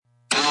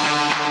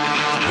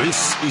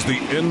This is the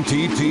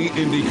NTT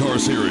IndyCar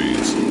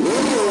Series.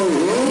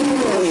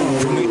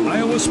 From the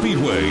Iowa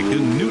Speedway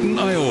in Newton,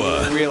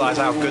 Iowa. You realize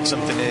how good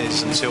something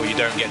is until you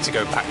don't get to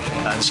go back.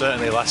 And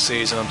certainly last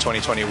season on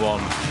 2021,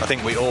 I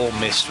think we all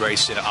missed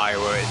racing at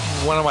Iowa.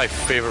 One of my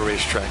favorite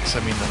racetracks.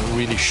 I mean, a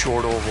really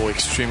short oval,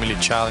 extremely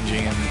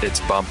challenging. And it's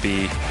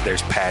bumpy.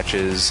 There's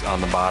patches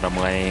on the bottom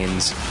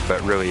lanes,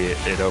 but really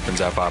it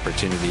opens up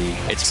opportunity.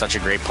 It's such a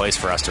great place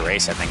for us to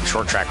race. I think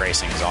short track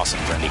racing is awesome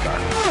for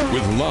IndyCar.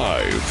 With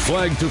live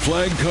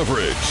flag-to-flag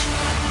coverage,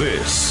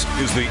 this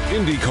is the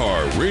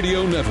IndyCar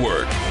Radio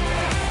Network.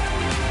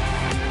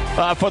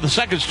 For the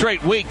second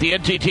straight week, the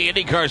NTT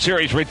IndyCar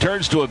Series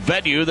returns to a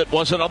venue that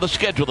wasn't on the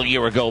schedule a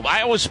year ago.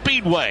 Iowa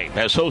Speedway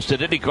has hosted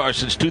IndyCar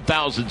since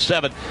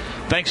 2007.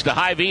 Thanks to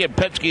Hy-Vee and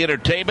Penske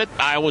Entertainment,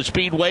 Iowa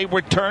Speedway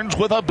returns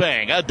with a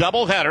bang. A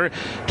doubleheader.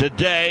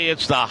 Today,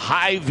 it's the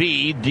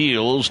Hy-Vee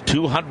Deals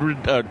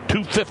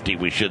 250,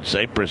 we should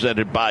say,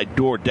 presented by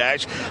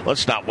DoorDash.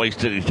 Let's not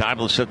waste any time.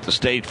 Let's set the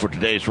stage for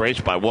today's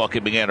race by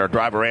welcoming in our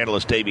driver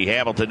analyst, Davey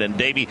Hamilton. And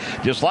Davey,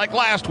 just like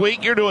last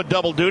week, you're doing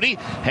double duty,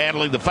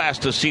 handling the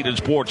fastest seat in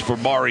sports for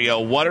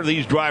Mario. What are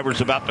these drivers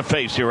about to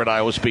face here at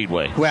Iowa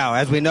Speedway? Well,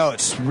 as we know,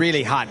 it's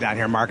really hot down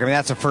here, Mark. I mean,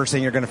 that's the first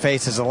thing you're going to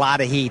face is a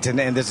lot of heat,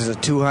 and this is a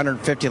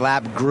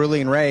 250-lap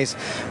grueling race.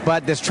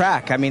 But this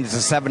track, I mean, it's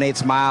a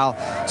 7/8 mile,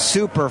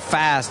 super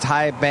fast,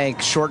 high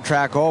bank, short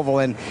track oval,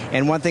 and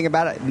one thing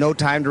about it, no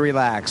time to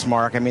relax,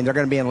 Mark. I mean, they're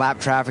going to be in lap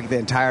traffic the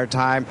entire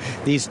time.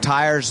 These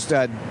tires,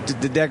 the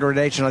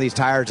degradation of these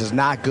tires is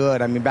not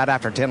good. I mean, about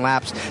after 10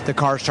 laps, the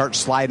cars start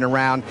sliding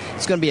around.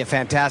 It's going to be a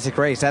fantastic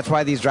race. That's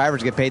why these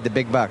drivers get paid the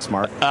big bucks,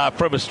 Mark.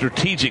 From a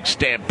strategic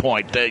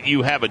standpoint,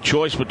 you have a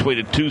choice between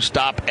a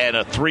 2-stop and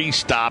a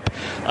 3-stop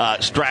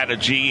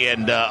strategy,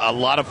 and a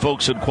lot of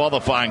folks in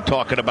qualifying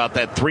talking about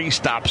that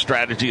 3-stop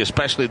strategy,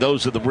 especially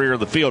those in the rear of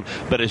the field.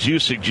 But as you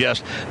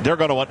suggest, they're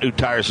going to want new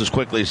tires as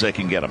quickly as they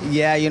can get them.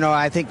 Yeah,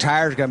 I think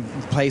tires are going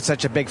to play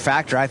such a big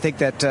factor. I think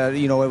that,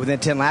 within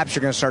 10 laps,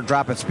 you're going to start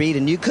dropping speed,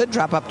 and you could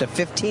drop up to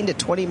 15 to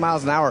 20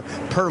 miles an hour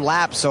per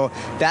lap. So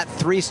that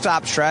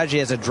 3-stop strategy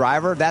as a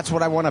driver, that's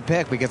what I want to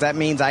pick, because that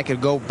means I could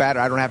go better.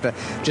 I don't have to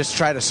just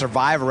try to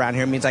survive around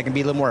here. It means I can be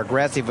a little more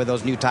aggressive with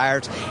those new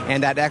tires,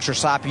 and that extra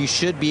stop, you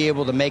should be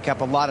able to make up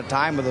a lot of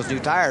time with those new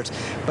tires.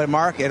 But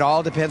Mark, it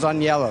all depends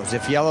on yellows.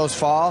 If yellows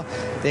fall,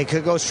 they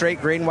could go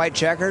straight green, white,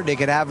 checkered. They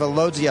could have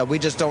loads of yellow. We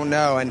just don't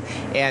know. And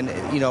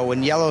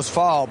when yellows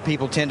fall,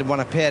 people tend to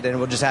want to pit, and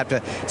we'll just have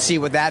to see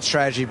what that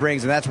strategy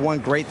brings. And that's one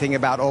great thing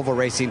about oval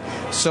racing.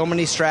 So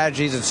many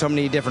strategies and so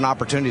many different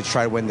opportunities to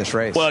try to win this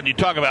race. Well, you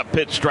talk about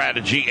pit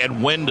strategy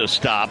and when to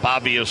stop.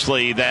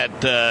 Obviously,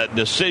 that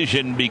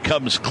decision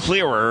becomes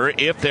clearer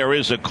if there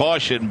is a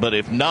caution, but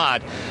if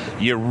not,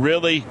 you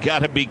really got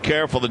to be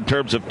careful in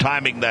terms of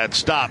timing that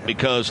stop,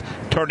 because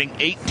turning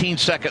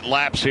 18-second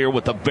laps here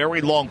with a very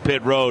long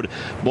pit road,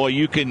 boy,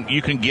 you can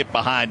get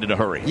behind in a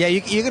hurry. Yeah,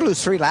 you can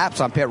lose 3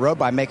 laps on pit road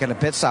by making a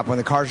pit stop. When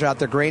the cars are out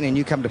there green and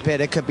you come to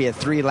pit, it could be a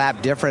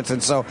 3-lap difference.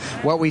 And so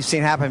what we've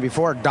seen happen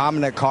before,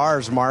 dominant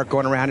cars, Mark,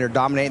 going around here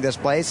dominating this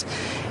place,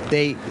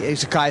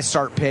 these guys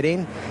start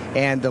pitting,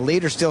 and the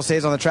leader still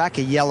stays on the track.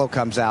 A yellow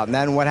comes out, and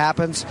then what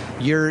happens?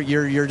 You're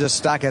just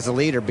stuck as a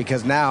leader,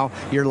 because now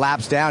your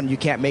laps down. You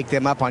can't make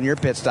them up on your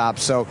pit stop.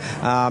 So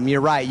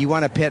you're right. You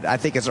want to pit, I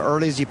think, as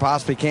early as you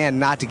possibly can,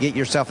 not to get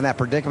yourself in that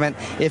predicament.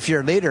 If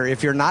you're a leader,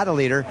 if you're not a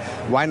leader,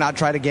 why not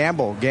try to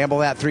gamble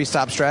that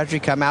 3-stop strategy?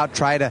 Come out,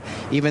 try to,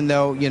 even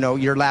though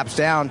your laps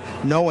down,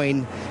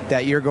 knowing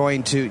that you're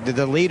going to,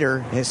 the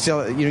leader is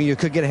still, you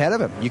could get ahead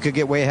of him. You could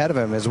get way ahead of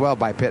him as well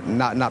by pitting,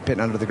 not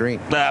pitting under the green.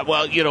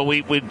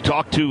 We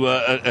talked to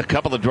a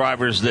couple of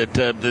drivers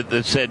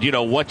that said,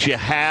 what you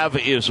have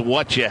is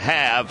what you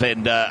have,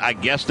 and I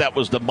guess that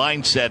was the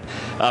mindset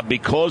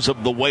because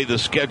of the way the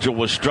schedule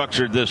was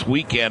structured this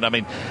weekend. I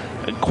mean,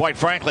 quite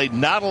frankly,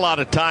 not a lot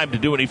of time to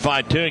do any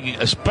fine-tuning,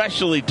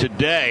 especially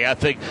today. I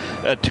think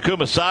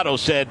Takuma Sato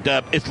said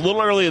it's a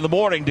little early in the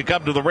morning to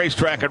come to the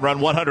racetrack and run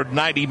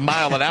 190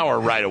 mile an hour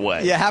right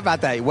away. Yeah, how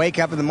about that? You wake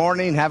up in the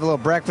morning, have a little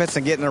breakfast,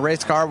 and get in a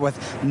race car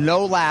with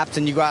no laps,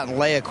 and you go out and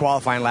lay a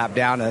qualifying lap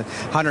down at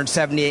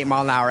 178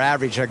 mile an hour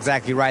average. You're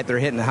exactly right. They're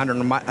hitting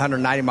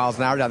 190 miles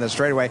an hour down the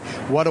straightaway.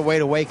 What a way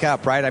to wake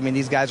up, right? I mean,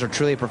 these guys are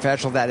truly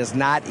professional. That is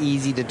not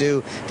easy to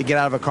do, to get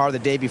out of a car the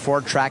day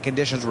before. Track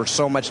conditions were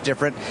so much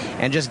different,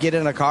 and just get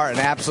in a car and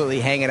absolutely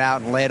hang it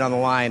out and lay it on the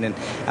line. And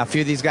a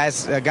few of these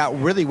guys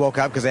really woke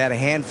up because they had a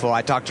handful.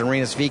 I talked to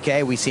Rinus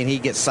VeeKay. We seen he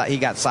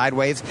got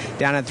sideways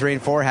down in 3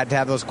 and 4, had to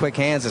have those quick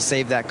hands to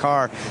save that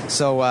car.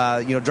 So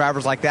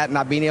drivers like that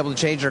not being able to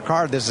change their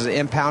car. This is an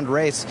impound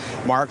race,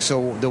 Mark.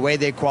 So the way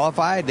they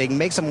qualify, they can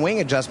make some wing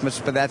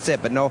adjustments, but that's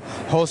it. But no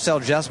wholesale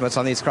adjustments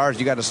on these cars.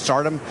 You got to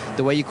start them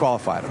the way you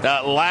qualified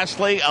them.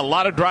 Lastly, a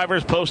lot of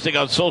drivers posting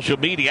on social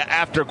media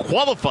after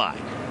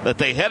qualifying that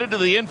they headed to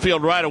the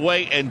infield right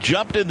away and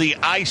jumped in the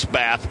ice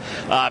bath.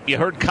 You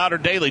heard Connor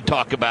Daly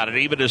talk about it,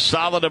 even as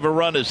solid of a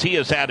run as he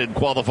has had in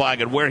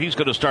qualifying and where he's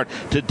going to start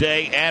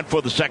today and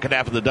for the second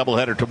half of the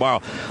doubleheader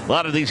tomorrow. A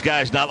lot of these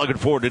guys not looking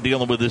forward to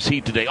dealing with this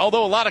heat today,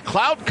 although a lot of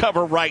cloud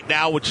cover right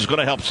now, which is going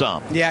to help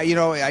some. Yeah,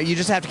 you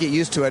just have to get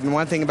used to it. And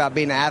one thing about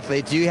being an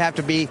athlete, you have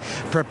to be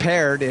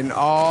prepared in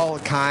all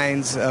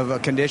kinds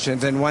of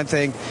conditions. And one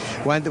thing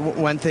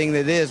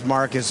that is,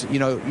 Mark, is,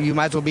 you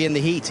might as well be in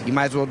the heat. You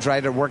might as well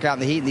try to work out in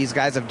the heat, and these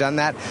guys have done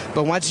that.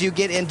 But once you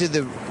get into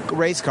the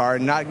race car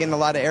and not getting a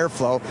lot of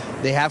airflow,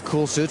 they have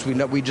cool suits.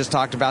 We just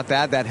talked about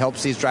that. That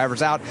helps these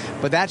drivers out.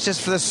 But that's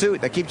just for the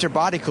suit. That keeps your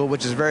body cool,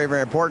 which is very,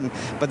 very important.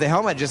 But the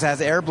helmet just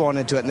has air blowing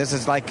into it, and this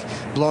is like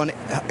blowing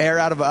air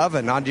out of an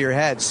oven onto your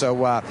head.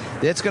 So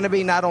it's going to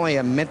be not only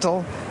a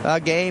mental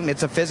game,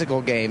 it's a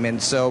physical game.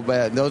 And so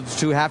those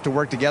two have to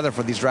work together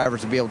for these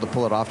drivers to be able to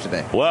pull it off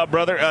today. Well,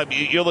 brother,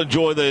 you'll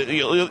enjoy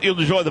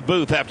the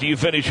booth after you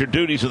finish your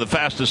duties in the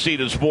fastest seat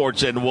in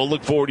sports, and we'll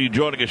look forward to you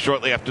joining us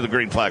shortly after the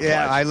green flag flies.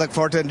 Yeah, I look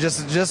forward to it.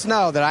 Just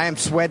know that I am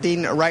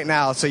sweating right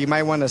now, so you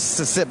might want to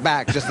sit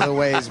back just a little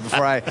ways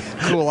before I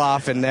cool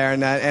off in there.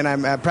 And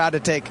I'm proud to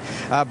take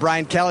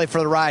Brian Kelly for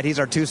the ride. He's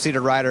our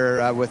two-seater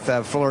rider with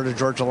Florida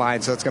Georgia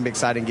Line, so it's going to be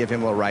exciting to give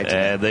him a little ride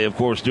today. And they, of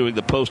course, doing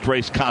the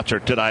post-race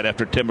concert tonight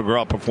after Tim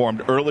McGraw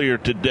performed earlier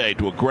today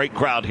to a great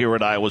crowd here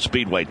at Iowa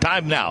Speedway.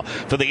 Time now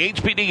for the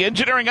HPD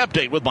Engineering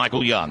Update with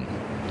Michael Young.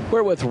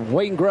 We're with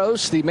Wayne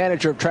Gross, the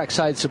manager of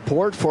trackside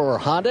support for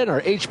Honda, and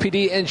our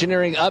HPD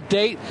Engineering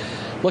Update.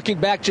 Looking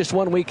back just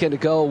one weekend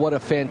ago, what a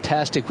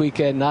fantastic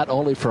weekend, not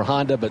only for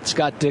Honda, but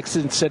Scott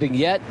Dixon setting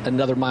yet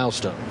another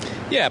milestone.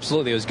 Yeah,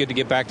 absolutely. It was good to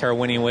get back to our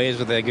winning ways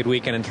with a good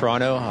weekend in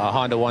Toronto.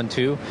 Honda won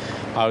too.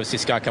 Obviously,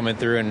 Scott coming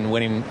through and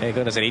winning, I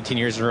think, 18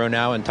 years in a row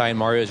now and tying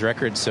Mario's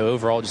record. So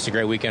overall, just a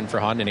great weekend for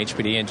Honda and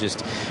HPD, and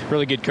just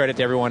really good credit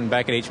to everyone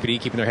back at HPD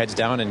keeping their heads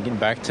down and getting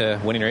back to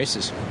winning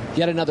races.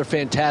 Yet another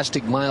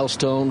fantastic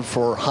milestone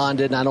for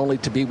Honda, not only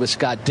to be with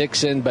Scott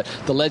Dixon, but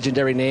the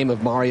legendary name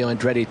of Mario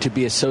Andretti to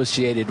be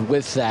associated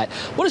with that.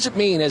 What does it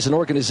mean as an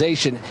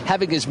organization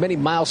having as many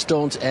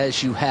milestones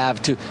as you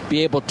have to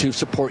be able to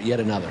support yet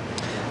another?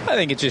 I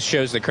think it just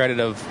shows the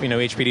credit of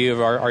HPD of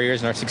our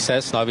years and our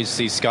success. And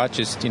obviously, Scott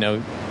just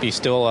he's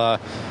still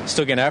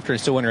getting after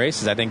and still winning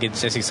races. I think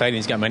it's exciting.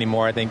 He's got many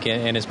more, I think,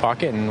 in his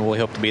pocket, and we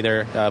hope to be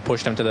there,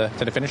 push him to the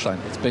finish line.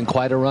 It's been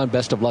quite a run.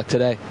 Best of luck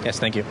today. Yes,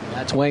 thank you.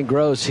 That's Wayne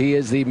Gross. He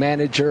is the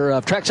manager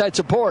of trackside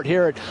support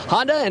here at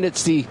Honda, and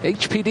it's the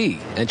HPD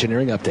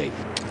Engineering Update.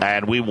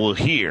 And we will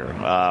hear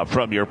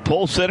from your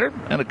pole sitter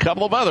and a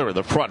couple of other of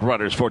the front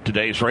runners for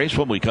today's race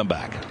when we come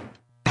back.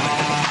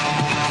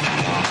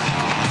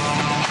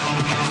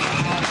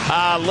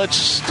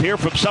 Let's hear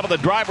from some of the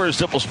drivers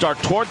that will start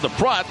toward the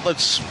front.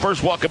 Let's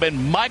first welcome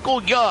in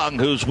Michael Young,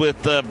 who's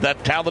with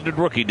that talented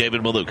rookie,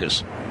 David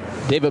Malukas.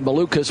 David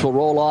Malukas will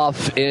roll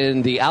off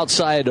in the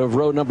outside of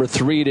row number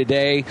 3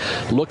 today.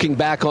 Looking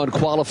back on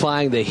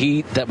qualifying, the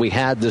heat that we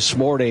had this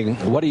morning,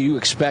 what do you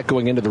expect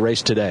going into the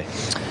race today?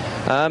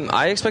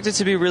 I expect it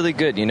to be really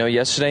good.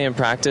 Yesterday in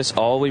practice,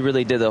 all we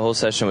really did the whole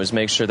session was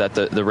make sure that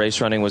the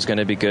race running was going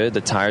to be good,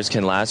 the tires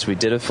can last. We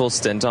did a full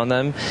stint on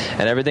them,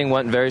 and everything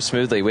went very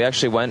smoothly. We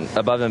actually went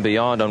above and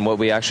beyond on what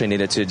we actually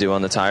needed to do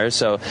on the tires.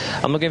 So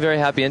I'm looking very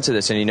happy into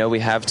this. And, we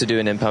have to do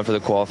an impound for the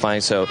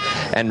qualifying.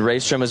 And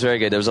race trim was very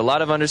good. There was a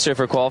lot of understeer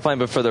for qualifying,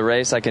 but for the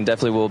race, I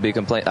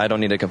don't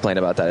need to complain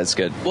about that. It's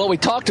good. Well, we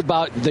talked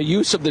about the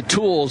use of the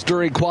tools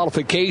during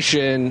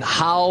qualification.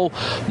 How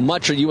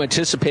much are you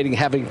anticipating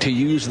having to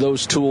use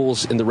those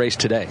tools in the race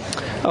today?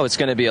 Oh, it's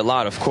going to be a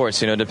lot, of course.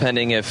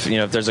 Depending if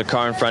there's a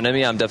car in front of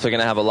me, I'm definitely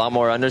going to have a lot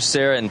more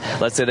understeer. And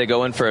let's say they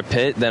go in for a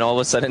pit, then all of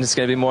a sudden it's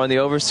going to be more on the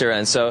oversteer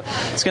end. So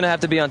it's going to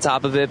have to be on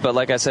top of it. But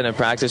like I said, in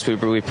practice,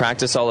 we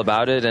practice all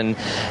about it. And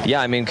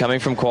yeah, coming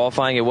from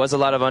qualifying, it was a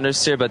lot of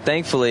understeer. But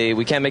thankfully,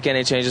 we can't make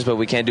any changes, but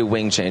we can do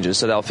wing changes.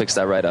 So that'll fix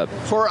that right up.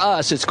 For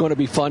us, it's going to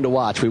be fun to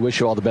watch. We wish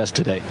you all the best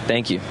today.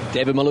 Thank you.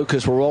 David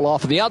Malukas will roll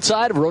off on the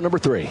outside of row number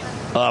 3.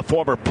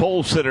 Former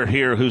pole sitter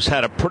here who's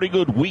had a pretty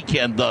good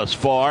weekend thus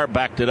far,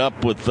 backed it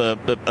up with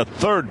a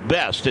third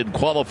best in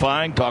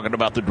qualifying. Talking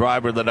about the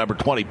driver of the number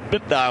 20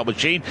 bit dial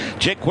machine,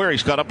 Jake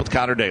Query's caught up with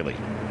Connor Daly.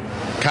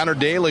 Connor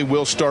Daly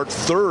will start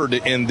third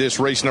in this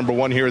race number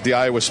 1 here at the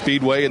Iowa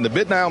Speedway, and the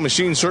Bitnile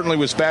machine certainly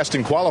was fast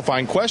in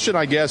qualifying. Question,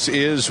 I guess,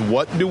 is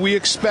what do we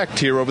expect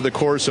here over the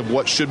course of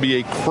what should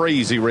be a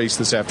crazy race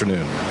this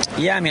afternoon?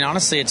 Yeah,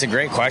 honestly, it's a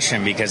great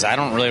question because I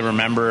don't really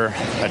remember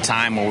a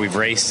time where we've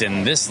raced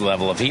in this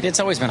level of heat. It's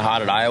always been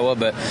hot at Iowa,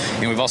 but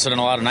we've also done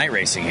a lot of night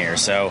racing here.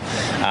 So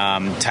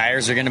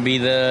tires are going to be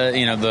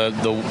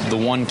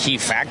the one key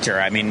factor.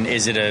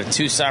 Is it a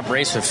 2-stop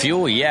race with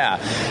fuel? Yeah,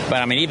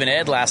 but even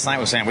Ed last night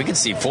was saying we could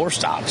see see floor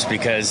stops,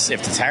 because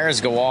if the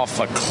tires go off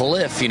a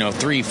cliff,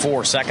 3,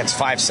 4 seconds,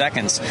 5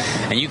 seconds,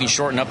 and you can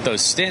shorten up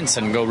those stints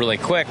and go really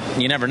quick,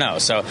 you never know.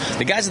 So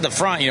the guys at the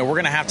front, we're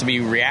going to have to be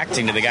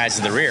reacting to the guys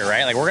at the rear,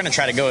 right? Like, we're going to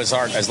try to go as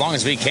long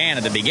as we can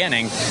at the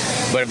beginning,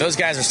 but if those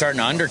guys are starting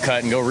to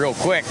undercut and go real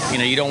quick,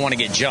 you don't want to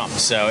get jumped.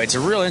 So it's a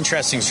real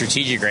interesting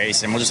strategic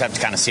race, and we'll just have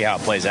to kind of see how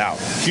it plays out.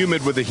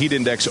 Humid with the heat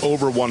index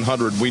over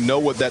 100. We know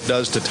what that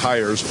does to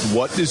tires.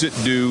 What does it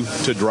do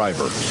to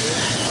driver?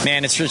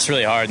 Man, it's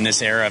really hard in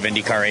this era of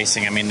IndyCar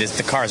racing. I mean,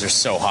 the cars are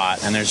so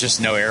hot, and there's just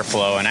no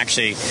airflow. And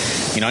actually,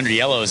 under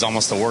yellow is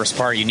almost the worst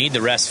part. You need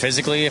the rest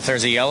physically if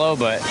there's a yellow,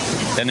 but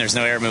then there's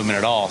no air movement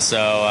at all. So,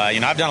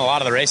 I've done a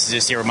lot of the races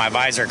this year where my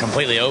visor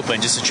completely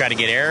open just to try to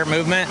get air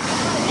movement.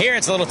 Here,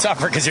 it's a little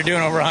tougher because you're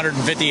doing over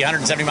 150,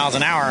 170 miles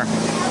an hour.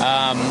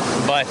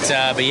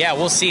 But yeah,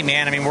 we'll see,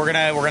 man. I mean, we're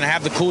gonna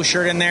have the cool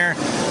shirt in there,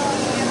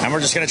 and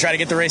we're just going to try to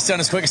get the race done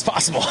as quick as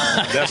possible.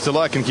 Best of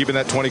luck in keeping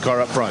that 20 car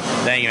up front.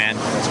 Thank you, man.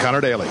 It's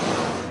Connor Daly.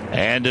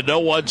 And to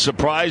no one's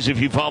surprise, if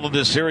you follow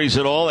this series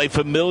at all, a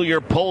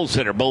familiar pole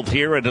sitter, both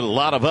here and in a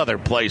lot of other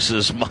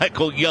places.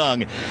 Michael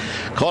Young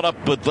has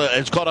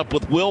caught up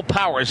with Will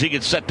Powers. He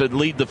gets set to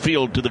lead the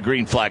field to the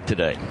green flag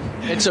today.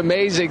 It's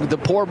amazing. The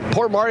poor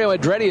Mario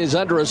Andretti is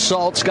under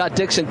assault. Scott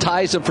Dixon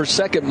ties him for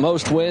second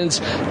most wins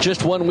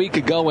just 1 week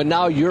ago, and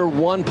now you're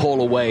one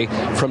pole away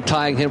from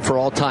tying him for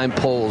all-time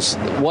poles.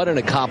 What an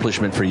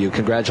accomplishment for you.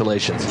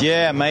 Congratulations.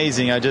 Yeah,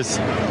 amazing. I just,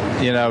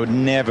 would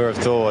never have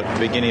thought at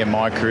the beginning of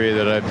my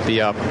career that I'd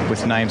be up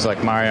with names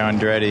like Mario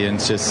Andretti, and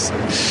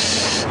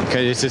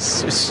it's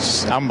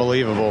just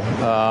unbelievable.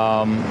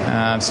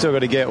 I've still got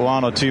to get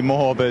one or two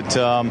more, but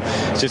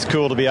it's just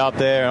cool to be up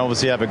there and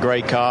obviously have a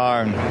great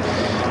car. And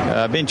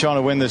I've been trying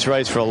to win this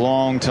race for a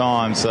long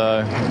time,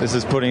 so this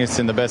is putting us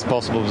in the best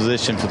possible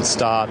position for the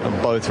start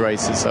of both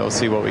races, so we'll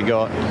see what we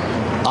got.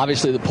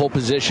 Obviously, the pole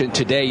position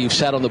today, you've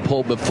sat on the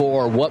pole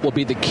before. What will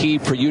be the key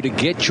for you to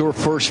get your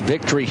first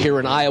victory here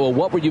in Iowa?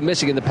 What were you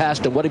missing in the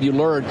past, and what have you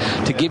learned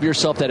to give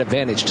yourself that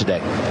advantage today?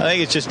 I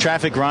think it's just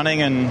traffic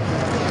running, and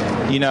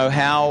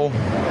how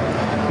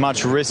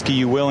much risk are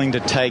you willing to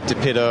take to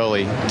pit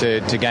early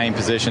to gain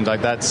positions?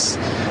 Like that's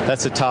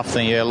a tough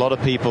thing. Yeah, a lot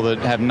of people that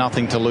have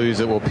nothing to lose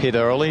that will pit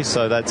early,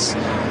 so that's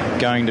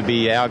going to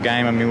be our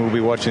game. I mean, we'll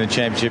be watching the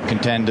championship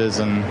contenders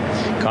and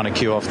kind of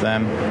cue off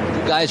them.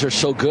 You guys are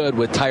so good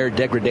with tire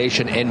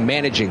degradation and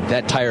managing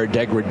that tire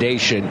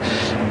degradation.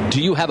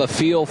 Do you have a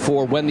feel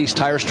for when these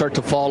tires start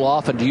to fall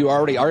off, and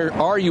are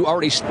you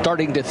already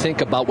starting to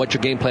think about what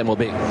your game plan will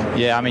be?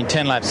 Yeah, I mean,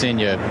 10 laps in,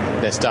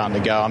 they're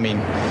starting to go. I mean,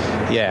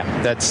 yeah,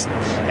 that's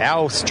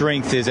our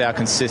strength is our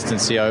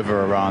consistency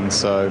over a run.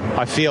 So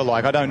I feel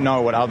like I don't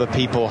know what other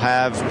people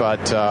have,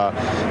 but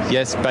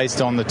yes,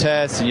 based on the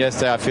test and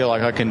yesterday, I feel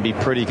like I can be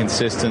pretty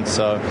consistent.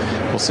 So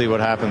we'll see what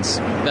happens.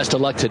 Best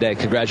of luck today.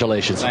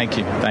 Congratulations. Thank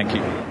you.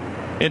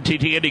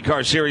 NTT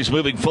IndyCar Series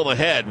moving full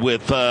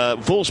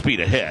speed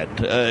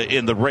ahead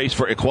in the race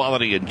for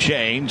equality and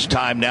change.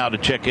 Time now to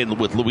check in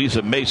with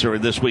Louisa Macer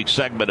in this week's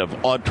segment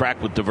of On Track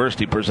with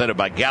Diversity, presented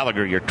by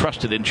Gallagher, your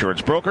trusted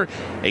insurance broker,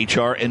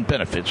 HR and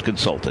benefits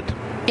consultant.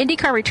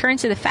 IndyCar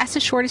returns to the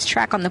fastest, shortest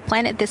track on the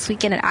planet this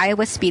weekend at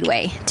Iowa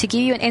Speedway. To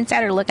give you an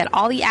insider look at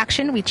all the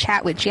action, we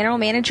chat with General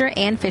Manager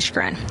Ann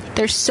Fishgren.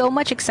 There's so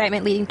much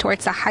excitement leading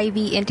towards the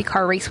Hy-Vee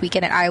IndyCar race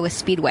weekend at Iowa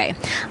Speedway.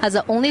 As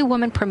the only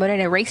woman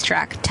promoting a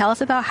racetrack, tell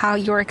us about how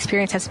your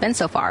experience has been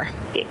so far.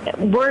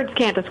 Words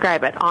can't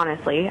describe it,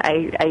 honestly.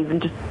 I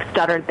even just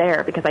stuttered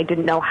there because I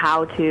didn't know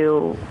how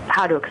to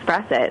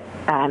express it.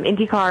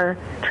 IndyCar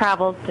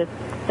travels to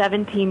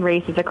 17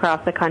 races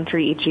across the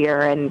country each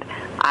year, and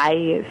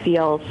I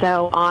feel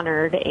so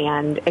honored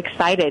and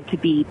excited to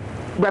be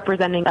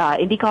representing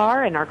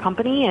IndyCar and our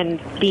company and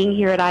being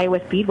here at Iowa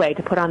Speedway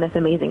to put on this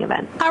amazing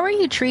event. How are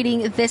you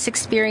treating this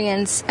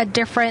experience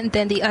different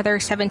than the other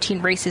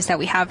 17 races that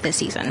we have this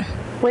season?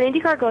 When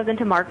IndyCar goes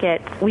into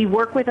market, we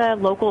work with a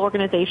local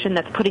organization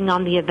that's putting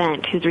on the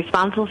event, who's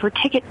responsible for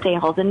ticket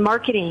sales and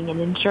marketing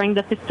and ensuring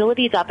the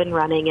facility's up and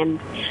running. And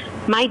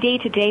my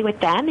day-to-day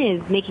with them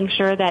is making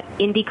sure that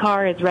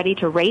IndyCar is ready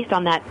to race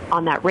on that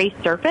race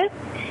surface.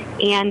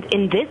 And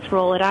in this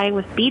role at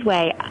Iowa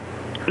Speedway,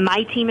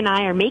 my team and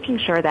I are making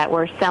sure that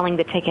we're selling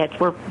the tickets,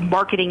 we're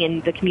marketing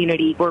in the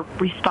community, we're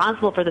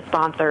responsible for the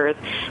sponsors,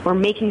 we're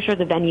making sure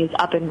the venue's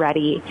up and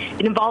ready.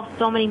 It involves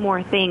so many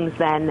more things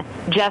than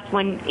just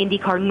when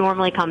IndyCar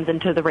normally comes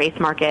into the race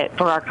market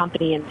for our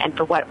company and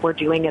for what we're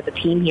doing as a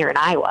team here in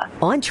Iowa.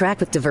 On Track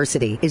with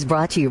Diversity is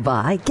brought to you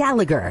by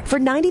Gallagher. For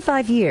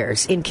 95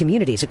 years in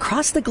communities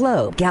across the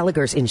globe,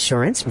 Gallagher's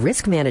insurance,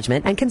 risk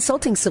management, and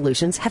consulting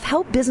solutions have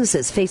helped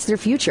businesses face their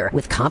future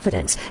with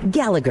confidence.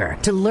 Gallagher.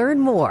 To learn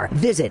more,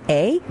 visit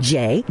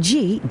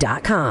AJG.com.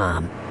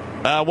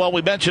 Well,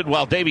 we mentioned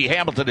while Davey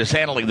Hamilton is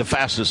handling the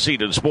fastest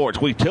seat in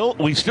sports, we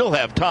still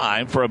have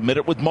time for a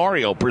Minute with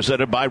Mario,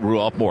 presented by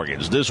Ruoff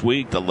Mortgage. This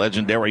week, the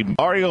legendary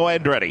Mario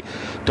Andretti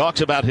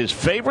talks about his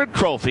favorite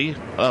trophy,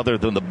 other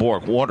than the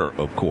Borg Warner,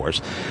 of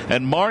course.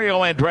 And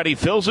Mario Andretti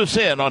fills us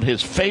in on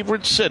his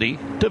favorite city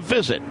to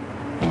visit.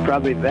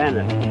 Probably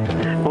Venice.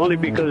 only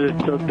because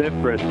it's so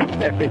different.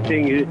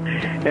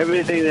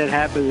 Everything that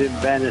happens in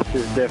Venice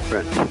is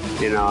different.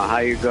 You know, how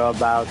you go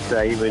about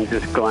even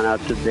just going out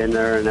to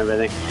dinner and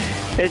everything.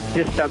 It's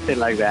just something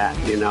like that,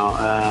 you know.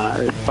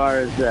 As far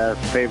as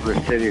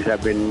favorite cities,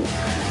 I've been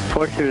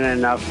fortunate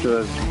enough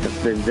to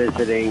have been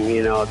visiting,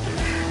 you know,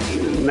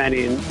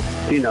 many,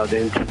 you know,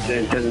 the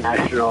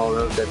international,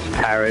 the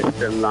Paris,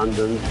 the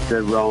Londons,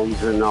 the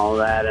Romes and all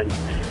that.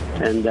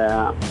 And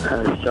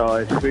so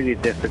it's really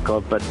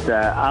difficult, but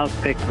I'll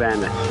pick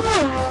Venice.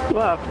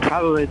 Well,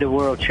 probably the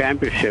World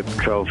Championship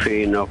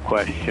trophy, no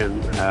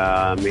question.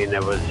 I mean,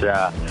 it was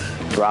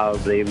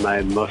probably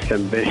my most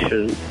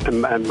ambition,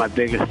 my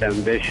biggest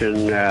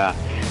ambition,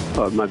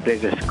 or my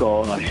biggest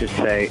goal, I should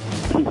say,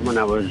 when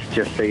I was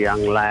just a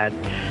young lad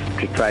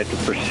to try to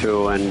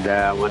pursue. And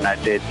when I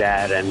did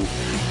that and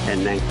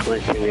then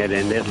clinching it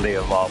in Italy,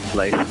 of all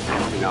places,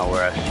 you know,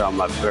 where I saw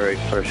my very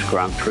first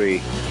Grand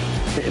Prix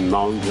in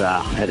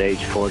Monza at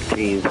age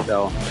 14.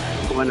 So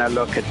when I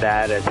look at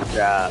that, it's,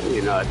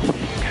 you know,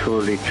 it's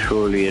truly,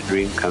 truly a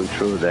dream come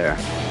true there.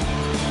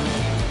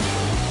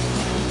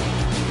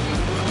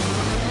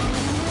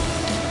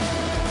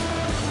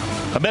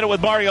 A Minute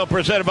with Mario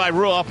presented by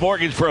Ruoff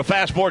Mortgage. For a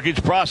fast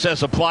mortgage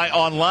process, apply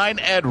online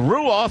at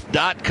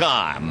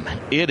ruoff.com.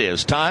 It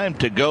is time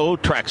to go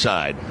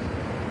trackside.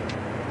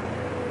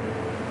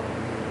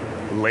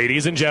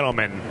 Ladies and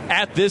gentlemen,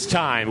 at this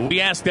time,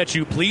 we ask that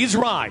you please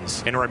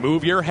rise and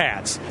remove your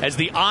hats as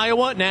the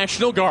Iowa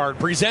National Guard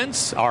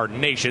presents our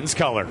nation's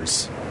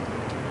colors.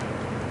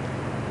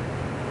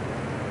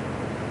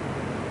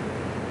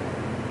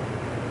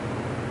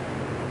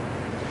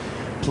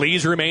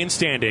 Please remain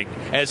standing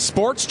as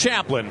sports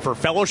chaplain for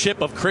Fellowship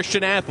of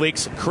Christian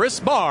Athletes, Chris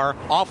Barr,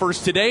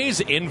 offers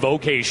today's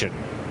invocation.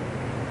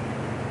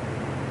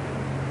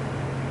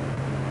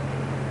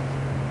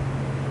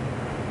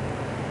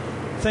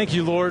 Thank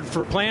you, Lord,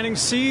 for planting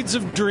seeds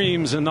of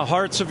dreams in the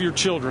hearts of your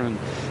children.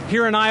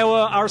 Here in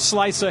Iowa, our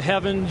slice of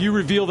heaven, you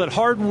reveal that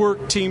hard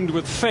work teamed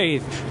with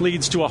faith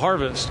leads to a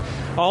harvest.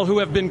 All who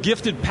have been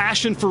gifted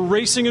passion for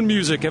racing and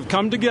music have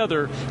come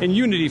together in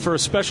unity for a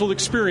special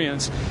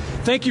experience.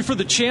 Thank you for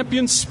the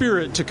champion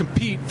spirit to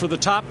compete for the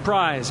top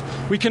prize.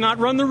 We cannot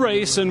run the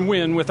race and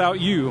win without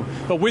you,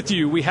 but with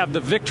you we have the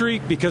victory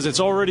because it's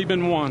already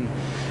been won.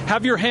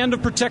 Have your hand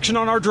of protection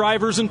on our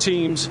drivers and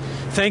teams.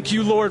 Thank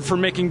you, Lord, for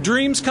making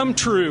dreams come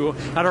true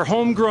at our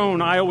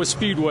homegrown Iowa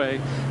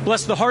Speedway.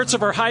 Bless the hearts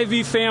of our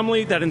Hy-Vee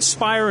family that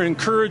inspire and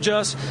encourage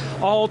us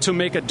all to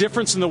make a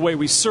difference in the way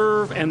we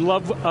serve and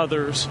love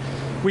others.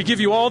 We give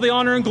you all the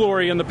honor and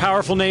glory in the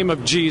powerful name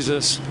of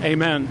Jesus.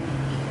 Amen.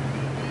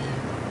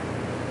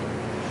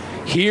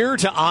 Here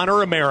to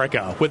honor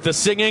America with the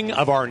singing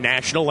of our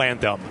national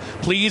anthem,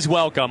 please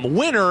welcome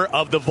winner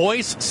of The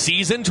Voice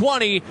Season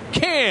 20,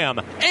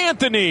 Cam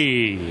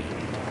Anthony.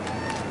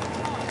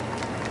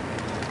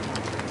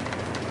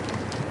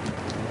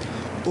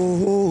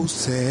 Oh,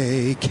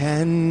 say,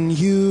 can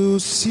you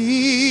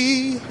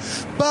see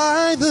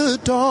by the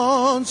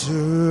dawn's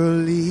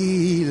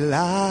early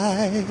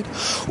light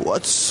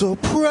what so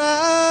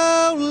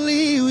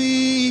proudly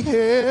we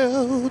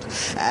hailed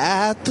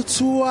at the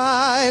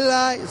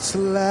twilight's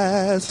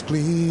last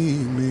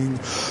gleaming,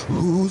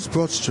 whose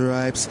broad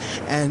stripes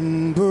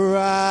and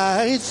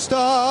bright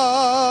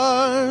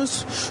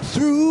stars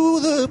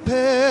through the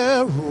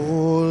perilous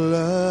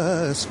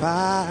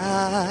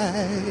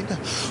fight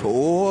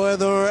o'er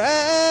the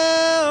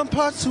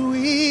ramparts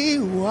we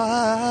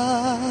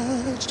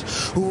watched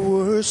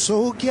were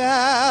so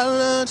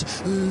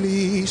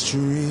gallantly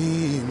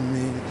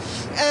streaming,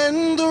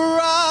 and the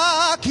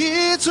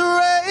rocket's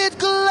red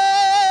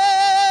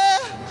glare,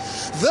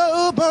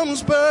 the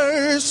bombs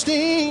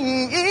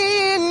bursting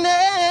in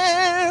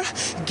air,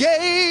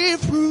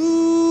 gave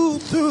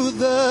proof through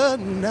the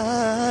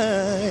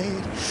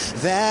night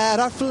that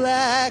our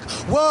flag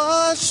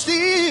was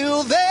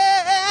still there.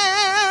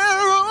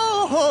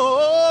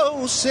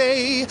 Oh,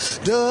 say,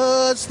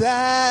 does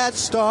that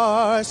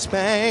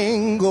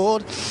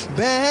star-spangled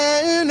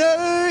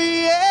banner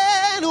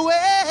yet wave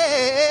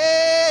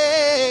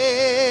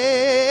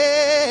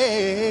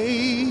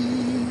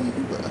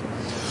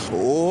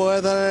o'er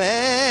the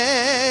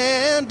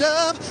land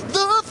of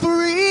the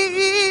free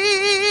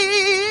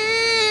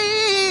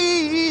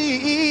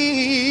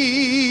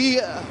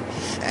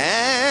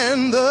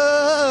and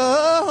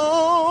the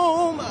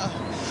home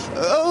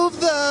of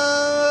the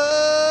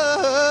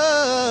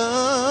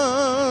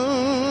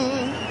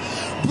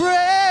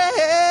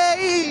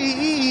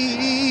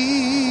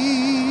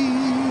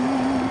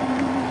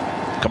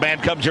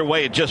Command comes your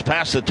way at just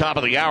past the top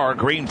of the hour.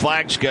 Green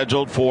flag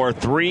scheduled for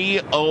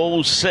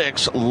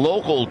 3:06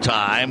 local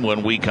time.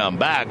 When we come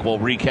back, we'll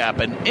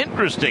recap an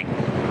interesting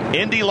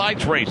Indy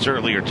Lights race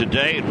earlier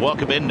today and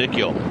welcome in Nick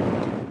Yule.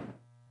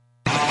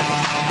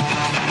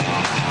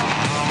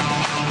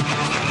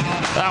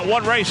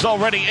 One race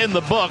already in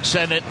the books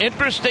and an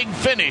interesting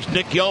finish.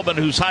 Nick Yeoman,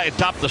 who's high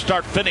atop the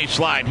start-finish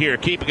line here,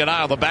 keeping an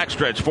eye on the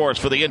backstretch for us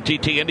for the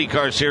NTT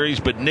IndyCar Series.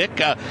 But Nick,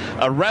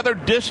 a rather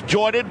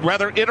disjointed,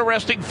 rather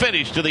interesting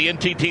finish to the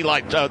NTT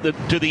Lights,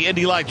 to the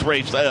Indy Lights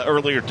race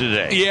earlier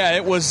today. Yeah,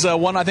 it was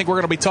one I think we're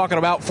going to be talking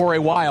about for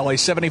a while. A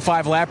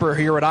 75-lapper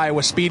here at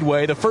Iowa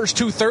Speedway. The first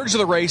two-thirds of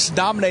the race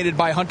dominated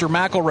by Hunter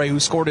McElrea, who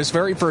scored his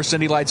very first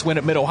Indy Lights win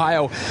at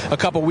Mid-Ohio a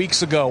couple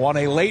weeks ago. On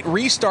a late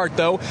restart,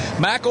 though,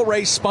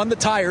 McElrea spun the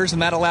tires,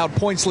 and that allowed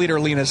points leader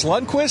Linus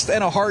Lundqvist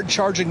and a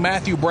hard-charging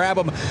Matthew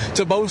Brabham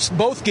to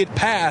both get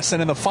past.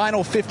 And in the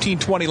final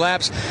 15-20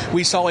 laps,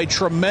 we saw a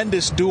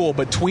tremendous duel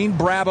between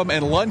Brabham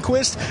and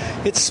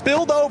Lundqvist. It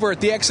spilled over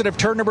at the exit of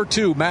turn number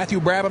 2. Matthew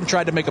Brabham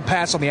tried to make a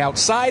pass on the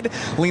outside.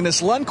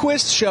 Linus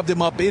Lundqvist shoved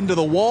him up into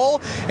the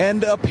wall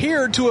and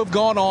appeared to have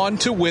gone on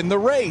to win the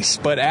race.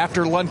 But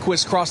after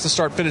Lundqvist crossed the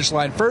start-finish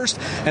line first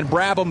and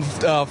Brabham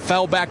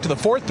fell back to the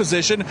 4th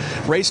position,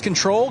 race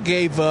control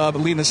gave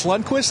Linus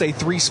Lundqvist a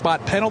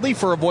 3-spot penalty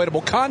for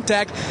avoidable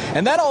contact,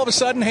 and that all of a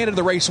sudden handed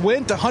the race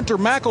win to Hunter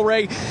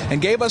McElrea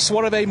and gave us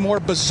one of a more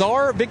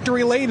bizarre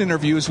victory lane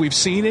interviews we've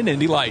seen in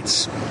Indy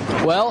Lights.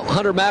 Well,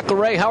 Hunter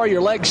McElrea, how are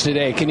your legs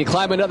today? Can you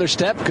climb another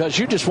step? Because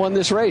you just won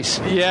this race.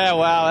 Yeah,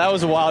 wow, that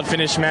was a wild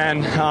finish,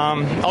 man.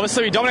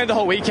 Obviously, we dominated the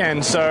whole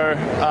weekend,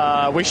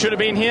 so we should have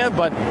been here,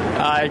 but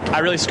I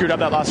really screwed up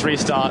that last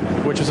restart,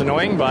 which was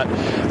annoying. But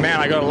man,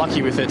 I got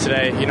lucky with it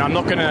today. You know, I'm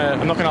not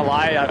gonna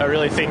lie. I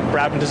really think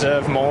Brabham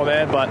deserved more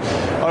there, but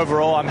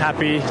overall, I'm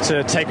happy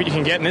to take what you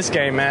can get in this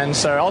game, man.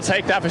 So I'll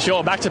take that for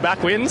sure.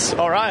 Back-to-back wins.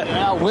 All right.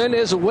 Yeah, win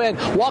is a win.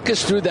 Walk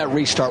us through that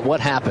restart. What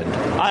happened?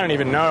 I don't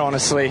even know,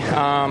 honestly.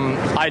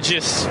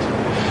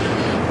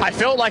 I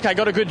felt like I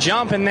got a good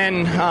jump, and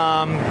then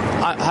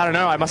I don't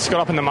know, I must have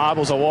got up in the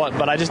marbles or what,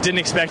 but I just didn't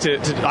expect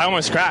it I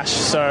almost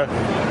crashed. So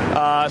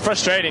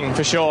frustrating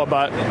for sure,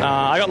 but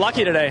I got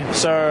lucky today.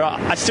 So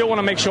I still want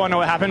to make sure I know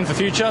what happened for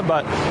future,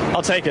 but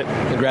I'll take it.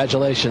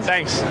 Congratulations.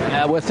 Thanks.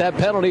 With that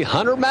penalty,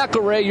 Hunter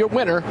McElrea, your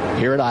winner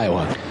here at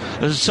Iowa.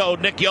 So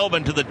Nick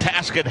Yeoman to the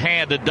task at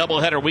hand, a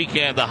doubleheader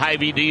weekend, the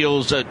Hy-Vee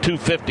Deals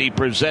 250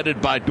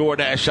 presented by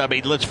DoorDash. I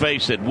mean, let's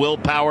face it, Will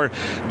Power,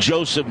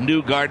 Joseph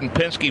Newgarden,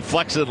 Penske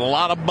flexing a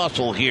lot of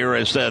muscle here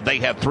as they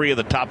have 3 of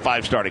the top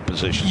 5 starting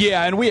positions.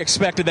 Yeah, and we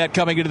expected that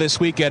coming into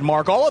this weekend,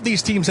 Mark. All of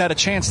these teams had a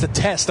chance to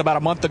test about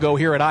a month ago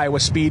here at Iowa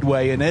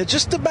Speedway, and it's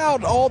just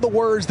about all the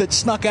words that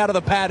snuck out of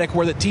the paddock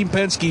were that Team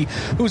Penske,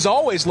 who's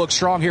always looked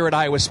strong here at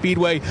Iowa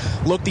Speedway,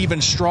 looked even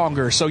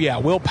stronger. So yeah,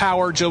 Will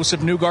Power, Joseph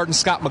Newgarden,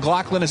 Scott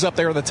McLaughlin is up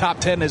there in the top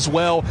 10 as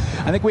well.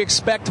 I think we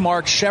expect,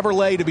 Mark,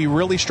 Chevrolet to be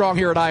really strong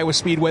here at Iowa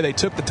Speedway. They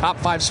took the top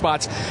 5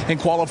 spots in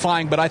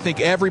qualifying, but I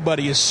think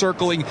everybody is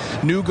circling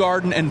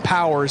Newgarden and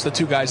Power as the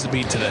 2 guys to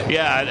beat today.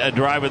 Yeah, a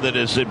driver that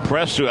has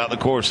impressed throughout the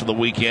course of the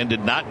weekend,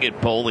 did not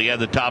get pole. He had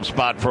the top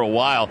spot for a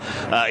while.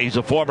 He's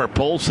a former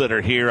pole sitter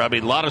here. I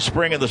mean, a lot of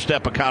spring in the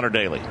step of Connor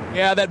Daly.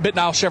 Yeah, that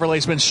Bitnall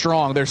Chevrolet's been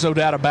strong. There's no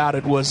doubt about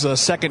it. Was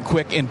second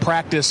quick in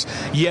practice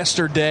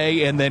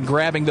yesterday and then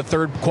grabbing the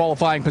 3rd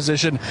qualifying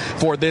position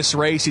for this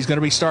race. He's going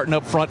to be starting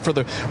up front for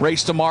the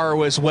race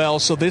tomorrow as well.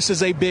 So this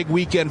is a big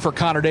weekend for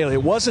Connor Daly.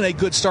 It wasn't a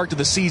good start to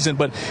the season,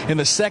 but in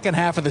the second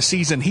half of the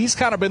season, he's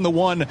kind of been the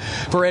one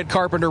for Ed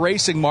Carpenter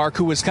Racing, Mark,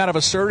 who has kind of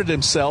asserted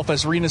himself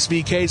as Rinus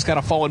VK's kind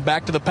of fallen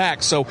back to the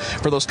pack. So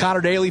for those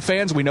Connor Daly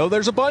fans, we know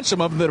there's a bunch of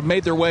them that have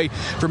made their way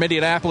from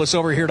Indianapolis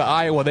over here to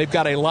Iowa. They've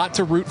got a lot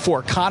to root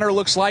for. Connor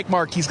looks like,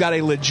 Mark, he's got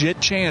a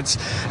legit chance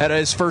at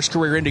his first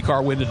career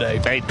IndyCar win today.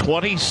 A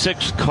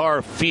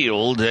 26-car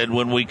field, and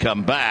when we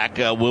come back,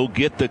 we'll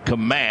get the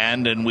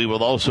command, and we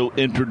will also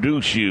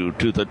introduce you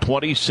to the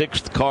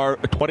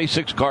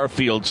 26-car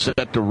field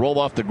set to roll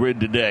off the grid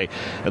today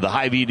at the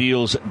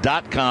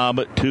HyVeeDeals.com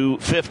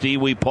 250.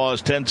 We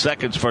pause 10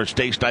 seconds for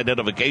station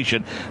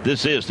identification.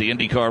 This is the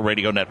IndyCar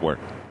Radio Network.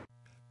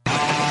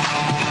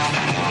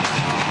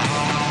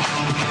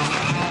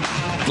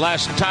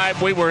 Last time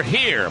we were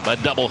here, a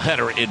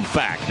doubleheader, in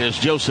fact, as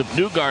Joseph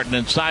Newgarden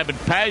and Simon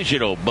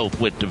Pagenaud both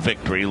went to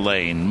victory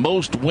lane.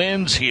 Most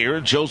wins here,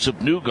 Joseph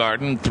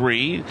Newgarden,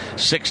 3,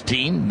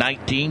 16,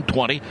 19,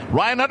 20.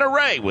 Ryan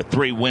Hunter-Reay with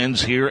 3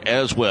 wins here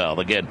as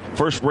well. Again,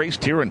 first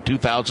raced here in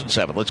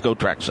 2007. Let's go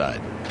trackside.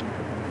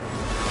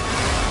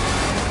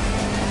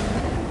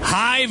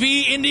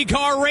 Hy-Vee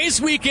IndyCar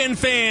Race Weekend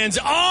fans,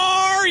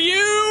 are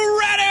you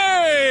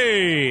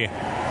ready?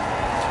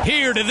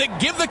 Here to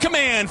give the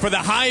command for the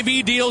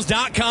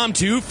HyVeeDeals.com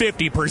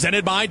 250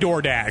 presented by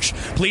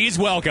DoorDash. Please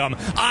welcome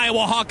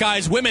Iowa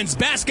Hawkeyes women's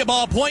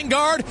basketball point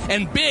guard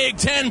and Big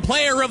Ten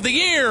Player of the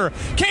Year,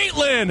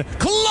 Caitlin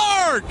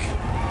Clark.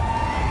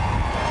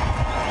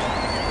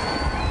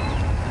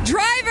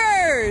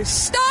 Drivers,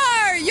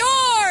 start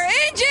your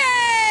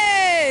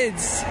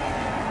engines!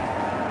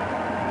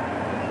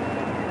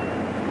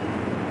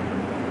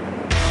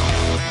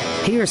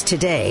 Here's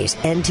today's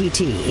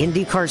NTT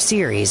IndyCar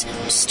Series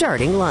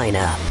starting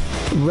lineup.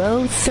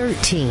 Row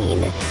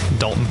 13.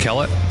 Dalton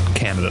Kellett,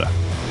 Canada.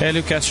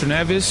 Hélio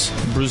Castroneves,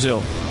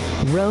 Brazil.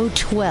 Row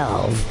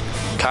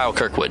 12. Kyle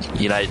Kirkwood,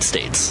 United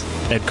States.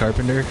 Ed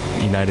Carpenter,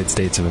 United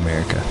States of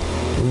America.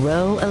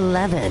 Row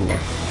 11.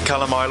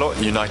 Callum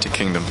Aylott, United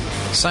Kingdom.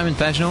 Simon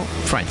Pagenaud,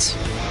 France.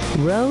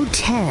 Row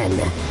 10.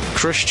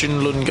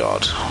 Christian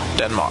Lundgaard,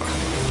 Denmark.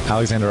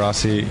 Alexander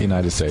Rossi,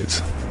 United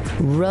States.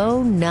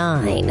 Row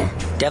 9.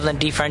 Devlin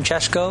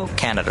DiFrancesco,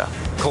 Canada.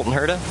 Colton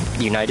Herta,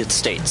 United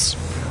States.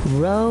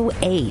 Row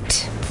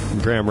 8.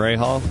 Graham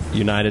Rahal,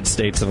 United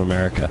States of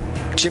America.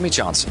 Jimmy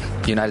Johnson,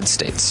 United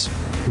States.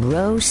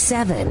 Row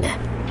 7.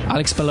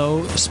 Alex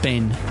Palou,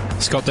 Spain.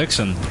 Scott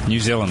Dixon, New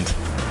Zealand.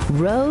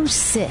 Row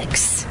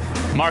 6.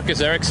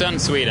 Marcus Ericsson,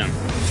 Sweden.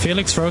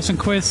 Felix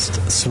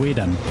Rosenqvist,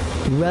 Sweden.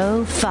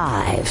 Row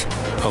 5.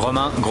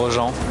 Romain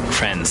Grosjean,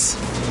 France.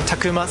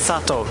 Takuma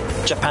Sato,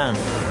 Japan.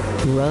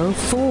 Row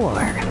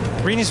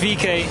 4. Rinus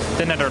VeeKay,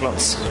 the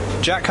Netherlands.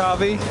 Jack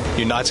Harvey,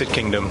 United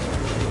Kingdom.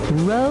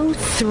 Row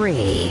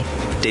 3.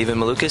 David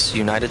Malukas,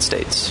 United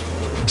States.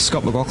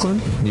 Scott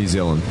McLaughlin, New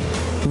Zealand.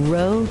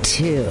 Row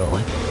 2.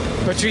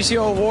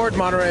 Patricio O'Ward,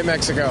 Monterrey,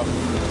 Mexico.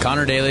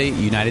 Connor Daly,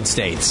 United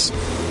States.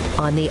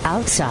 On the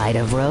outside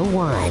of row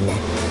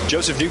 1.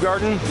 Joseph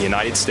Newgarden,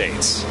 United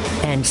States.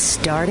 And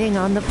starting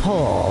on the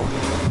pole.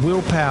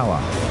 Will Power,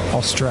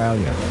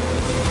 Australia.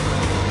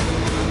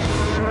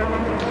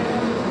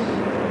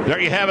 There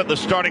you have it, the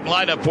starting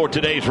lineup for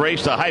today's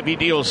race. The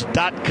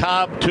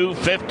HiVDeals.com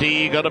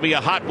 250. Going to be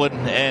a hot one,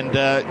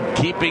 and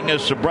keeping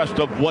us abreast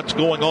of what's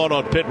going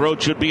on pit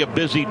road should be a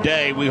busy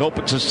day. We hope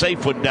it's a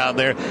safe one down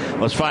there.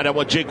 Let's find out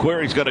what Jake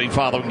Query's going to be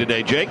following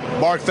today. Jake?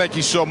 Mark, thank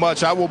you so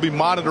much. I will be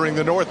monitoring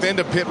the north end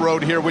of pit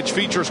road here, which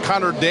features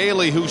Connor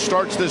Daly, who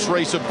starts this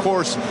race, of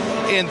course,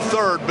 in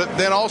third, but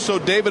then also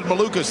David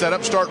Malukas, that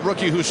upstart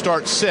rookie who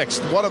starts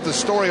sixth. One of the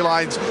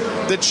storylines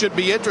that should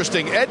be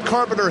interesting. Ed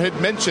Carpenter had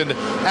mentioned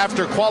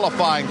after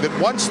qualifying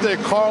that once they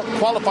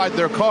qualified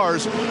their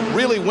cars,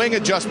 really wing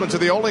adjustments are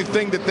the only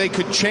thing that they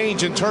could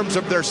change in terms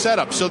of their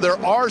setup. So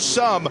there are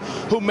some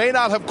who may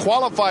not have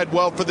qualified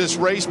well for this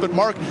race, but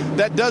Mark,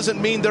 that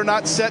doesn't mean they're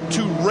not set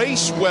to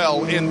race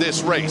well in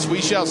this race.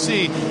 We shall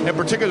see, in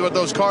particular with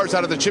those cars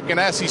out of the Chip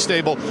Ganassi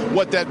stable,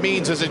 what that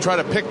means as they try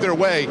to pick their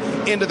way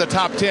into the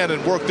top 10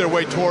 and work their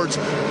way towards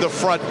the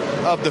front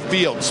of the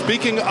field.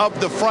 Speaking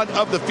of the front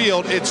of the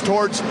field, it's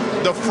towards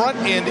the front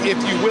end, if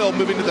you will,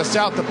 moving to the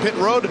south of pit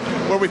road,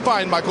 where we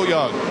find Michael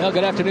Young. Well,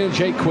 good afternoon,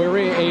 Jake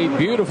Query. A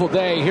beautiful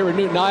day here in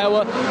Newton,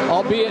 Iowa,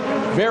 albeit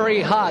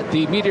very hot.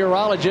 The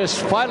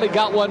meteorologists finally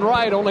got one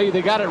right, only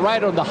they got it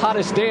right on the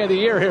hottest day of the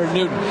year here in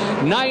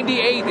Newton.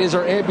 98 is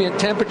our ambient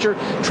temperature.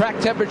 Track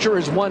temperature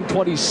is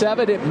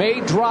 127. It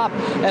may drop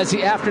as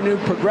the afternoon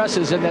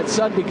progresses and that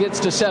sun begins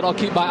to set. I'll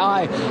keep my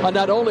eye on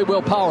not only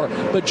Will Power,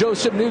 but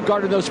Joseph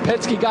Newgarden and those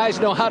Penske guys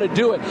know how to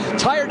do it.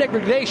 Tire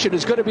degradation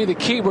is going to be the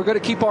key. We're going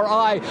to keep our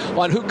eye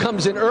on who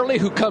comes in early,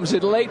 who comes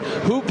in late,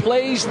 who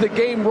plays the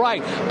game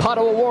right. Pato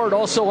O'Ward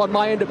also on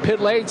my end of pit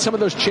lane. Some of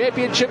those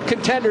championship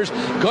contenders.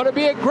 Going to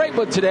be a great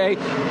one today.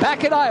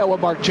 Back in Iowa,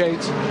 Mark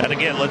James. And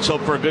again, let's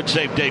hope for a good,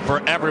 safe day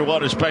for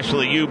everyone,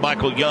 especially you,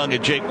 Michael Young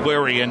and Jake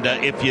Query. And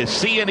if you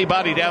see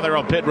anybody down there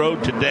on pit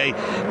road today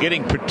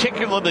getting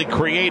particularly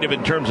creative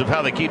in terms of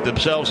how they keep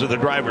themselves and their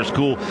drivers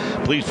cool,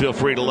 please feel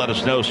free to let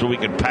us know so we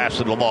can pass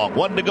it along.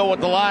 One to go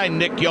at the line,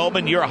 Nick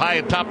Yeoman. You're high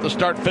atop the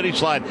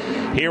start-finish line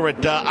here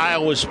at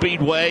Iowa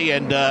Speedway,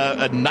 and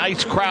a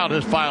nice crowd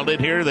has filed in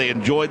here. They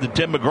enjoyed the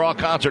Tim McGraw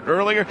concert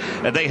earlier,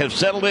 and they have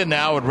settled in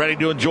now and ready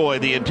to enjoy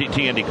the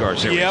NTT IndyCar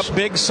Series. Yep,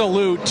 big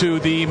salute to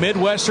the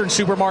Midwestern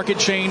supermarket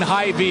chain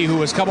Hy-Vee,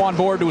 who has come on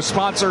board to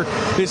sponsor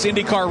this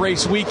IndyCar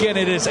race weekend.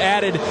 It has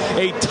added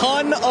a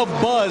ton of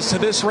buzz to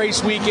this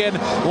race weekend.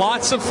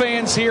 Lots of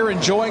fans here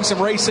enjoying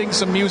some racing,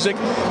 some music,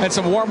 and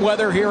some warm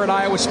weather here at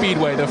Iowa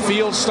Speedway. The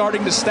field's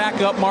starting to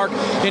stack up, Mark,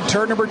 in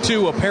turn number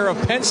 2. A pair of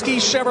Penske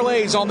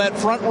Chevrolets on that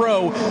front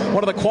row.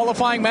 One of the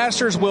qualifying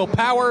masters, Will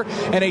Power,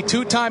 and a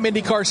two-time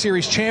IndyCar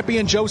Series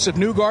champion, Joseph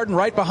Newgarden.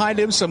 Right behind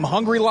him, some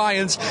hungry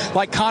lions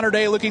like Connor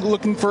Day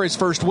looking for his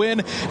first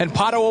win, and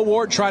Pato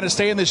O'Ward trying to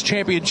stay in this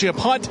championship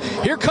hunt.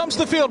 Here comes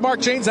the field,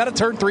 Mark James, out of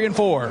turn 3 and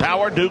 4.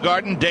 Power,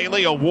 Newgarden,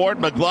 Daly, O'Ward,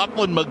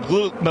 McLaughlin,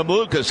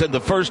 Malukas in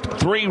the first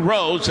 3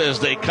 rows as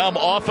they come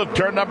off of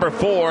turn number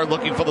 4,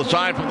 looking for the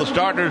sign from the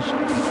starters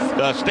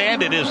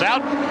stand. It is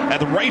out,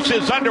 and the race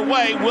is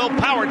underway. Will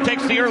Power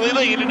takes the early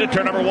lead into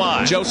turn number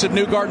 1. Joseph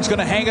Newgarden's going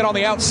to hang it on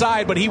the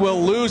outside, but he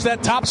will lose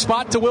that top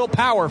spot to Will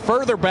Power.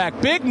 Further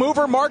back, big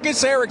mover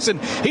Marcus Ericsson.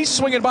 He's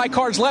swinging by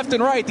cars left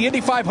and right. The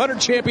Indy 500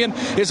 champion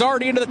is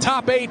already into the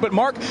top 8, but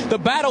Mark, the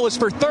battle is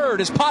for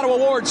third as Pato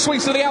O'Ward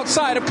swings to the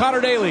outside of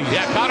Connor Daly.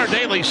 Yeah, Connor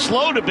Daly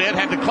slowed a bit,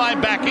 had to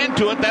climb back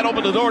into it. That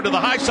opened the door to the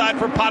high side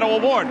for Pato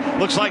O'Ward.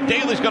 Looks like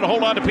Daly's going to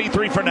hold on to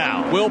P3 for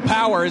now. Will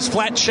Power is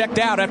flat checked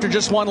out after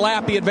just one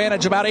lap. The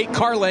advantage about 8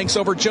 car lengths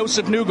over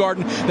Joseph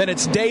Newgarden. Then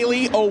it's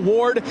Daly,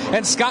 O'Ward,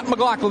 and Scott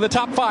McLaughlin, the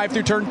top 5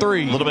 through turn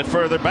 3. A little bit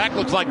further back,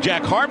 looks like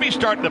Jack Harvey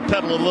starting to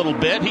pedal a little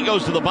bit. bit. He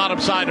goes to the bottom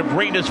side of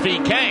Rinus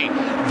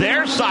VeeKay.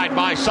 They're side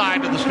by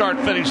side at the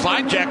start-finish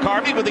line. Jack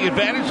Harvey with the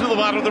advantage to the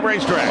bottom of the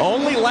racetrack.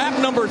 Only lap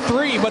number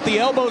 3, but the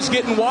elbow's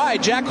getting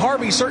wide. Jack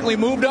Harvey certainly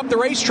moved up the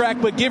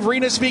racetrack, but give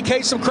Rinus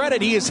VeeKay some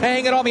credit. He is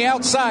hanging on the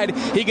outside.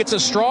 He gets a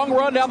strong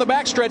run down the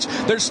backstretch.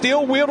 They're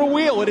still wheel to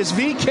wheel. It is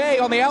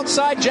VeeKay on the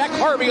outside, Jack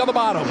Harvey on the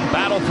bottom.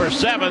 Battle for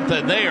 7th,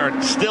 and they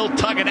are still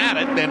tugging at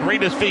it. And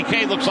Rinus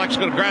VeeKay looks like he's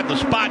going to grab the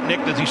spot.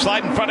 Nick, does he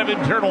slide in front of him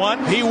in turn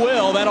 1? He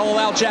will. That'll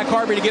allow Jack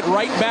Harvey to get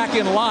right back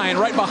in line.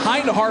 Right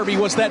behind Harvey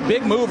was that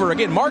big mover.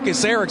 Again,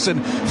 Marcus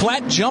Ericsson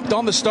flat jumped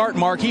on the start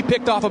mark. He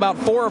picked off about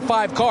 4 or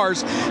 5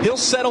 cars. He'll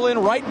settle in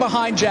right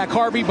behind Jack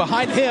Harvey.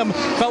 Behind him,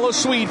 fellow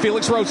Swede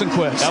Felix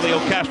Rosenqvist. Elio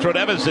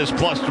Castro-Neves is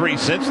 +3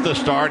 since the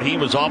start. He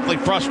was awfully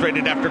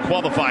frustrated after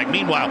qualifying.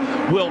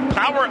 Meanwhile, Will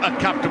Power a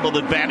comfortable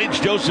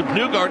advantage. Joseph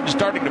Newgarden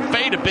starting to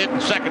fade a bit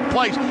in second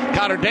place.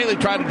 Connor Daly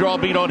trying to draw a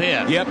beat on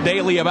him. Yep,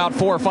 Daly about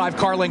 4 or 5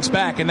 car lengths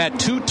back. And that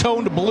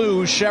two-toned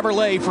blue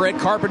Chevrolet for Ed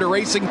Carpenter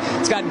Racing,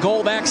 it's got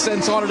gold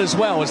accents on it as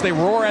well. As they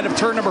roar out of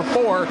turn number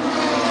 4,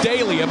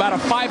 Daly about a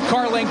 5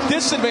 car length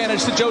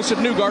disadvantage to Joseph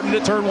Newgarden to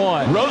turn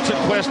 1.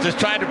 Rosenqvist is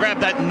trying to grab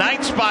that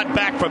 9th spot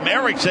back from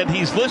Ericsson.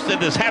 He's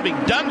listed as having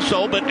done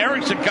so, but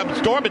Ericsson comes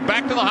storming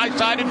back to the high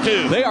side in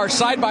 2. They are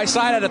side by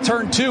side out of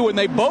turn 2, and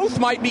they both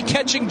might be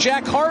catching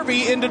Jack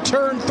Harvey into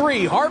turn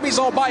 3. Harvey's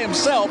all by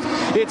himself.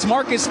 It's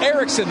Marcus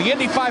Ericsson, the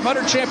Indy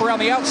 500 champ, around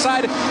the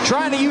outside,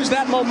 trying to use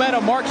that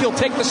momentum. Mark, he'll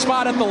take the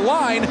spot at the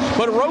line,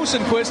 but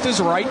Rosenqvist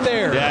is right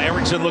there. Yeah,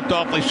 Ericsson looked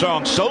awfully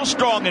strong. So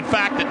strong, in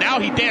fact, that now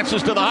he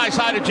dances to the high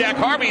side of Jack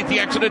Harvey at the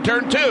exit of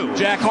turn 2.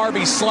 Jack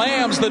Harvey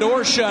slams the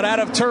door shut out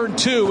of turn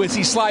 2 as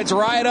he slides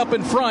right up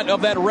in front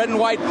of that red and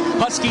white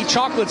Husky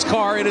Chocolates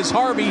car. It is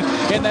Harvey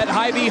in that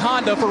Hy-Vee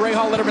Honda for Ray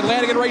Hall Letterman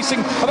Lanigan Racing.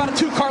 About a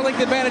 2-car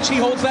length advantage. He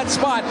holds that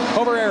spot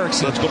over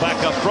Ericsson. Let's go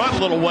back up front a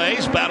little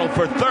ways. Battle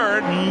for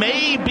 3rd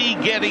may be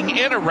getting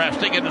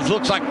interesting, and it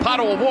looks like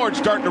Pato O'Ward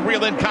starting to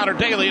reel in Connor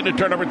Daly into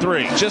turn number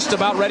 3. Just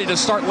about ready to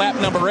start lap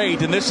number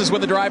 8, and this is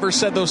when the driver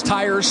said those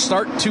tires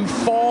start to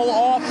fall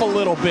off a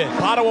little bit.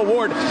 Pato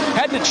O'Ward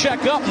had to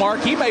check up,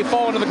 Mark. He may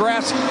fall into the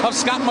grasp of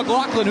Scott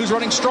McLaughlin, who's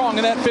running strong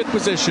in that 5th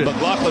position.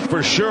 McLaughlin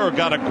for sure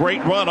got a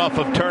great run off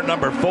of turn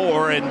number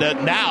 4, and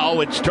now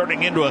it's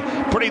turning into a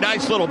pretty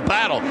nice little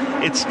battle.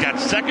 It's got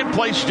 2nd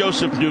place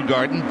Joseph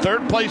Newgarden,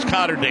 3rd place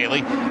Connor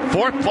Daly,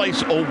 4th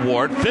place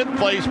O'Ward, 5th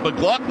place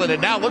McLaughlin,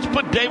 and now let's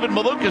put David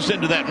Malukas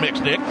into that mix,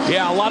 Nick.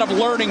 Yeah, a lot of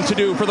learning to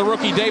do for the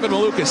rookie David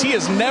Malukas. He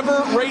has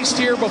never raced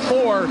here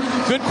before.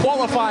 Good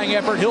qualifying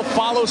effort. He'll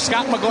follow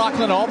Scott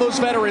McLaughlin, all those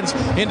veterans,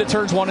 into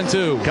turns 1 and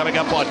 2. Coming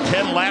up on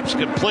 10 laps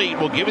complete,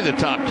 we'll give you the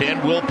top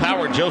 10. Will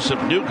Power, Joseph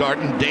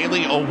Newgarden,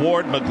 Daly,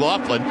 O'Ward,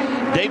 McLaughlin,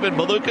 David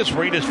Malukas,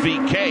 Rinus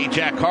VeeKay,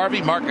 Jack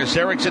Harvey, Marcus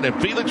Ericsson, and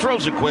Felix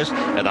Rosenqvist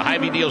at the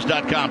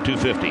HyVeeDeals.com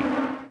 250.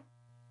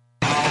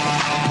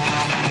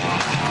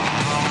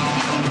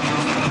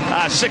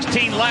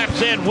 16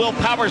 laps in, Will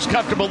Power's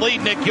comfortable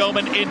lead, Nick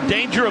Yeoman, in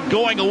danger of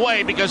going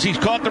away because he's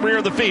caught the rear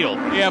of the field.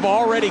 Yeah, I've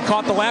already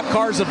caught the lap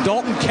cars of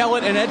Dalton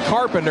Kellett and Ed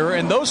Carpenter,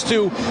 and those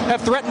two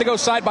have threatened to go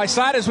side by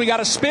side as we got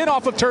a spin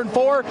off of turn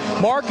 4.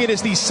 Mark, it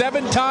is the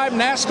 7-time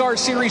NASCAR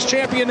Series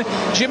champion,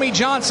 Jimmy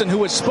Johnson,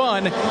 who has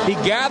spun. He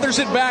gathers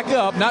it back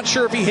up. Not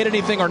sure if he hit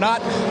anything or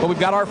not, but we've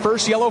got our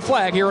first yellow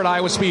flag here at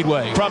Iowa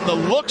Speedway. From the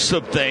looks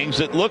of things,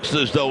 it looks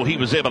as though he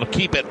was able to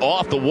keep it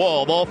off the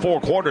wall. All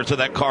 4 quarters of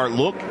that car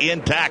look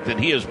intact,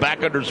 and he is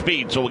back under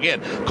speed. So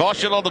again,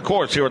 caution on the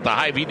course here at the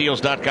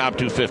HyVeeDeals.com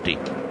 250.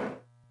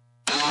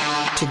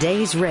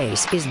 Today's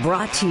race is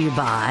brought to you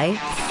by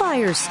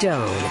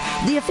Firestone,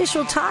 the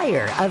official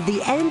tire of the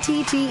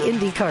NTT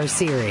IndyCar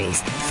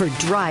Series. For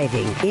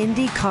driving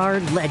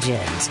IndyCar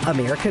legends,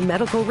 American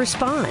Medical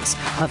Response,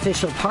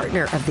 official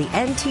partner of the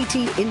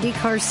NTT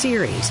IndyCar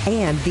Series,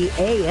 and the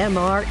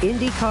AMR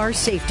IndyCar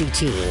Safety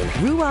Team.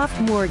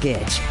 Ruoff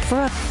Mortgage,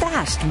 for a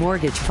fast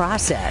mortgage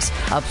process.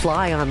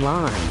 Apply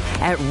online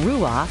at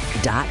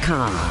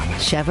ruoff.com.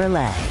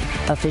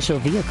 Chevrolet, official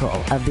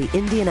vehicle of the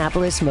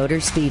Indianapolis Motor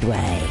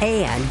Speedway.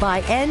 And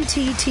by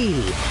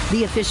NTT,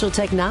 the official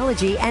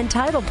technology and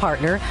title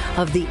partner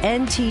of the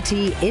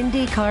NTT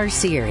IndyCar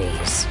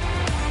Series.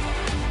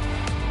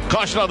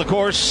 Caution on the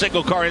course,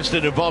 single car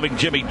incident involving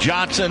Jimmy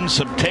Johnson.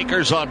 Some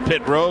takers on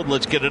pit road.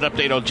 Let's get an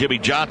update on Jimmy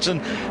Johnson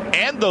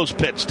and those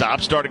pit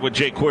stops, starting with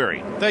Jay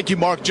Query. Thank you,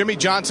 Mark. Jimmy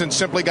Johnson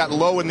simply got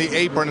low in the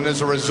apron, and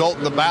as a result,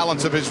 the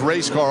balance of his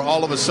race car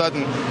all of a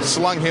sudden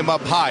slung him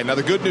up high. Now,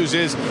 the good news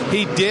is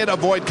he did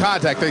avoid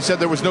contact. They said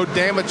there was no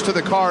damage to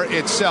the car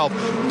itself.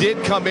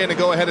 Did come in and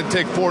go ahead and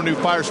take 4 new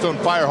Firestone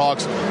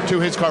Firehawks to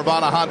his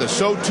Carvana Honda.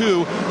 So,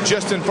 too,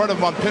 just in front of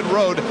him on pit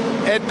road,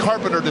 Ed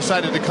Carpenter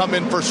decided to come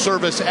in for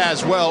service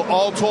as well.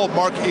 All told,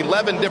 Mark,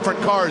 11 different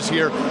cars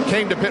here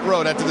came to pit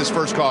road after this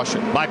first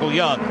caution. Michael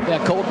Young.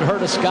 Yeah, Colton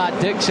Herta, Scott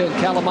Dixon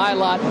Erickson, Callum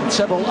Ilott, and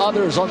several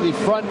others on the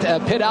front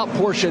pit out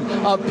portion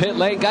of pit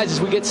lane. Guys,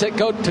 as we get set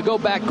to go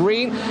back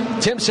green,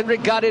 Tim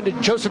Cindric got into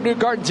Joseph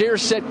Newgarden's ear,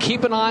 said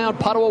keep an eye on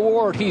Pato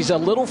O'Ward. He's a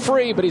little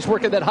free, but he's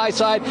working that high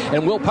side,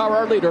 and Will Power,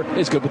 our leader,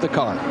 is good with the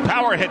car.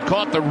 Power had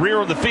caught the rear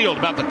of the field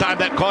about the time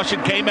that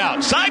caution came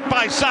out. Side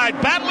by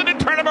side, battling in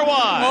turn number 1.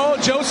 Oh,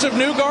 Joseph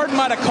Newgarden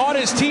might have caught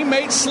his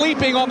teammate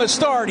sleeping on the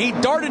start. He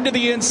darted to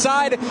the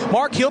inside.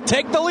 Mark, he'll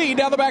take the lead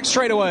down the back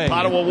straightaway.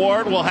 Pato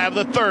O'Ward will have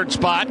the 3rd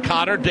spot.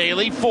 Connor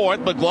Daly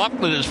 4th.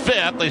 McLaughlin is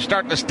 5th. They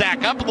start to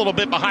stack up a little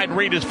bit behind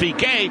Rinus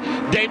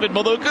VeeKay. David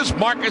Malukas,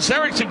 Marcus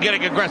Ericsson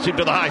getting aggressive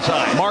to the high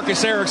side.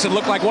 Marcus Ericsson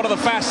looked like one of the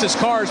fastest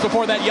cars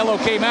before that yellow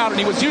came out, and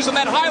he was using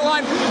that high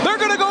line. They're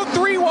going to go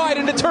 3 wide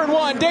into turn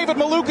 1. David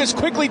Malukas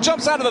quickly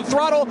jumps out of the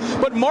throttle,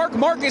 but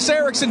Marcus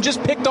Ericsson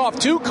just picked off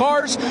 2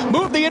 cars,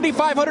 moved the Indy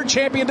 500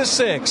 champion to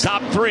 6.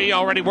 Top 3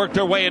 already worked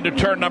their way into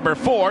turn number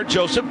 4.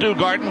 Joseph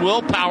Newgarden,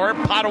 Will Power,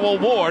 Pato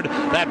O'Ward.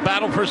 That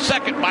battle for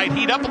second might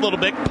heat up a little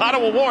bit.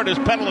 Pato O'Ward is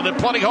pedaling it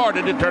plenty hard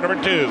into turn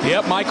number 2.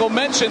 Yep, Michael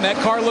mentioned that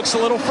car looks a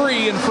little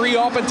free, and free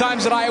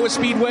oftentimes at Iowa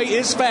Speedway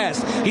is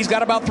fast. He's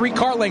got about 3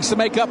 car lengths to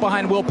make up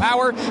behind Will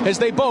Power as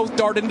they both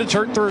dart into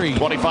turn 3.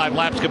 25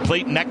 laps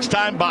complete. Next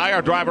time by,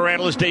 our driver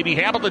analyst Davey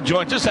Hamilton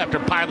joins us after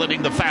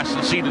piloting the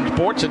fastest seat in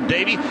sports. And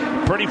Davey,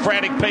 pretty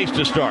frantic pace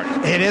to start.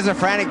 It is a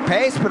frantic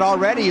pace, but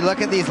already you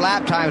look at these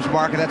lap times,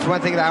 Mark, and that's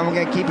one thing that I'm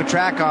going to keep a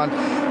track on.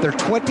 They're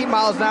 20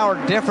 miles an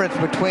hour difference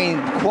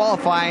between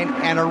qualifying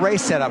and a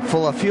race setup.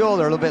 Full of fuel,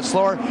 they're a little bit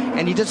slower,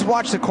 and you just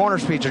watch the corner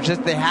speeds.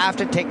 They have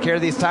to take care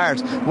of these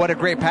tires. What a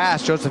great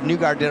pass Joseph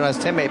Newgarden did on his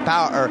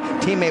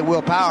teammate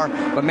Will Power.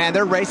 But man,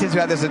 they're racing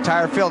throughout this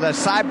entire field. That's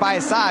side by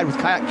side with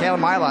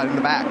Callum Ilott in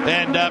the back.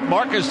 And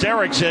Marcus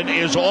Ericsson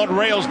is on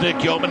rails,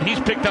 Nick Yeoman. He's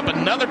picked up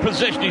another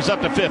position. He's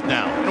up to 5th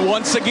now. And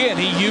once again,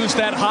 he used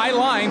that high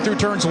line through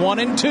turns 1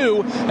 and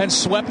 2 and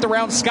swept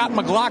around Scott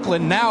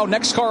McLaughlin. Now,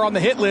 next car on the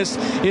hit list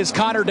is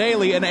Connor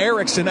Daly and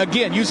Ericsson.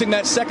 Again, using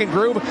that second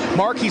groove.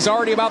 Mark, he's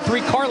already about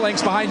 3 car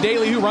lengths behind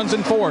Daly, who runs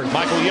in 4th.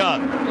 Michael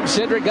Young.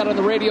 Cindric got on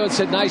the radio and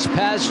said, nice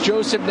pass,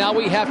 Joseph. Now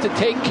we have to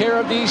take care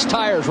of these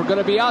tires. We're going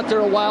to be out there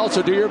a while,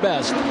 so do your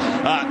best.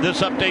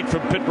 This update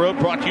from Pit Road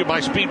brought to you by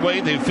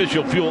Speedway, the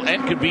official fuel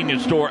and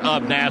convenience store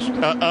of the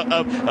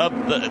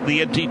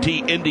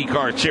NTT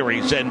IndyCar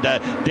Series. And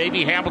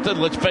Davey Hamilton,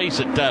 let's face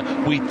it,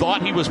 we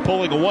thought he was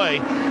pulling away,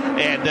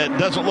 and it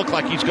doesn't look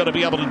like he's going to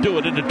be able to do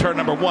it into turn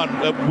number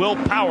 1. Will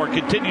Power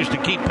continues to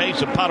keep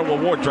pace, and Pato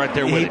O'Ward's right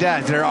there with He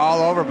does. They're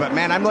all over. But,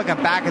 man, I'm looking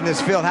back in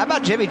this field. How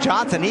about Jimmy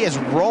Johnson? He is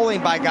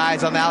rolling by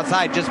guys on the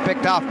outside. Just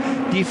picked off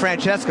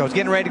DeFrancesco. He's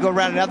getting ready to go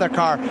around another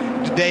car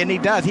today, and he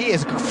does. He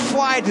is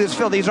flying through this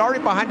field. He's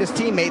already behind his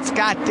teammate,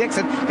 Scott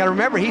Dixon. Got to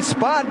remember, he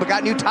spun but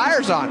got new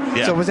tires on.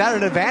 Yeah. So was that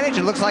an advantage?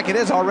 It looks like it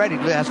is already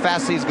as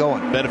fast as he's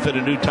going. Benefit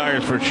of new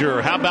tires for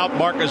sure. How about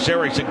Marcus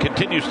Ericsson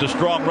continues the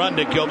strong run,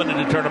 Nick Gilman,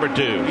 into turn number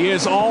 2. He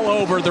is all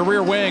over the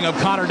rear wing of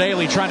Connor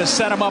Daly, trying to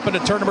set him up into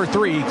turn number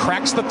 3. He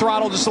cracks the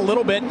throttle just a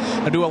little bit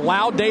to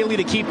allow Daly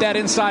to keep that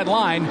inside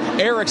line.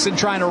 Ericsson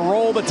trying to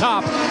roll the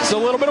top. It's a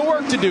little bit of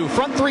work to do.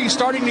 Front 3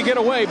 starting to get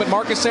away, but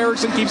Marcus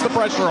Ericsson keeps the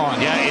pressure on.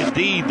 Yeah,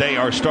 indeed, they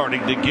are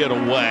starting to get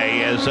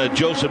away as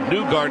Joseph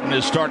Newgarden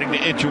is starting to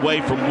inch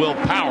away from Will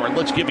Power.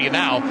 Let's give you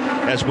now,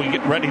 as we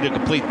get ready to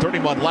complete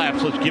 31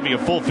 laps, let's give you a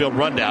full field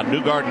rundown.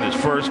 Newgarden is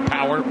 1st,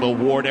 Power,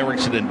 O'Ward,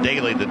 Ericsson, and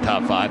Daly the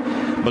top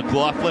 5.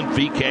 McLaughlin,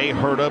 VeeKay,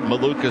 Herta,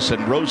 Malukas,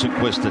 and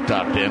Rosenquist the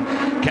top 10.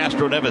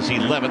 Castroneves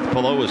 11th,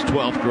 Palou is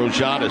 12th,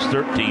 Grosjean is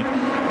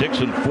 13th,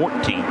 Dixon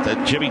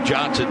 14th, Jimmy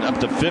Johnson up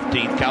to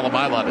 15th, Callum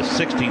Ilott is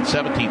 16th,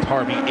 17th,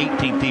 Harvey,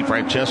 18th,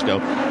 DeFrancesco,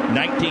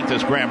 19th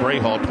is Graham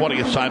Rahal,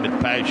 20th, Simon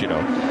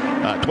Pagenaud.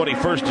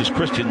 21st is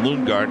Christian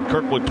Lundgaard,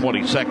 Kirkwood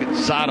 22nd,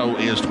 Sato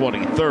is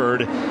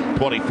 23rd,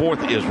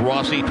 24th is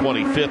Rossi,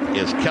 25th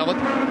is Kellett,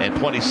 and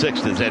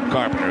 26th is Ed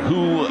Carpenter.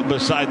 Who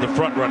beside the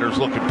front runners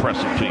look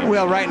impressive to you?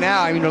 Well, right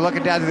now, I mean, you're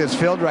looking down to this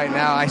field right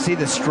now. I see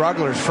the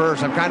strugglers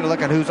first. I'm kind of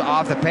looking who's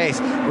off the pace.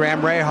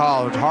 Graham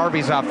Rahal,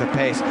 Harvey's off the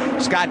pace.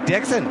 Scott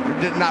Dixon,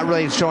 not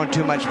really showing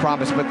too much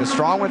promise, but the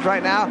strong ones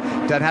right now,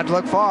 doesn't have to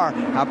look far.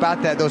 How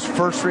about that? Those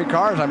first 3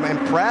 cars, I'm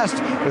impressed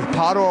with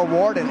Pato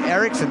O'Ward and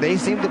Ericsson. They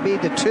seem to be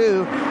the 2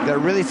 that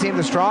really seem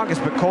the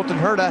strongest, but Colton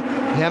Herta,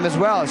 him as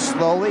well, is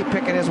slowly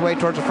picking his way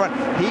towards the front.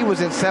 He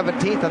was in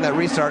 17th on that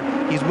restart.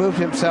 He's moved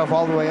himself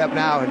all the way up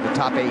now in the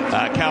top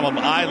 8. Callum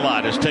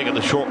Ilott has taken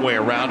the short way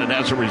around, and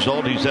as a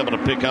result, he's able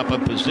to pick up a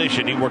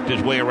position. He worked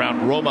his way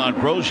around Romain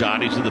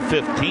Grosjean. He's in the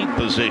 15th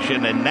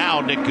position, and now,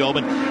 Nick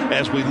Gilman,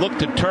 as we look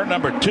to turn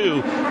number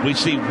 2, we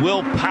see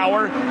Will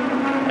Power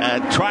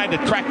trying to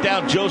track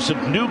down Joseph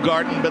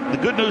Newgarden, but the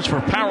good news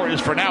for Power is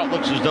for now it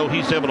looks as though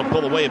he's able to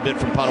pull away a bit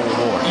from Pato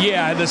O'Ward.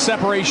 Yeah, the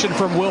separation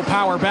from Will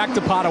Power back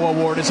to Pato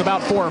O'Ward is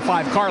about 4 or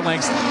 5 car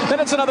lengths. Then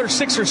it's another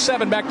 6 or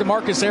 7 back to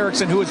Marcus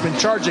Ericsson, who has been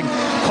charging.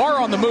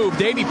 Car on the move,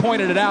 Davey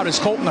pointed it out, is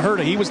Colton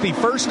Herta. He was the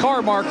first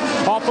car, Mark,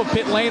 off of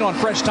pit lane on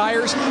fresh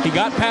tires. He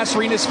got past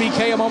Rinus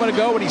VeeKay a moment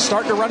ago, and he's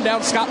starting to run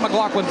down Scott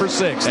McLaughlin for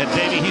 6th. And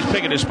Davey, he's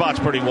picking his spots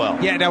pretty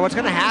well. Yeah, now what's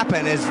going to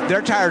happen is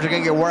their tires are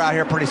going to get wore out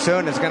here pretty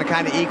soon. It's going to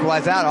kind of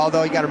equalize out. out,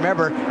 although you got to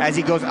remember, as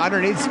he goes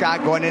underneath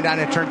Scott going in down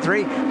in turn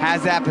 3,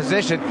 has that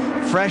position.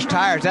 Fresh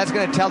tires, that's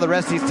going to tell the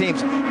rest of these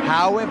teams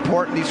how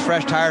important these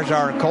fresh tires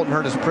are, and Colton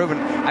Herta has proven.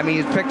 I mean,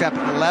 he's picked up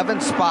 11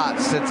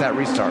 spots since that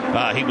restart.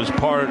 He was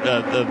part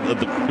of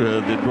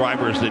the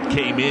drivers that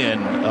came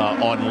in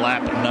on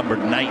lap number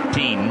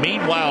 19.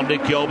 Meanwhile,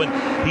 Nick Yeoman,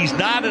 he's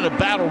not in a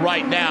battle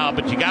right now,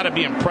 but you got to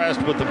be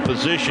impressed with the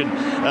position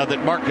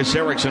that Marcus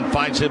Ericsson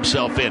finds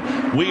himself in.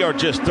 We are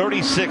just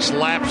 36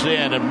 laps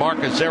in, and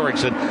Marcus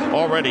Ericsson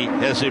already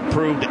has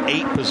improved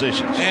 8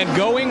 positions. And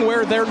going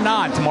where they're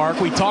not, Mark.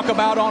 We talk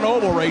about on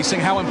oval racing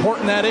how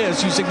important that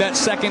is, using that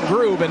second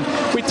groove. And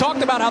we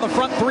talked about how the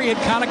front 3 had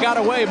kind of got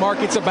away, Mark.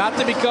 It's about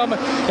to become a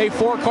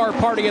 4-car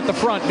party at the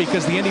front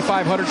because the Indy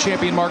 500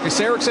 champion Marcus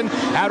Ericsson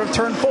out of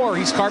turn 4.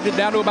 He's carved it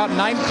down to about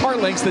 9 car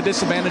lengths, the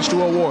disadvantage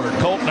to Award.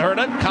 Colton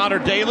Herta, Connor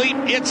Daly,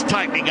 it's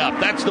tightening up.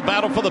 That's the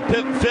battle for the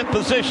 5th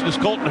position as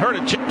Colton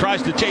Herta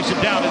tries to chase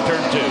him down in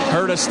turn 2.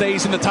 Herta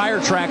stays in the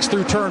tire tracks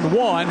through turn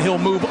 1. He'll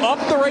move up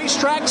the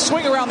racetrack,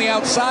 swing around the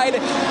outside,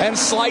 and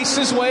slice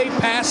his way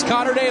past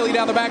Connor Daly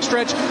down the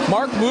backstretch.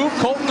 Mark, move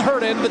Colton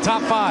Herta into the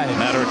top 5.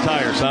 Matter of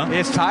tires, huh?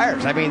 It's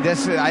tires. I mean,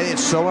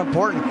 it's so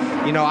important.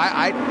 You know,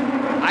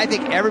 I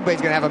think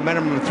everybody's going to have a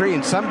minimum of 3,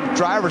 and some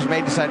drivers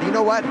may decide, you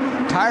know what,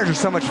 tires are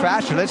so much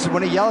faster.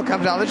 When a yellow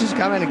comes out, let's just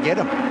come in and get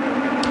them.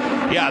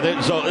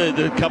 Yeah, so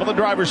a couple of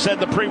drivers said in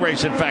the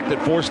pre-race, in fact,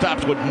 that 4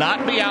 stops would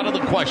not be out of the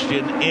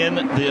question in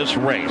this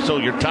race. So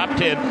your top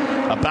 10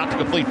 about to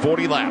complete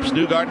 40 laps.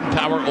 Newgarden,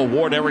 Power,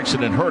 Award,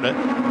 Ericsson, and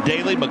Herta.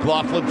 Daly,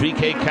 McLaughlin,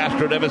 VK,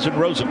 Castro, Neves, and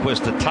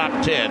Rosenquist, the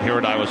top 10 here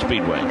at Iowa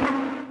Speedway.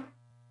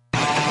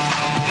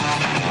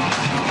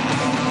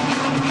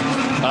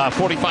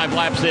 45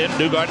 laps in.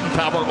 Newgarden,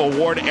 Power,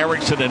 Award,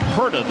 Ericsson, and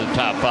Herta the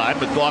top 5.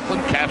 McLaughlin,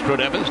 Castro,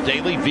 Neves,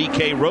 Daly,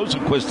 VK,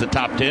 Rosenquist the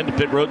top 10. To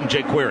pit road and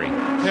Jake Query.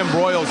 Tim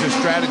Broyles is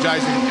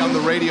strategizing on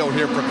the radio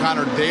here for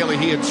Connor Daly.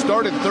 He had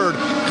started 3rd.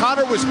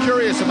 Connor was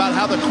curious about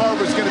how the car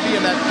was going to be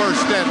in that first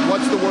stint.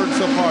 What's the word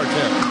so far,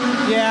 Tim?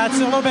 Yeah, it's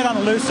a little bit on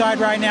the loose side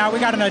right now. We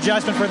got an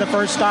adjustment for the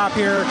first stop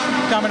here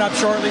coming up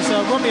shortly,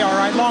 so we'll be all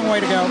right. Long way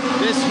to go.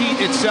 This heat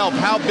itself,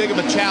 how big of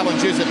a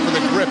challenge is it for the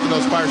grip in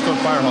those Firestone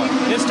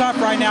Firehawks? It's tough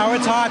right now.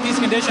 It's hot. These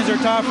conditions are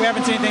tough. We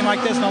haven't seen anything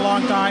like this in a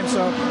long time,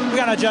 so we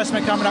got an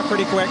adjustment coming up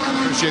pretty quick.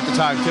 Appreciate the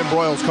time. Tim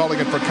Broyles calling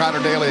it for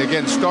Connor Daly.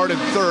 Again, started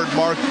 3rd,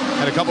 Mark,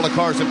 and a couple of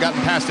cars have gotten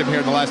past him here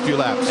in the last few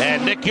laps.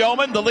 And Nick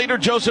Yeoman, the leader,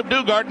 Joseph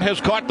Newgarden, has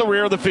caught the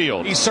rear of the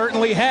field. He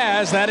certainly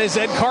has. That is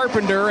Ed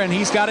Carpenter, and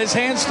he's got his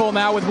hands full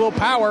now with Will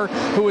Power,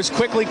 who is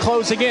quickly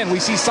closing in. We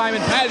see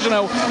Simon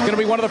Pagenaud going to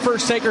be one of the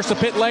first takers to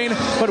pit lane,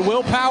 but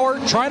Will Power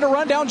trying to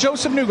run down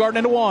Joseph Newgarden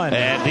into 1.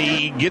 And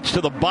he gets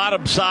to the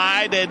bottom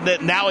side,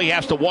 and now he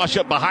has to wash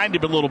up behind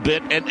him a little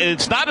bit. And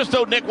it's not as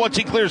though, Nick, once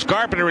he clears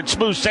Carpenter, it's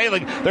smooth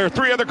sailing. There are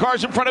 3 other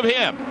cars in front of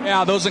him.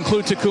 Yeah, those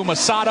include Takuma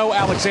Sato,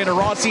 Alexander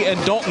Rossi,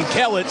 and Dalton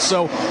Kellett.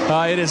 So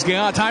it is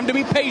time to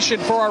be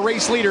patient for our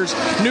race leaders.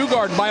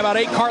 Newgarden by about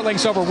 8 car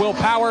lengths over Will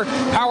Power.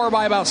 Power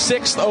by about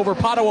 6th over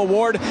Pato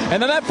Award.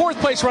 And then that 4th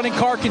place running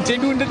car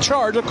continuing to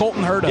charge of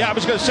Colton Herta. Yeah, I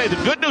was going to say, the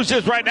good news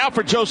is right now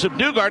for Joseph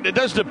Newgarden, it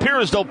doesn't appear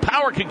as though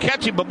Power can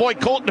catch him, but boy,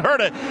 Colton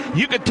Herta,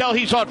 you can tell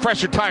he's on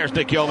fresher tires,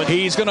 Nick Yeoman.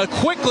 He's going to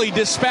quickly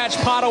dispatch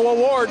Pato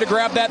Award to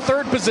grab that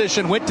 3rd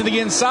position. Went to the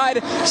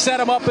inside, set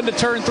him up into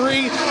turn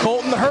 3.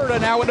 Colton Herta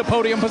now into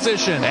podium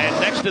position. And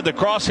next in the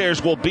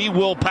crosshairs will be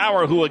Will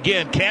Power, who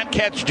again can't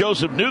catch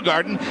Joseph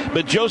Newgarden,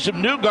 but Joseph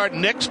Newgarden,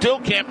 Nick, still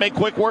can't make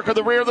quick work of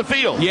the rear of the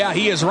field. Yeah,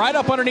 he is right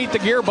up underneath the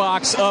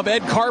gearbox of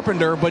Ed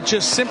Carpenter, but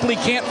just simply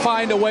can't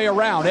find a way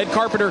around. Ed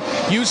Carpenter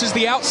uses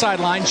the outside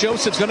line.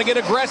 Joseph's going to get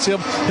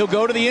aggressive. He'll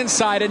go to the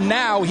inside, and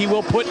now he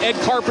will put Ed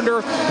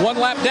Carpenter 1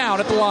 lap down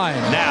at the line.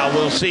 Now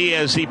we'll see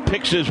as he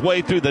picks his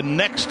way through the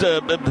next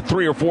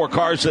 3 or 4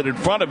 cars that are in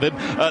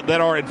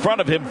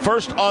front of him.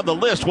 First on the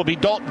list will be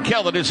Dalton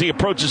Kellett as he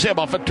approaches him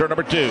off at turn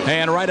number 2.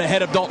 And right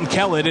ahead of Dalton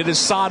Kellett, it is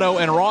Sato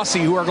and Rossi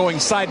who are going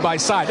side by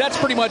side. That's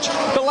pretty much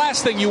the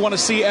last thing you want to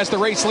see as the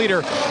race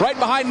leader. Right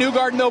behind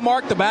Newgarden, though,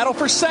 Mark, the battle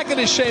for 2nd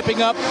is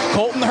shaping up.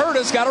 Colton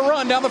Herta's got to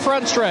run down the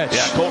front stretch.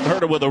 Yeah, Colton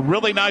Herta with a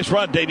really nice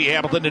run, Davey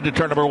Hamilton, into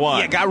turn number 1.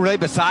 Yeah, got really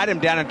beside him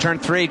down in turn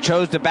 3,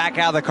 chose to back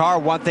out of the car.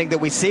 One thing that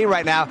we see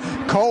right now,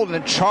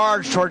 Colton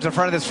charged towards the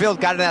front of this field,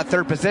 got in that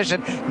 3rd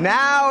position.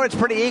 Now it's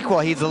pretty equal.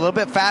 He's a little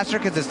bit faster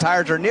because his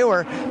tires are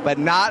newer, but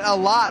not a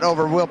lot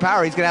over Will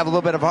Power. He's going to have a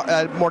little bit of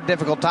a more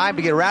difficult time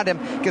to get around him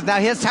because now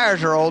his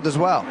tires are old as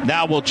well.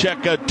 Now we'll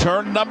check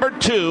turn number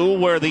 2,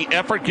 where the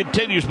effort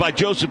continues by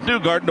Joseph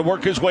Newgarden to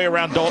work his way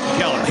around Dalton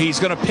Kellett. He's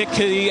going to pick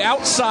the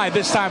outside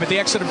this time at the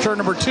exit of turn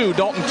number 2.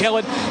 Dalton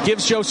Kellett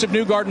gives Joseph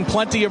Newgarden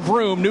plenty of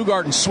room.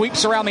 Newgarden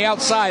sweeps around the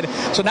outside.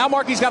 So now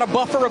Marky's got a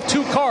buffer of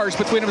 2 cars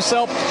between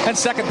himself and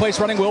 2nd place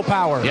running Will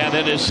Power. Yeah,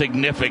 that is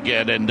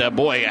significant. And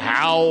boy,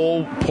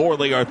 how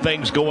poorly are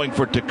things going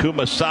for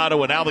Takuma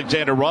Sato and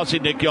Alexander Rossi,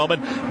 Nick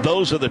Yeoman.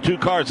 Those are the 2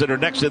 cars that are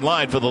next in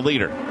line for the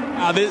leader.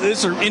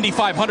 These are Indy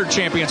 500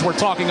 champions we're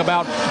talking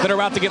about that are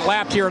about to get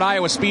lapped here at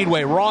Iowa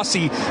Speedway.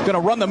 Rossi going to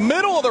run the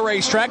middle of the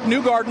racetrack.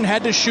 Newgarden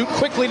had to shoot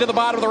quickly to the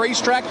bottom of the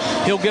racetrack.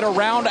 He'll get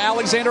around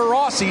Alexander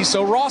Rossi,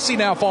 so Rossi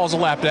now falls a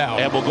lap down.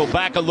 And we'll go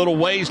back a little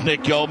ways,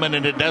 Nick Yeoman,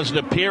 and it doesn't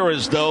appear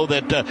as though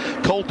that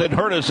Colton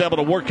Herta is able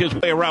to work his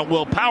way around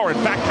Will Power. In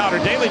fact,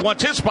 Connor Daly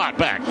wants his spot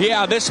back.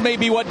 Yeah, this may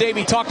be what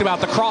Davey talked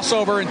about, the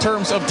crossover in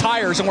terms of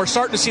tires, and we're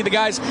starting to see the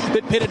guys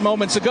that pitted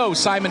moments ago.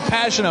 Simon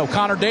Pagenaud,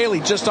 Connor Daly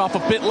just off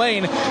of pit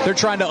lane. They're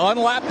trying to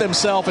unlap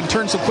themselves and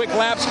turn some quick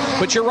laps,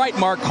 but you're right,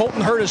 Mark.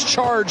 Colton Herta's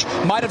charge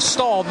might have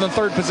stalled in the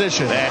third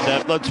position.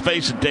 And let's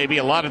face it, Davey,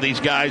 a lot of these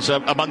guys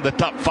among the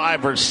top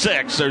 5 or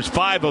 6, there's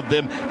 5 of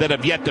them that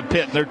have yet to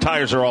pit, and their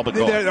tires are all but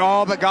gone. They're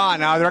all but gone.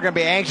 Now, they're going to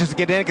be anxious to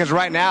get in because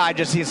right now I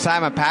just see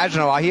Simon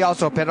Pagenaud. He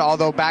also pitted,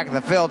 although back in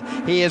the field.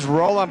 He is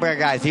rolling by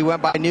guys. He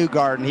went by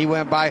Newgarden. He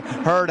went by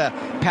Herta.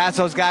 Passed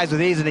those guys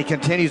with ease, and he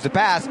continues to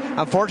pass.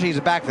 Unfortunately, he's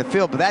back in the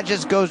field, but that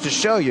just goes to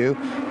show you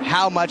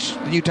how much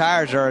the new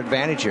tires are an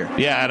advantage here.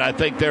 Yeah, and I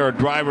think there are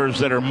drivers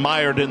that are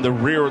mired in the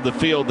rear of the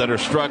field that are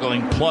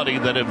struggling plenty,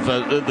 that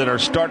are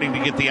starting to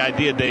get the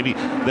idea, Davey,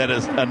 that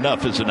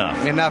enough is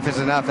enough. Enough is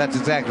enough. That's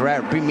exactly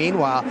right.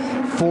 Meanwhile,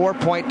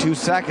 4.2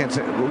 seconds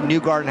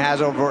Newgarden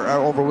has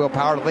over Will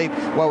Power to lead.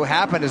 What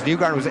happened is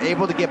Newgarden was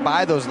able to get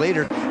by those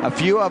leaders. A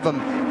few of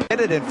them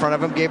pitted in front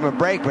of him, gave him a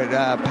break, but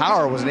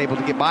Power wasn't able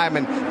to get by him.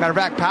 And matter of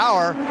fact,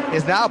 Power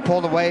is now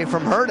pulled away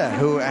from Herta,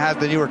 who has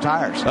the newer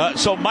tires.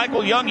 So,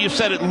 Michael Young, you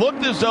said it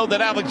looked as though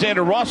that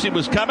Alexander Rossi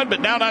was coming,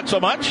 but now not so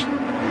much?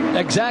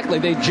 Exactly.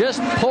 They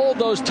just pulled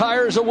those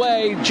tires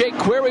away. Jake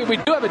Query, we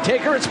do have a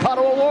taker. It's Pato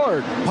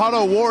O'Ward.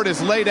 Pato O'Ward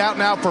is laid out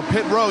now for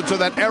pit road, so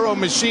that Aero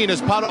machine,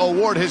 as Pato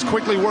O'Ward has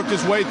quickly worked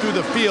his way through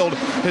the field,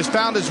 has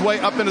found his way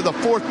up into the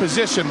 4th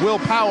position. Will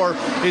Power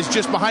is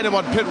just behind him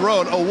on pit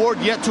road. O'Ward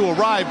yet to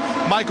arrive.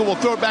 Michael, we'll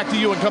throw it back to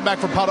you and come back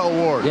for Pato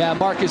O'Ward. Yeah,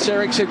 Marcus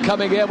Ericsson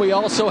coming in. We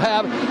also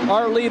have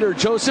our leader,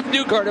 Joseph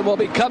Newgarden, will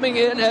be coming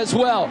in as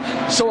well.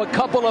 So a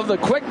couple of the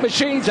quick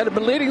machines that have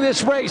been leading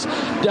this race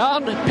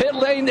down pit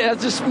lane at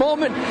this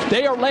moment,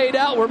 they are laid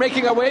out. We're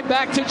making our way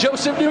back to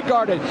Joseph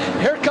Newgarden.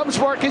 Here comes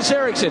Marcus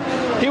Ericsson.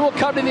 He will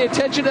come to the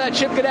attention of that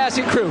Chip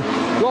Ganassi crew.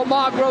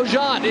 Romain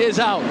Grosjean is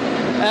out.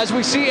 As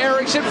we see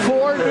Ericsson,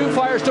 4 new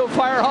Firestone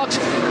Firehawks,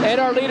 and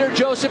our leader,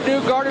 Joseph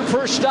Newgarden,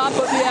 first stop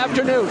of the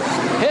afternoon.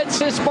 Hits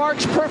his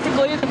marks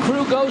perfectly, and the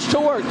crew goes to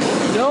work.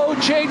 No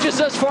changes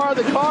thus far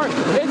in the car.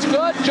 It's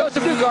good.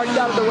 Joseph Newgarden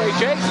out of the way,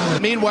 Jake.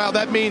 Meanwhile,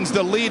 that means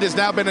the lead has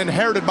now been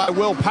inherited by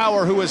Will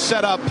Power, who has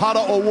set up.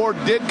 Pato O'Ward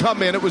did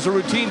come in. It was a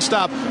routine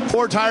stop.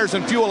 4 tires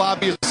and fuel,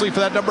 obviously,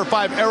 for that number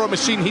 5 Aero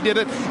machine. He did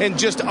it in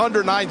just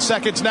under 9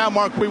 seconds. Now,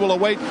 Mark, we will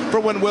await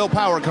for when Will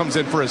Power comes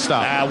in for his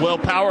stop. Will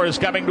Power is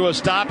coming to a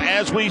stop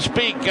as we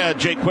speak,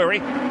 Jake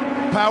Query.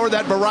 Power,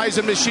 that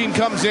Verizon machine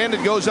comes in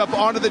and goes up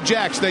onto the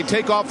jacks. They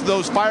take off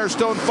those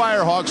Firestone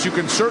Firehawks. You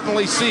can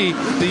certainly see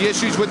the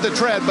issues with the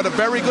tread, but a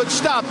very good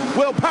stop.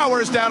 Will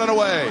Power is down and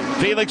away.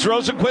 Felix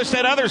Rosenquist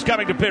and others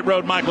coming to pit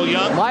road, Michael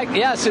Young. Mike,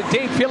 yes,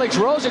 indeed, Felix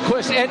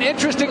Rosenquist. And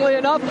interestingly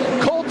enough,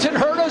 Colton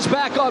Herta's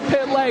back on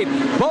pit lane.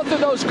 Both of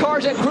those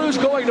cars and crews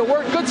going to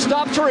work. Good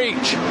stops for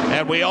each.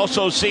 And we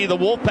also see the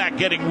Wolfpack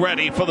getting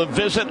ready for the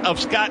visit of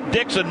Scott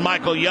Dixon,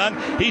 Michael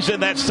Young. He's in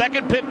that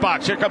second pit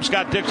box. Here comes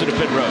Scott Dixon to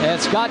pit road. And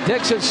Scott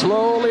Dixon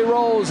slowly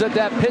rolls at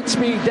that pit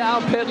speed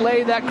down pit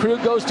lane. That crew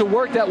goes to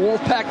work, that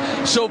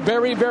Wolfpack. So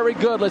very, very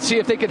good. Let's see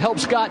if they can help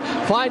Scott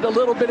find a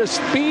little bit of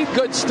speed.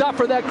 Good stuff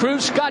for that crew.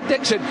 Scott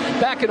Dixon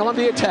back and on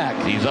the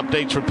attack. These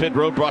updates for pit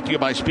road brought to you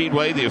by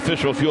Speedway, the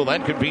official fuel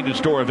and convenience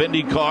store of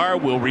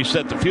IndyCar. We'll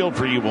reset the field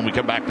for you when we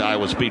come back to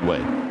Iowa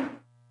Speedway.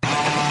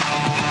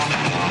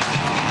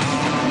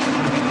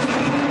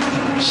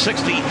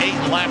 68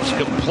 laps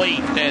complete,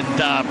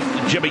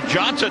 and Jimmy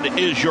Johnson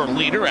is your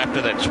leader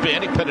after that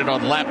spin. He pitted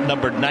on lap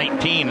number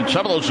 19, and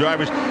some of those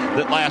drivers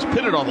that last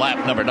pitted on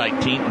lap number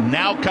 19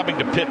 now coming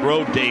to pit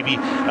road, Davey,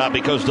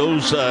 because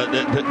those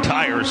the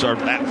tires are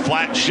that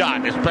flat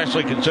shot,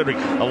 especially considering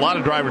a lot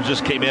of drivers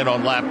just came in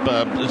on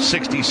lap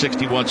 60,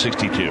 61,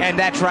 62. And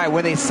that's right.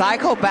 When they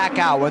cycle back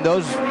out, when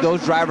those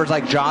drivers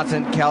like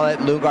Johnson, Kellett,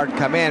 Lundgaard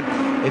come in,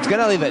 it's going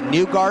to leave it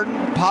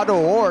Newgarden, Pato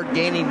O'Ward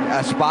gaining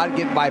a spot,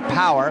 getting by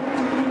Power,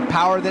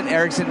 then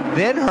Ericsson,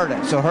 then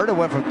Herta. So Herta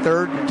went from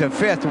 3rd to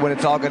 5th when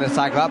it's all going to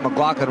cycle up.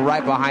 McLaughlin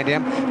right behind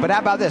him. But how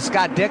about this?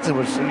 Scott Dixon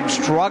was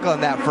struggling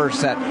that first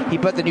set. He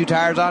put the new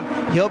tires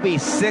on. He'll be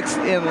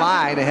 6th in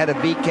line ahead of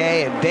VK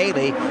and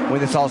Daly when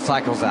this all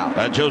cycles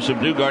out. Joseph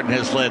Newgarden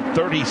has led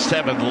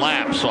 37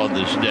 laps on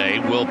this day.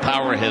 Will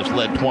Power has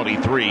led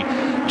 23.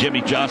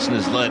 Jimmy Johnson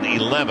has led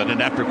 11.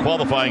 And after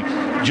qualifying,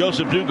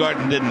 Joseph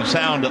Newgarden didn't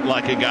sound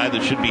like a guy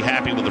that should be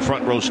happy with the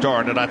front row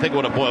start. And I think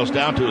what it boils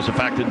down to is the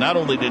fact that not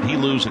only did he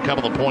lose a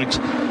couple of points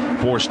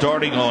for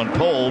starting on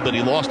pole, but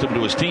he lost him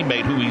to his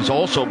teammate, who he's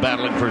also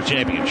battling for a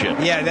championship.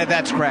 Yeah,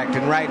 that's correct.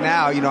 And right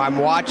now, I'm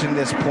watching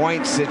this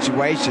point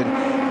situation.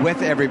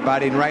 with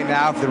everybody. And right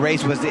now, if the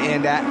race was to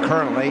end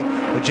currently,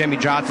 with Jimmie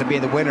Johnson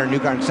being the winner and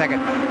Newgarden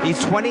second,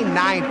 he's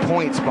 29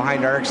 points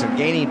behind Ericsson,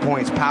 gaining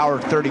points. Power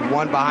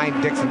 31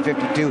 behind Dixon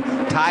 52,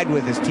 tied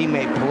with his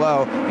teammate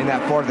Palou in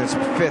that 4th and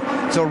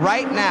 5th. So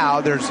right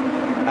now, there's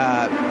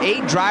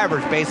 8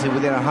 drivers basically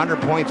within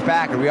 100 points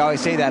back, and we always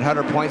say that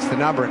 100 points the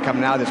number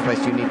coming out of this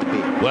place you need to be.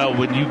 Well,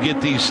 when you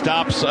get these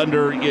stops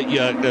under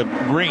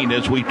green,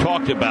 as we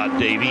talked about,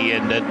 Davey,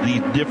 and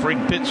the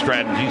differing pit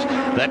strategies,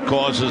 that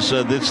causes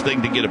this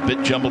thing to get a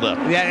bit jumbled up.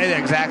 Yeah,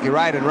 exactly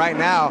right. And right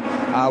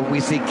now, we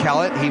see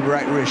Kellett. He's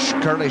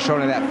currently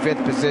shown in that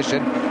 5th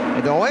position.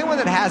 And the only one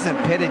that hasn't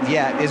pitted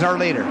yet is our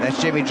leader. That's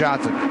Jimmie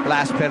Johnson.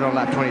 Last pit on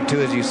lap 22,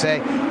 as you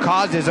say.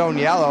 Caused his own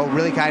yellow.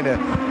 Really kind of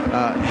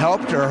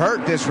helped or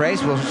hurt this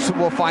race.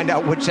 We'll find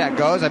out which that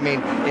goes. I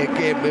mean,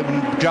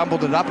 it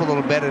jumbled it up a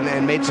little bit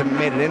and made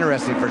it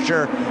interesting for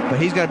sure. But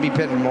he's going to be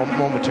pitting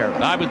momentarily.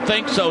 I would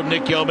think so,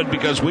 Nick Yeoman,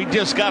 because we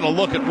just got to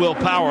look at Will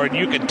Power, and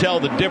you can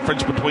tell the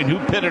difference between who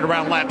pitted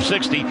around lap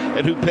 60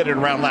 and who pitted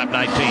around lap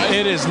 19.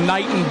 It is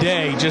night and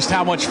day just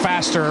how much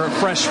faster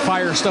fresh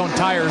Firestone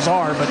tires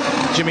are.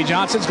 But Jimmie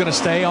Johnson's going to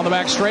stay on the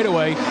back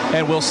straightaway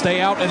and will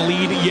stay out and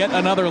lead yet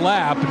another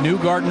lap.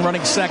 Newgarden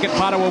running second,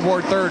 Pato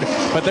O'Ward third.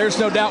 But there's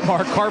no doubt,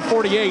 Mark, car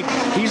 48,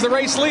 he's the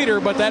race leader,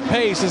 but that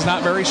pace is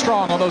not very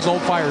strong on those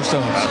old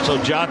Firestones.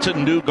 So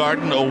Johnson,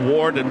 Newgarden,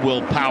 O'Ward, and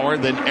Will Power.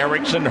 Then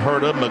Ericsson,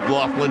 Herta,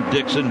 McLaughlin,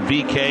 Dixon,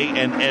 VK,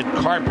 and Ed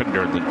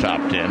Carpenter in the top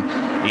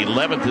 10.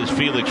 11th is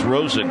Felix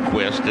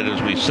Rosenquist, and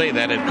as we say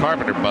that, Ed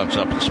Carpenter bumps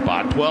up a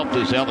spot. 12th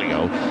is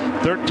Elio.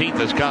 13th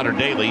is Connor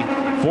Daly.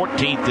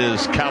 14th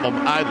is Callum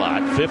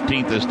Eilert.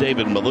 15th is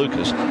David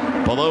Malukas.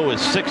 Below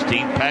is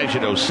 16th,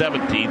 Pagano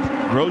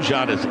 17th.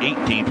 Grosjean is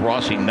 18th,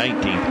 Rossi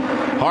 19th.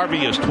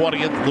 Harvey is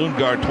 20th,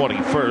 Lundgaard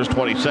 21st,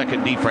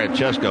 22nd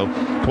DeFrancesco,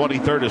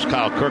 23rd is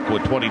Kyle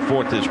Kirkwood,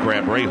 24th is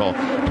Graham Rahal,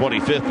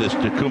 25th is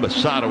Takuma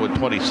Sato, and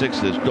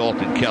 26th is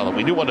Dalton Kellett.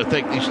 We do want to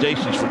thank these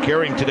stations for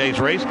carrying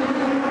today's race.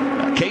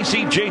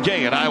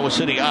 KCJJ in Iowa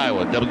City,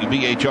 Iowa,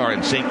 WBHR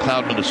in St.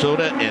 Cloud,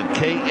 Minnesota, and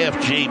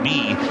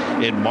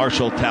KFJB in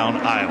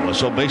Marshalltown, Iowa.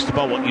 So based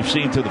upon what you've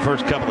seen through the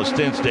first couple of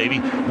stints, Davey,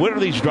 when are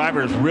these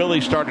drivers really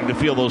starting to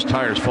feel those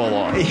tires fall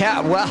off? Yeah,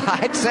 well,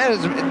 I'd say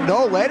it's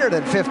no later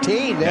than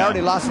 15. They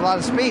already lost a lot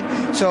of speed.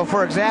 So,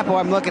 for example,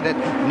 I'm looking at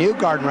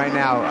Newgarden right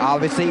now.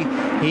 Obviously,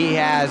 he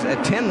has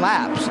 10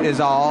 laps is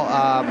all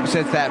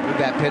since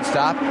that pit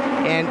stop,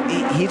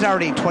 and he's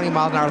already 20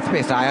 miles an hour at the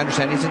pace. Now, I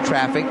understand he's in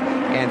traffic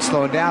and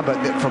slowing down, but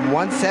from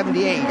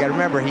 178, you got to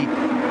remember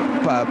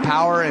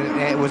Power and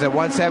it was at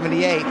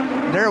 178.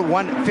 They're at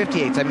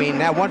 158s. I mean,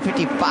 now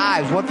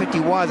 155s,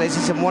 151s. I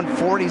see some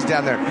 140s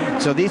down there.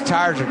 So these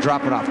tires are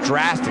dropping off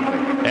drastically.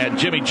 And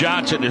Jimmie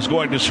Johnson is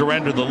going to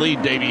surrender the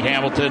lead, Davey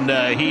Hamilton.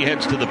 He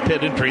heads to the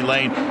pit entry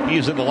lane.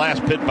 He's in the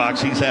last pit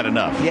box. He's had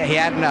enough. Yeah, he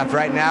had enough.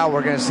 Right now,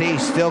 we're going to see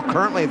still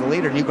currently the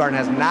leader. Newgarden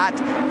has not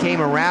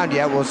came around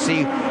yet. We'll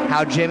see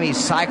how Jimmie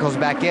cycles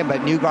back in,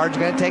 but Newgarden's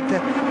going to take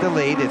the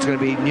lead. It's going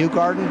to be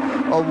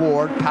Newgarden,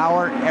 O'Ward,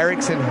 Power,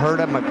 Ericsson,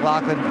 Herta,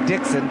 McLaughlin,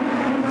 Dixon,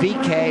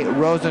 VK,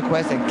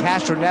 Rosenquist, and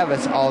Castro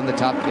Neves all in the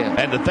top 10.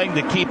 And the thing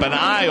to keep an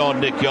eye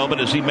on, Nick Yeoman,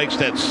 as he makes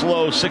that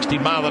slow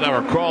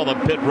 60-mile-an-hour crawl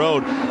up pit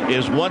road,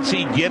 is once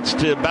he gets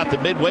to about the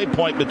midway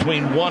point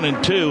between 1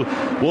 and 2,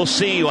 we'll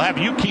see. We'll have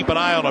you keep an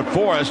eye on it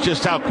for us,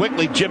 just how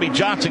quickly Jimmie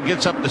Johnson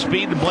gets up to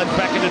speed and blends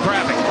back into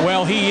traffic.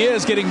 Well, he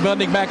is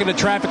blending back into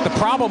traffic. The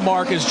problem,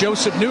 Mark, is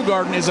Joseph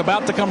Newgarden is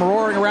about to come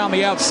roaring around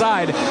the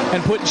outside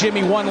and put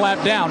Jimmie one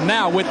lap down.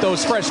 Now, with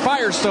those fresh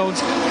Firestones,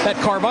 that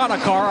Carvana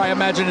car, I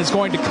imagine, is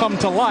going to come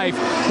to life.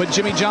 But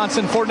Jimmie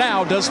Johnson, for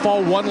now, does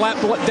fall one lap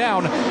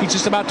down. He's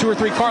just about 2 or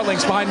 3 car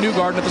lengths behind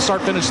Newgarden at the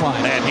start-finish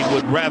line. And he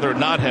would rather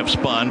not have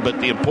spun,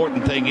 but the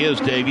important thing is,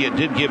 Davey, it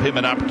did give him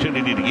an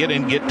opportunity to get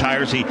in, get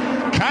tires. He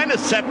kind of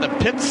set the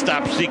pit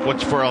stop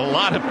sequence for a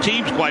lot of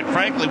teams, quite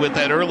frankly, with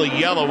that early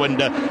yellow. And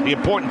the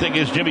important thing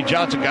is Jimmie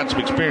Johnson got some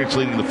experience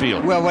leading the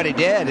field. Well, what he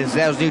did is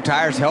those new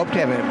tires helped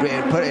him.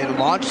 It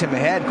launched him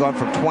ahead, going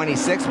from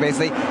 26,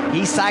 basically.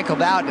 He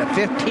cycled out to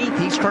 15th.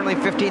 He's currently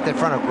 15th in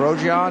front of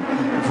Grosjean,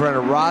 in front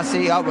of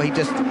Rossi. Oh, well, he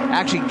just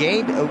actually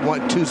gained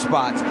 2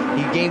 spots.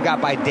 He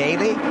got by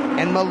Daly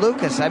and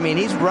Malukas. I mean,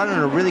 he's running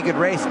a really good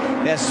race.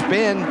 That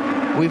spin,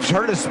 we've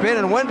heard him spin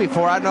and win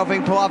before. I don't know if he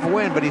can pull off a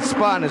win, but he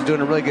spun, is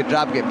doing a really good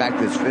job getting back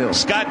to this field.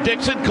 Scott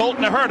Dixon,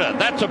 Colton Herta.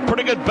 That's a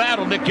pretty good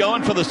battle, Nick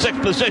Yeoman, for the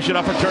 6th position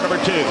up at turn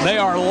number 2. They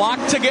are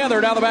locked together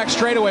down the back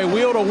straightaway,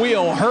 wheel to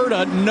wheel.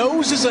 Herta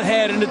noses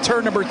ahead into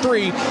turn number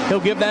 3. He'll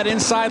give that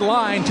inside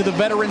line to the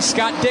veteran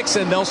Scott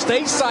Dixon. They'll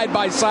stay side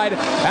by side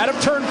out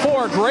of turn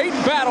 4. Great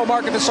battle,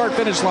 Mark, at the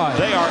start-finish line.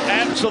 They are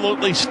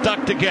absolutely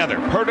stuck together.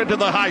 Herta to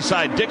the high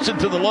side, Dixon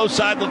to the low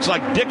side. Looks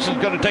like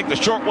Dixon's going to take the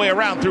short way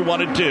around through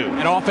 1 and 2.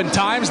 And oftentimes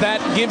times, that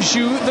gives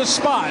you the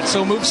spot.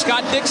 So move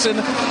Scott Dixon,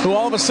 who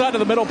all of a sudden in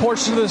the middle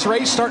portion of this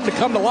race starting to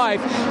come to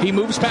life. He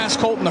moves past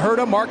Colton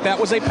Herta. Mark, that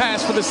was a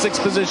pass for the 6th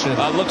position.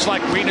 Looks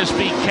like Renus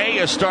VK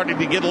is starting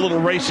to get a little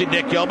racy.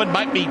 Nick Yeoman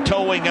might be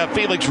towing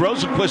Felix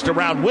Rosenquist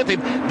around with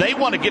him. They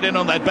want to get in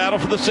on that battle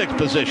for the 6th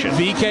position.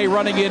 VK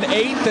running in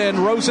 8th and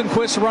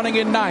Rosenquist running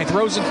in 9th.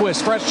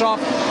 Rosenquist fresh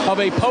off of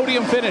a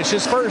podium finish,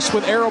 his first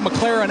with Arrow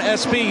McLaren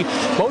SP.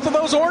 Both of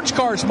those orange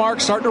cars,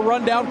 Mark, starting to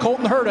run down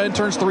Colton Herta in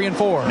turns 3 and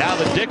 4. Now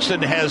the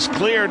Dixon has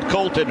cleared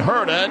Colton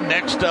Herta.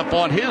 Next up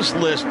on his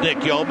list,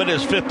 Nick Yeoman,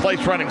 is 5th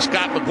place running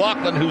Scott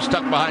McLaughlin, who's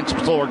stuck behind some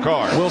slower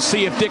cars. We'll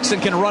see if Dixon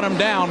can run him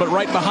down, but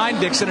right behind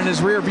Dixon in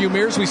his rear view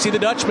mirrors, we see the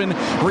Dutchman,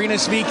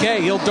 Renus VK.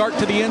 He'll dart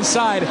to the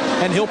inside,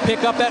 and he'll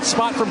pick up that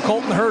spot from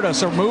Colton Herta.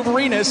 So move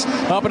Renus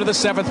up into the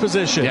 7th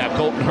position. Yeah,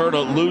 Colton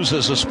Herta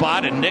loses a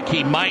spot, and Nick,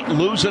 he might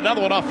lose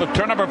another one off of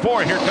turn number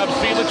 4. Here comes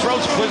Felix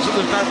Rosenquist at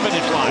the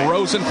start-finish line.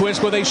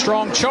 Rosenquist with a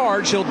strong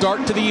charge. He'll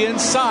dart to the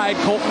inside.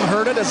 Colton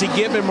Herta, does he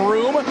give him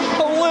room?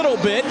 A little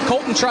bit.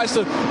 Colton tries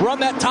to run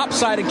that top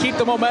side and keep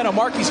the momentum.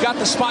 Marky's got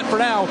the spot for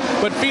now,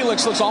 but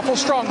Felix looks awful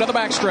strong to the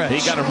backstretch.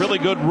 He got a really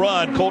good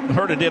run. Colton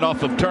Herta did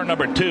off of turn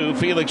number 2.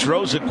 Felix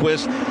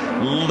Rosenquist,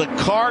 the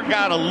car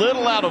got a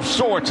little out of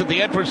sorts at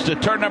the entrance to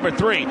turn number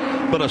 3,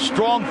 but a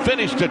strong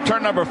finish to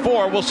turn number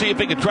 4. We'll see if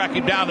he can track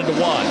him down into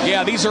 1.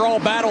 Yeah, these are all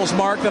battles,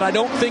 Mark, that I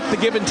don't think the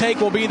give and take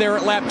will be there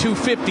at lap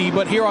 250,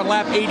 but here on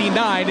lap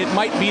 89, it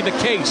might be the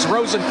case.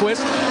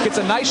 Rosenquist gets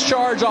a nice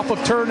charge off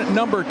of turn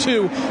number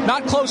 2.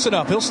 Not close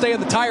enough. He'll stay in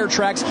the tire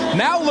tracks.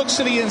 Now looks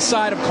to the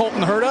inside of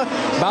Colton Herta.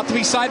 About to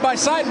be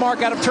side-by-side,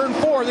 Mark, out of turn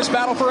 4, this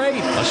battle for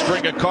 8th. A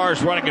string of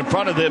cars running in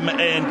front of them,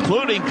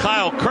 including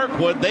Kyle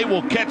Kirkwood. They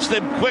will catch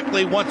them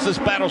quickly once this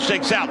battle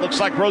shakes out. Looks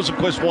like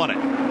Rosenquist won it.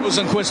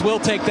 Rosenquist will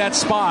take that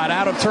spot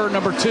out of turn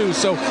number 2.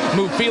 So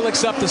move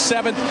Felix up to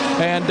 7th,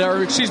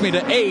 to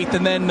 8th,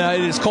 and then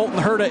it is Colton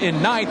Herta in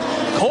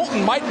 9th.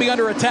 Colton might be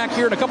under attack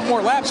here in a couple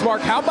more laps,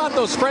 Mark. How about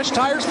those fresh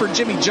tires for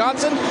Jimmy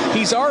Johnson?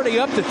 He's already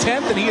up to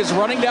 10th, and he is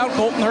running down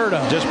Colton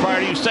Herta. Just prior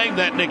to you saying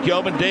that, Nick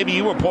Yeoman, Davey,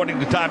 you were pointing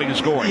to timing and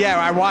scoring. Yeah,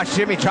 I watched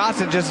Jimmy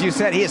Johnson, just as you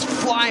said. He is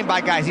flying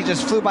by guys. He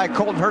just flew by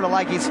Colton Herta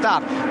like he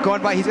stopped.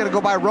 He's going to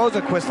go by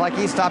Rosenquist like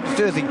he stopped as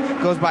soon as he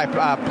goes by,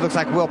 looks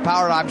like Will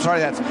Power. I'm sorry,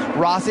 that's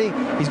Rossi.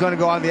 He's going to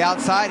go on the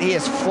outside. He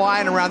is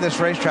flying around this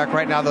racetrack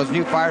right now, those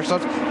new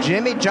Firestones.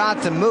 Jimmy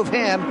Johnson, move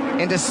him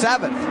into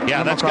 7th.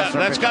 Yeah,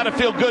 that's got to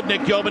feel good,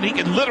 Nick Yeoman. He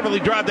can literally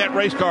drive that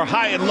race car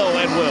high and low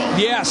and will.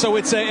 Yeah, so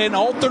it's an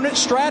alternate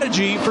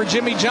strategy for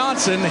Jimmy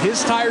Johnson.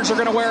 His tires are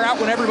going to wear out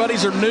when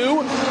everybody's are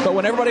new, but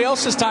when everybody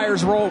else's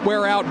tires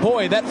wear out,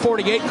 boy, that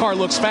 48 car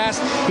looks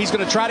fast. He's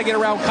going to try to get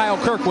around Kyle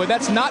Kirkwood.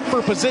 That's not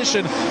for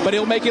position, but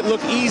he'll make it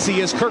look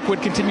easy as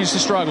Kirkwood continues to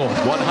struggle.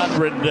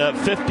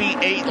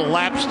 158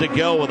 laps to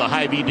with a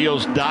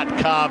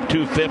HighVDeals.com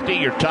 250.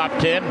 Your top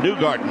 10,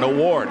 Newgarden,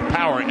 Award,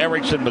 Power,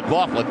 Erickson,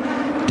 McLaughlin,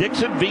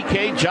 Dixon,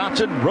 VK,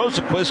 Johnson,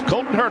 Rosenquist,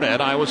 Colton Herta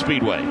at Iowa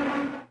Speedway.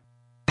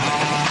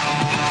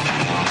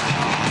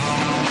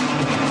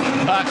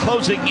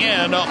 Closing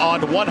in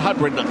on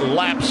 100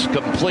 laps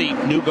complete.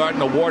 Newgarden,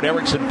 Award,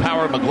 Erickson,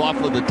 Power,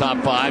 McLaughlin, the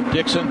top 5.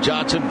 Dixon,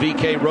 Johnson,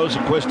 VK,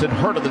 Rosenquist, and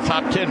Herta, the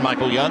top 10,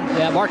 Michael Young.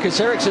 Yeah, Marcus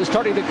Erickson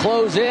starting to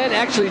close in.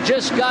 Actually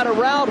just got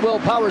around Will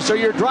Power. So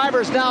your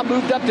driver's now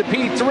moved up to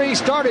P3,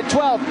 started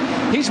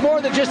 12. He's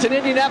more than just an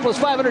Indianapolis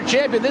 500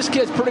 champion. This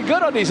kid's pretty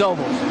good on these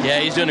ovals.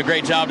 Yeah, he's doing a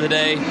great job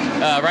today.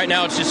 Right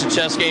now it's just a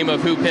chess game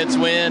of who pits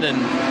win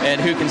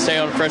and who can stay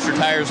on fresher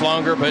tires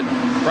longer. But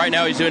right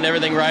now he's doing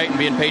everything right and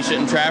being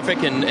patient in traffic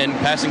and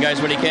passing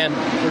guys when he can.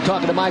 We're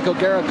talking to Michael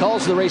Guerra,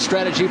 calls the race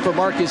strategy for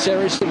Marcus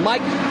Erickson.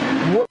 Mike,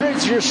 what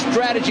is your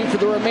strategy for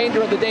the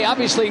remainder of the day?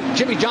 Obviously,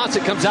 Jimmy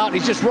Johnson comes out and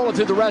he's just rolling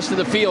through the rest of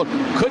the field.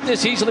 Could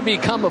this easily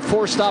become a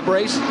 4-stop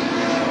race?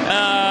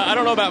 I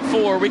don't know about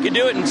 4. We could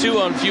do it in 2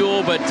 on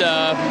fuel, but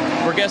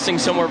we're guessing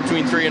somewhere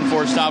between 3 and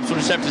 4 stops. We'll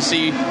just have to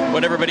see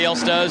what everybody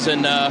else does,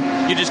 and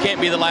you just can't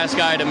be the last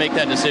guy to make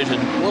that decision.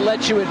 We'll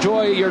let you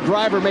enjoy your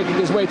driver making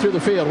his way through the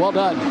field. Well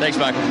done. Thanks,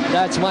 Michael.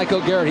 That's Michael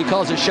Garrett. He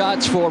calls the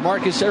shots for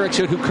Marcus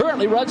Erickson, who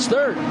currently runs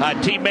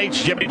 3rd.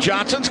 Teammates Jimmy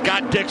Johnson,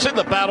 Scott Dixon.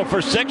 The battle for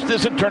 6th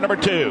is in turn number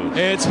 2.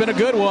 It's been a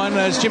good one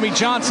as Jimmy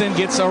Johnson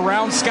gets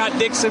around Scott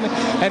Dixon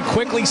and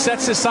quickly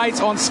sets his sights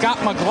on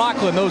Scott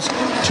McLaughlin. Those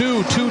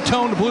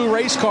two-toned blue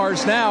race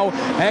cars now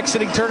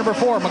exiting turn number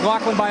 4.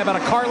 McLaughlin by about a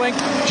car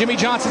length. Jimmy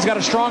Johnson's got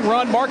a strong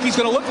run. Marky's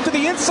going to look to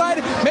the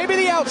inside, maybe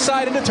the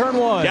outside into turn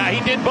 1. Yeah,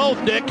 he did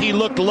both, Nick. He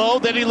looked low,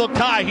 then he looked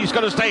high. He's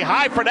going to stay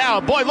high for now.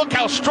 Boy, look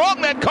how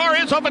strong that car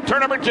is up at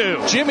turn number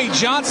 2. Jimmy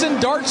Johnson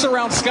darts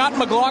around Scott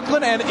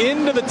McLaughlin and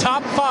into the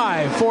top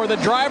 5 for the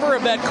driver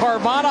of that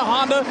Carvana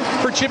Honda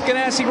for Chip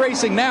Ganassi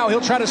Racing. Now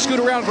he'll try to scoot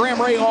around Graham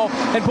Rahal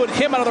and put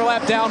him another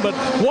lap down, but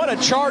what a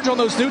charge on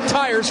those new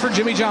tires for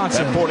Jimmy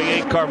Johnson. That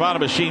 48 Carvana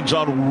machine's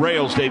on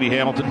rails, Davey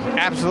Hamilton.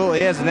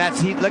 Absolutely is, and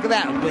look at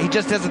that. He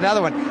just does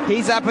another one.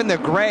 He's up in the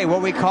gray,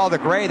 what we call the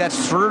gray.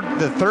 That's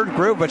the third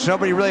group, which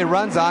nobody really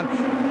runs on.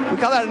 We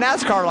call that a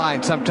NASCAR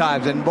line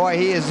sometimes, and boy,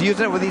 he is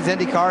using it with these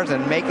Indy cars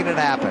and making it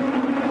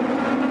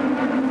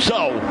happen.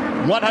 So,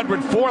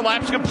 104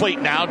 laps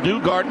complete now.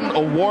 Newgarden,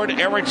 Award,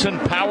 Ericsson,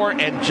 Power,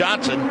 and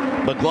Johnson.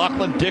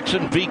 McLaughlin,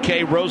 Dixon,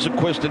 VK,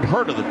 Rosenquist, and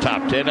Herta the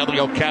top 10.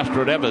 Elio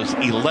Castroneves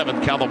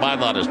 11th. Callum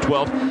Ilott is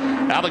 12th.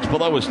 Alex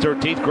Palou is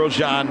 13th.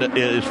 Grosjean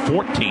is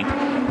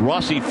 14th.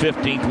 Rossi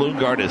 15th.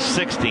 Lundgaard is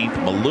 16th.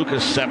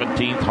 Malukas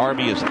 17th.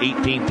 Harvey is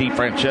 18th.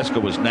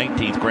 DeFrancesco is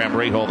 19th. Graham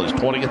Rahal is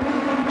 20th.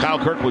 Kyle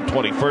Kirkwood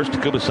 21st.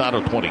 Takuma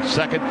Sato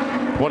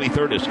 22nd.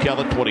 23rd is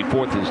Kellett.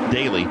 24th is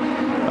Daly.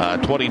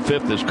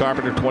 25th is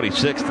Carpenter.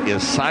 26th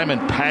is Simon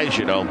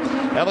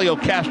Pagenaud. Elio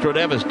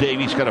Castroneves,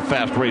 Davies got a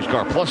fast race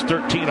car. Plus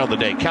 13 on the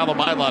day. Callum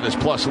Ilott is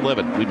plus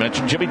 11. We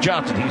mentioned Jimmy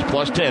Johnson. He's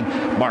plus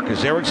 10.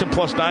 Marcus Ericsson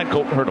plus 9.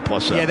 Colton Herta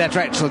plus 7. Yeah, that's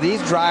right. So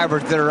these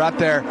drivers that are up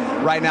there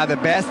right now, the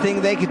best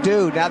thing they could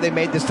do, now they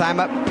made this time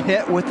up,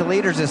 pit with the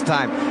leaders this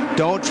time.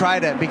 Don't try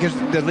to, because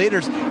the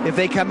leaders, if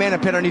they come in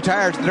and pit on new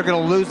tires, they're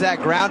going to lose that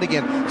ground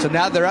again. So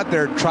now they're up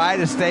there. Try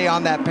to stay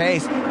on that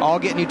pace, all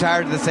get new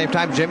tires at the same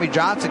time. Jimmy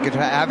Johnson could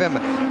have him,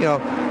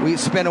 we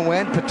spin and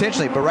win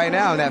potentially. But right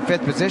now in that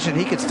 5th position,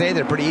 he could stay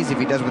there pretty easy if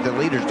he does what the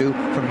leaders do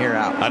from here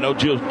out. I know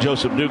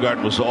Joseph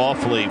Newgarden was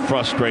awfully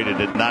frustrated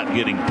at not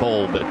getting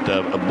pole, but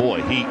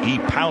boy, he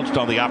pounced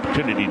on the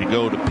opportunity to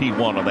go to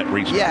P1 on that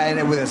restart. Yeah,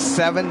 and with a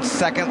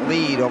 7-second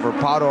lead over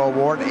Pato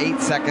Award,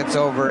 8 seconds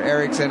over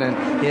Ericsson,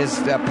 and his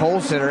pole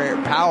sitter,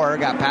 Power,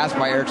 got passed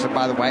by Ericsson,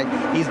 by the way.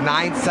 He's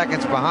 9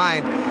 seconds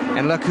behind,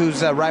 and look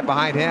who's right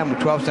behind him with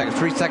 12 seconds,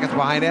 3 seconds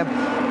behind him.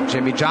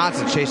 Jimmy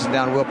Johnson chasing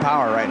down Will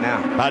Power right now.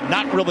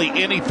 Not really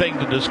anything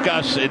to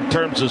discuss in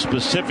terms of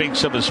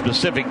specifics of a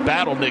specific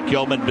battle, Nick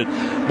Yeoman,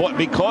 but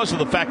because of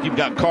the fact you've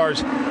got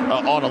cars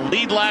on a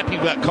lead lap,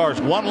 you've got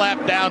cars 1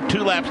 lap down,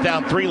 2 laps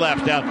down, 3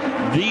 laps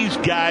down. These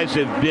guys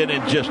have been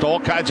in just all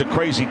kinds of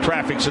crazy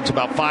traffic since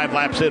about 5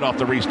 laps in off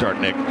the restart,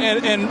 Nick.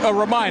 And a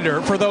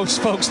reminder for those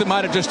folks that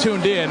might have just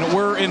tuned in,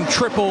 we're in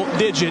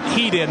triple-digit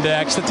heat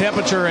index. The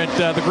temperature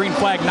at the green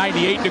flag,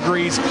 98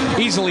 degrees,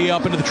 easily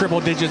up into the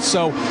triple digits.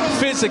 So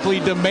physically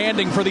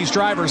demanding for these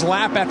drivers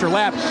lap after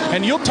lap.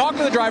 And you'll talk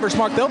to the drivers,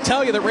 Mark. They'll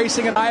tell you that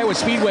racing at Iowa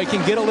Speedway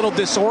can get a little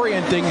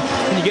disorienting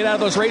and you get out of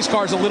those race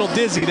cars a little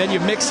dizzy. Then you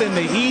mix in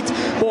the heat.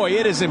 Boy,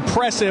 it is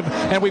impressive.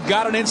 And we've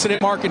got an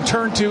incident, Mark, in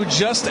turn 2.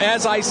 Just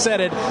as I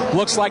said it,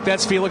 looks like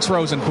that's Felix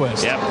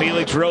Rosenquist. Yeah,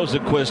 Felix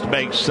Rosenquist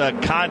makes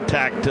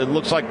contact. It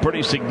looks like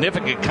pretty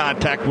significant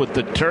contact with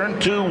the turn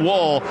 2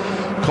 wall.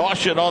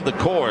 Caution on the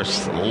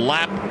course.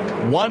 Lap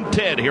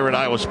 110 here at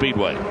Iowa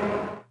Speedway.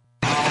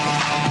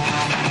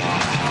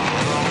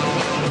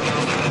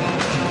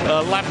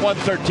 Lap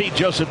 113,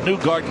 Joseph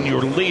Newgarden,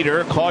 your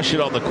leader. Caution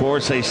on the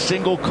course. A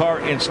single car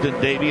incident,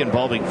 Davey,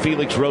 involving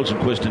Felix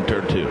Rosenquist in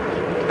turn 2.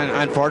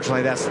 And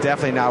unfortunately, that's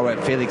definitely not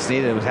what Felix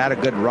needed. He had a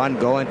good run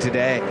going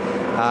today.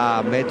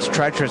 It's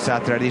treacherous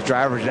out there. These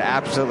drivers are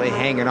absolutely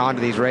hanging on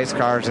to these race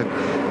cars, and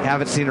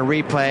haven't seen a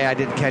replay. I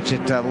didn't catch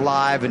it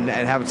live and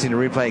haven't seen a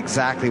replay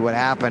exactly what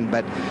happened.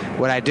 But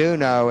what I do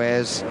know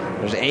is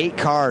there's 8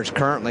 cars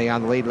currently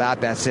on the lead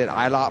lap. That's it.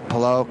 Ilott,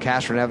 Palou,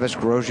 Castroneves,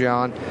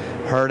 Grosjean,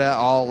 Herta,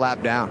 all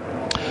lap down.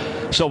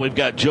 So we've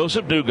got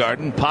Joseph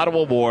Newgarden, Pato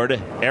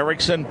Award,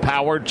 Ericsson,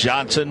 Power,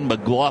 Johnson,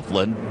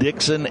 McLaughlin,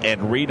 Dixon,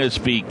 and Rinus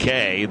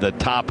VK, the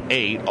top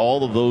 8.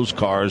 All of those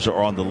cars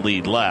are on the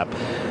lead lap.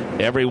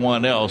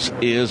 Everyone else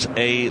is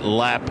a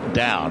lap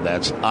down.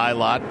 That's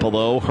Ilott,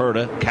 Palou,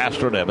 Herta,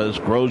 Castroneves,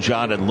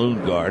 Grosjean, and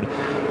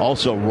Lundgaard.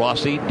 Also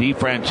Rossi,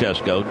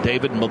 DeFrancesco,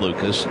 David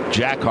Malukas,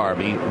 Jack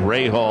Harvey,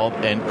 Rahal,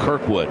 and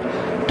Kirkwood.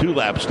 2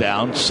 laps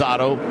down,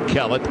 Sato,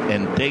 Kellett,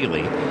 and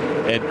Daly.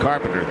 Ed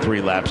Carpenter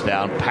 3 laps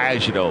down,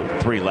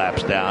 Pagenaud 3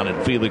 laps down,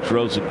 and Felix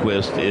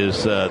Rosenquist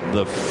is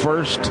the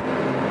first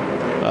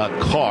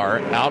car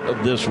out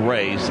of this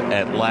race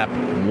at lap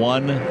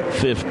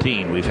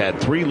 115. We've had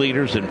 3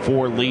 leaders and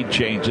 4 lead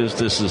changes.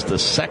 This is the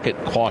second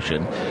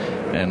caution.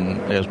 And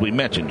as we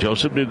mentioned,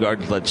 Joseph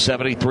Newgarden's led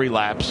 73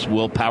 laps.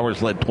 Will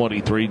Powers led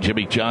 23.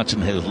 Jimmy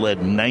Johnson has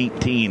led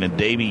 19. And,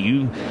 Davey,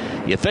 you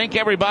think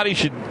everybody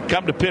should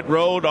come to pit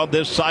road on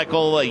this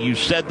cycle? You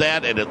said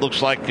that, and it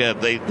looks like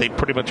they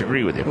pretty much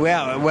agree with you.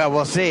 Well,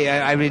 we'll see.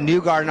 I mean,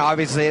 Newgarden,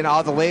 obviously, and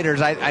all the leaders,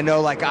 I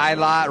know, like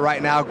Ilott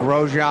right now,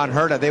 Grosjean,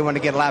 Herta, they want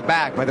to get a lap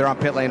back, but they're on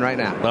pit lane right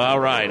now. All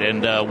right,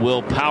 and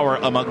Will Power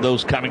among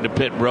those coming to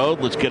pit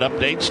road. Let's get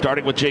updates,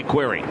 starting with Jay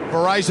Query.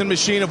 Verizon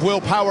machine of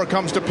Will Power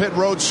comes to pit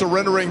road,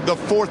 surrendering the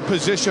 4th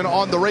position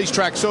on the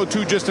racetrack. So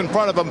too, just in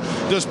front of him,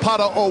 does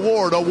Pato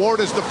Award. Award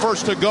is the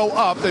first to go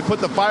up. They put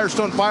the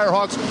Firestone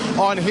Firehawks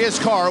on his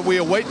car. We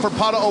await for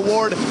Pato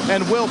Award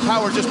and Will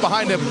Power just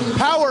behind him.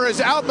 Power is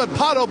out, but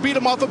Pato beat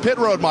him off of pit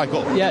road,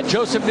 Michael. Yeah,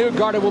 Joseph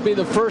Newgarden will be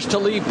the first to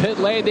leave pit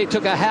lane. They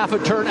took a half a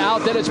turn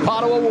out. Then it's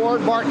Pato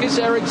Award, Marcus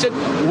Ericsson,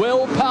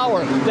 Will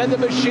Power. Then the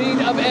machine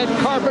of Ed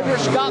Carpenter,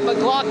 Scott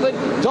McLaughlin,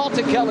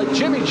 Dalton Kellett,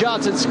 Jimmy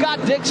Johnson,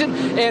 Scott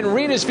Dixon, and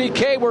Rinus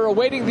VK. We're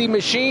awaiting the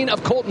machine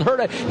of Colton Herta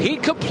Herta, he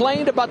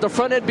complained about the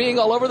front end being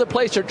all over the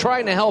place. They're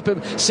trying to help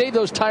him save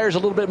those tires a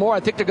little bit more. I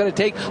think they're going to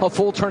take a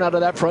full turn out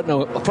of that front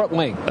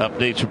wing.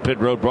 Updates from Pit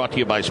Road brought to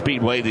you by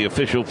Speedway, the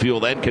official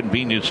fuel and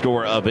convenience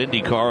store of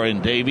IndyCar.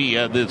 And Davey,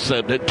 there's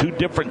two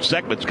different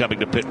segments coming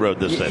to Pit Road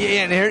this day.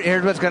 Yeah, and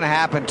here's what's going to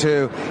happen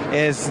too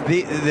is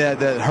the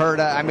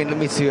Herta. I mean, let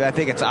me see. I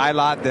think it's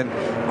Ilott, then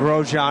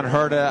Grosjean,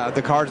 Herta,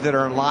 the cars that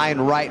are in line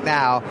right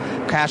now.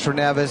 Castro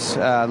Neves,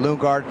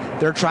 Lundgaard,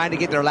 they're trying to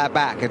get their lap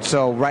back, and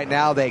so right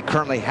now they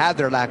currently have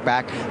their lap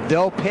back.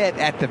 They'll pit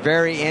at the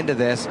very end of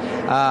this,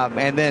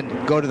 and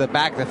then go to the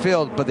back of the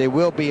field, but they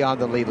will be on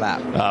the lead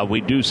lap.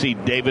 We do see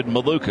David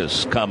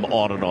Malukas come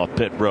on and off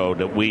Pit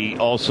Road. We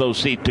also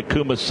see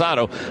Takuma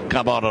Sato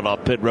come on and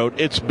off Pit Road.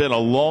 It's been a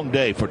long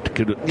day for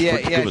Takuma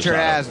it sure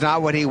has.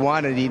 Not what he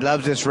wanted. He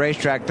loves this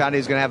racetrack. Thought he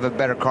was going to have a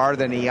better car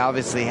than he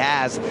obviously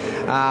has.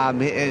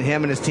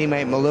 Him and his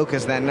teammate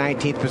Malukas in that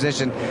 19th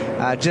position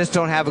just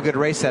don't have a good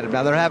race setup.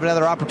 Now, they'll have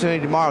another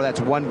opportunity tomorrow. That's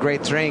one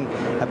great thing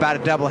about a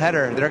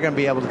doubleheader. They're going to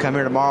be able to come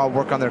here tomorrow,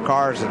 work on their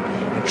cars,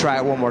 and try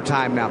it one more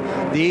time. Now,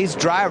 these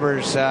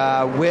drivers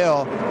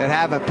that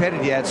haven't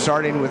pitted yet,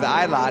 starting with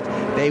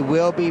Ilott, they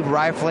will be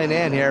rifling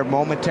in here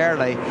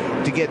momentarily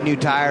to get new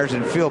tires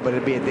and fuel, but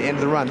it'll be at the end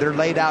of the run. They're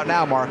laid out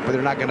now, Mark, but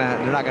they're not going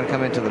to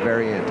come in till the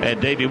very end.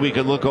 And Davey, we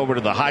can look over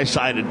to the high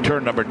side in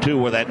turn number 2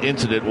 where that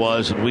incident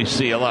was, and we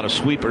see a lot of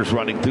sweepers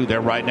running through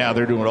there right now.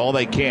 They're doing all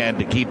they can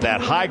to keep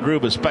that high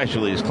groove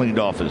especially as cleaned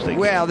off as they can.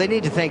 Well, they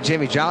need to thank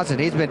Jimmy Johnson.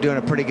 He's been doing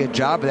a pretty good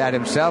job of that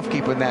himself,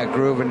 keeping that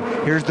groove. And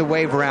here's the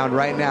wave around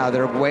right now.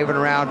 They're waving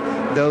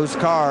around those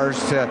cars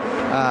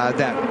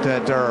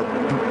that are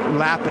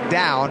lapping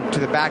down to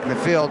the back of the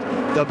field.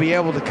 They'll be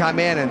able to come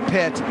in and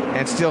pit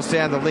and still stay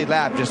on the lead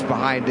lap just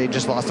behind. They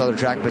just lost other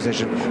track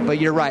position. But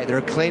you're right.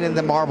 They're cleaning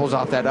the marbles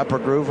off that upper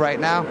groove right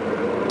now.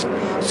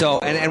 So,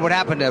 and what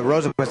happened to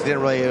Rosenquist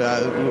didn't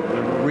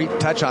really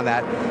touch on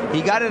that.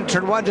 He got into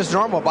turn 1 just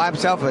normal by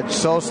himself, but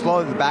so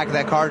slow the back of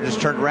that car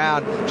just turned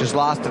around, just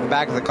lost in the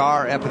back of the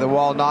car, up in the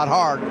wall, not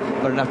hard,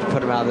 but enough to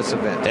put him out of this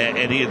event.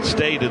 And he had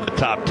stayed in the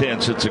top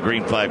 10 since the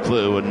green flag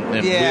flew, and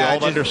we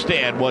all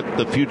understand what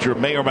the future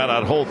may or may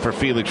not hold for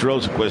Felix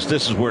Rosenquist.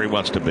 This is where he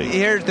wants to be.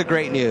 Here's the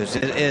great news,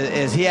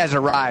 is he has a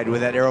ride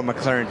with that Arrow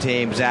McLaren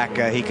team. Zach,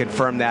 he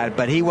confirmed that,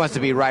 but he wants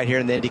to be right here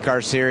in the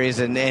IndyCar Series,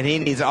 and he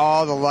needs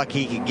all the luck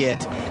he can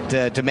get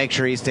to make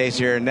sure he stays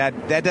here, and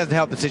that doesn't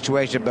help the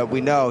situation, but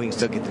we know he can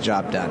still get the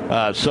job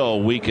done. So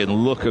we can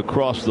look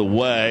across the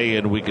way,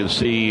 and we can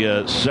see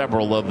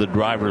several of the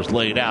drivers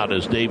laid out,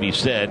 as Davey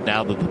said,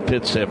 now that the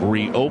pits have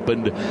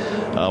reopened.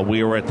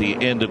 We are at the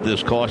end of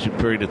this caution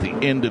period, at the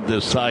end of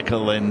this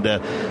cycle, and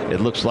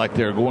it looks like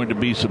there are going to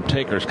be some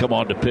takers come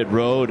onto pit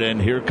road,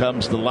 and here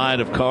comes the line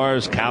of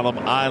cars. Callum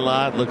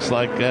Ilott, looks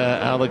like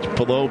Alex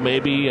Palou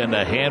maybe, and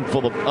a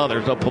handful of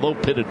others. Palou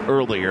pitted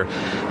earlier.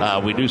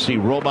 We do see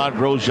Romain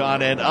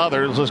Grosjean and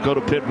others. Let's go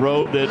to pit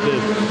road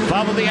and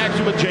follow the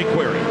action with Jake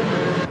Query.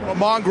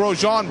 Romain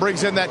Grosjean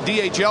brings in that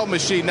DHL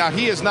machine. Now,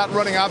 he is not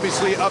running,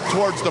 obviously, up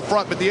towards the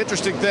front, but the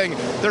interesting thing,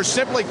 they're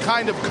simply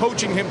kind of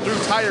coaching him through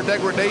tire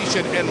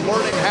degradation and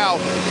learning how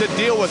to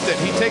deal with it.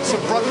 He takes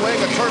some front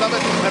wing, a turn of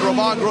it, and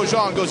Romain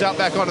Grosjean goes out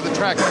back onto the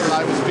track at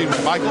Iowa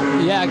Speedway.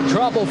 Michael? Yeah,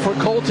 trouble for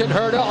Colton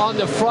Herta on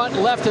the front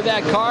left of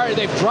that car.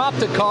 They've dropped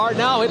the car.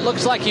 Now it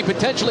looks like he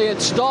potentially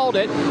installed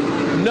it.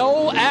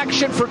 No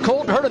action for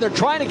Colton Herta. They're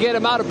trying to get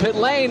him out of pit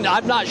lane.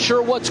 I'm not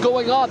sure what's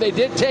going on. They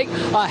did take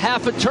a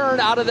half a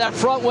turn out of that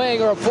front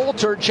wing, or a full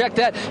turn. Check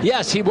that.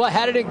 Yes, he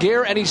had it in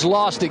gear, and he's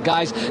lost it,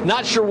 guys.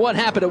 Not sure what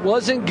happened. It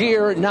was in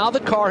gear. Now the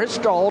car has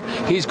stalled.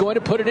 He's going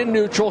to put it in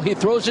neutral. He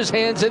throws his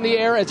hands in the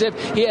air as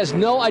if he has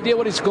no idea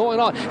what is going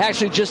on.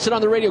 Actually, just said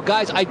on the radio,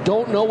 guys, I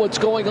don't know what's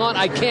going on.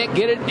 I can't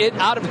get it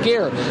out of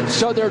gear.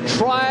 So they're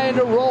trying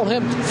to roll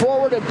him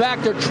forward and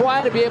back. They're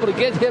trying to be able to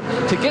get him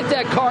to get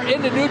that car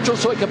into neutral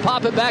so he can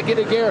pop it back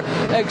into gear.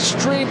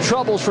 Extreme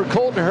troubles for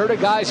Colton Herta,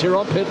 guys, here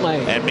on pit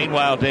lane. And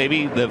meanwhile,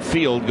 Davey, the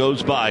field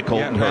goes by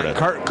Colton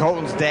Herta.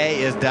 Colton's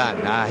day is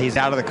done. He's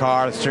out of the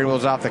car. The steering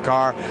wheel's off the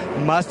car.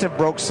 Must have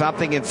broke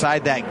something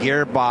inside that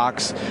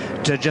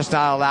gearbox to just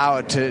not allow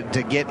it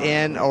to get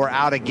in or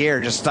out of gear.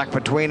 Just stuck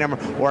between them,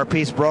 or a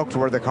piece broke to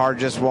where the car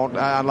just won't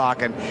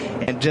unlock.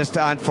 And just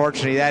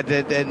unfortunately, that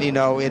did, and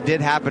it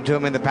did happen to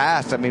him in the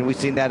past. I mean, we've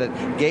seen that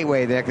at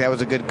Gateway. That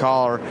was a good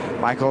call,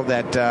 Michael.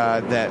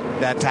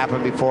 That's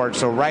happened before.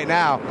 So right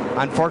now,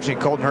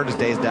 unfortunately, Colton Herta's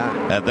day is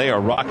done. They are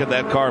rocking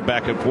that car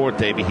back and forth,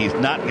 Davey. He's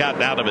not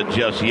gotten out of it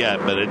just yet,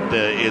 but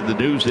the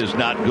news is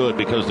not good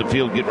because the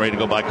field getting ready to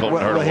go by Colton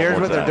Herta. Well, here's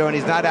what they're doing.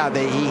 He's not out.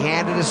 He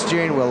handed his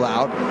steering wheel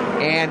out,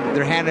 and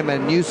they're handing him a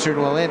new steering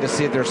wheel in to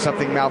see if there's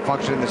something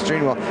malfunctioning in the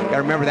steering wheel. Got to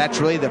remember, that's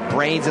really the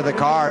brains of the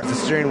car, the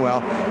steering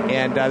wheel,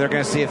 and they're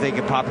going to see if they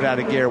can pop it out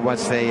of gear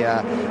once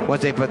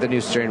they put the new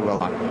steering wheel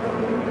on.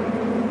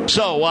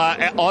 So,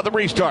 on the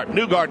restart,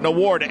 Newgarden,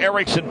 Award,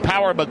 Ericsson,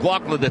 Power,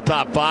 McLaughlin, the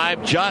top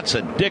 5.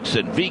 Johnson,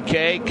 Dixon,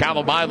 VK,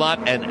 Callum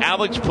Ilott, and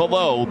Alex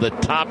Palou, the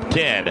top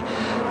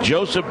 10.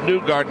 Joseph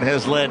Newgarden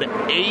has led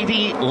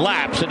 80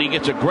 laps, and he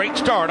gets a great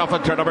start off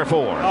of turn number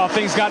 4. Oh,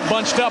 things got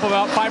bunched up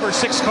about 5 or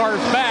 6 cars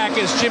back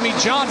as Jimmy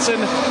Johnson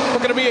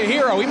looking to be a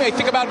hero. He may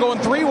think about going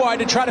 3 wide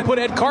to try to put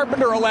Ed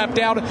Carpenter a lap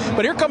down,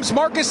 but here comes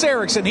Marcus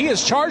Ericsson. He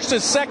has charged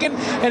his second,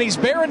 and he's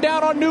bearing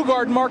down on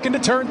Newgarden, Mark, into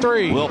turn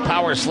 3. Will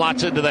Power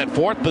slots into that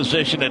 4th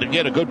position, and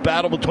again, a good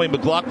battle between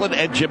McLaughlin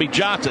and Jimmy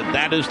Johnson.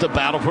 That is the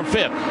battle for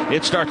 5th.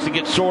 It starts to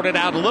get sorted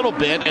out a little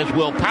bit as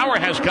Will Power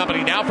has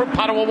company now from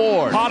Pato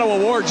O'Ward. Pato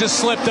O'Ward just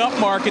slipped up,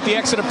 Mark, at the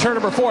exit of turn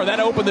number 4. That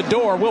opened the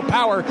door. Will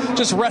Power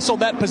just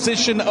wrestled that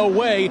position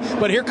away,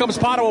 but here comes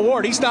Pato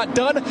O'Ward. He's not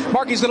done.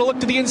 Mark, he's going to look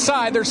to the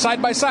inside. They're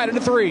side by side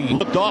into 3.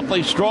 Looked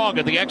awfully strong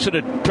at the exit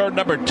of turn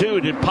number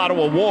 2, did Pato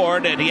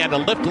O'Ward, and he had to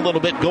lift a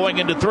little bit going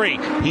into 3.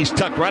 He's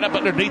tucked right up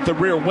underneath the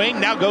rear wing,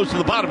 now goes to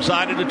the bottom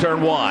side into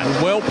turn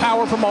 1. Will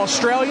Power from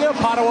Australia,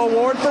 Pato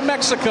O'Ward from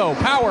Mexico.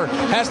 Power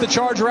has the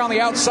charge around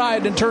the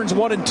outside in turns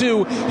 1 and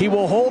 2. He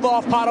will hold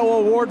off Pato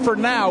O'Ward for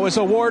now, as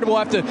O'Ward will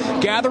have to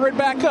gather it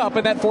back up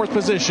in that 4th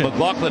position.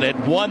 McLaughlin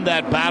had won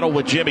that battle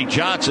with Jimmy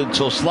Johnson,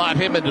 so slot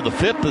him into the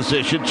 5th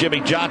position. Jimmy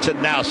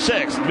Johnson now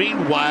 6th.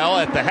 Meanwhile,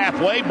 at the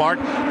halfway mark,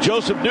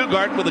 Joseph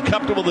Newgarden with a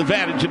comfortable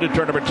advantage into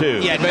turn number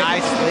 2. Yeah,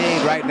 nice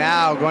lead right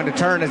now going to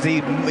turn as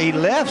he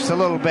lifts a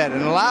little bit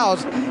and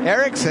allows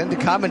Ericsson to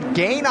come and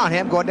gain on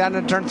him going down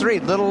into turn 3.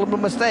 Little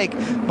mistake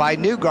by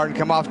Newgarden,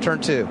 come off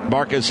turn 2.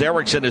 Marcus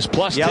Ericsson is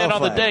plus yellow 10 on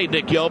flag. the day,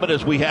 Nick Yeoman,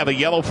 as we have a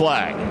yellow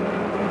flag.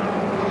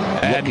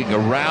 Looking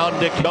around,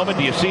 Nick Yeoman,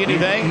 do you see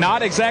anything?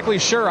 Not exactly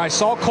sure. I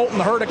saw Colton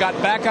Herta got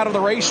back out of the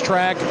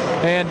racetrack,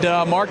 and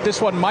Mark, this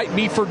one might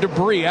be for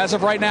debris. As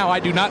of right now, I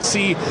do not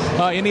see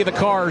any of the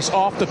cars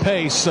off the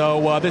pace,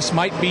 so this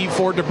might be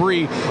for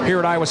debris here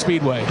at Iowa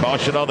Speedway.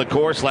 Caution on the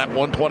course, lap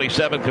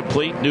 127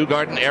 complete.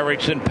 Newgarden,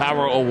 Ericsson,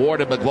 Power,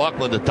 O'Ward, and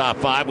McLaughlin, the top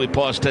 5. We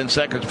pause 10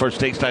 seconds for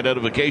stateside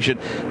notification.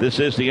 This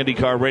is the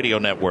IndyCar Radio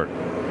Network.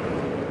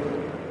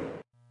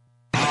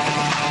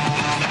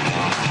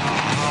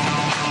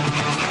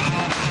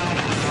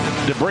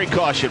 Debris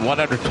caution,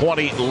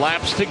 120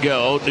 laps to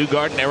go.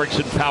 Newgarden,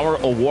 Ericsson, Power,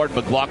 O'Ward,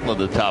 McLaughlin,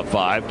 the top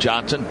 5.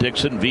 Johnson,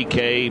 Dixon,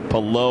 VK,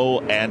 Palou,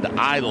 and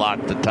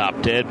Ilott, the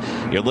top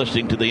 10. You're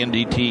listening to the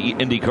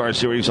IndyCar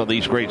Series on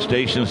these great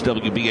stations: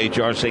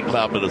 WBHR, St.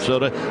 Cloud,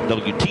 Minnesota;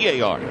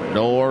 WTAR,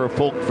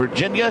 Norfolk,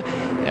 Virginia;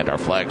 and our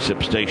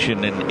flagship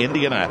station in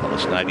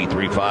Indianapolis,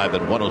 93.5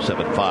 and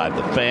 107.5.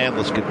 The Fan.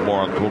 Let's get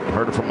more on Colton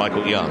Herta from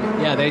Michael Young.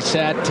 Yeah, they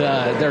sat,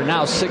 they're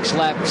now 6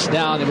 laps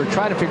down. They were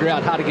trying to figure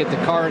out how to get the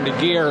car into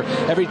gear.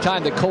 Every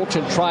time that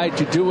Colton tried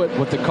to do it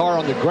with the car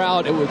on the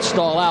ground, it would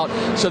stall out.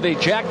 So they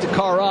jacked the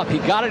car up. He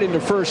got it into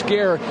first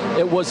gear.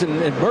 It was in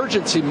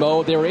emergency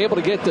mode. They were able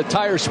to get the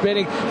tire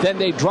spinning. Then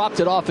they dropped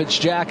it off its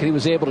jack, and he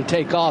was able to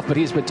take off. But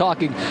he's been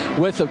talking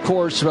with, of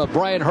course,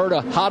 Brian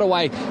Herta. How do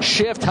I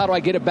shift? How do I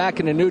get it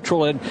back into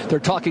neutral? And they're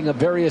talking of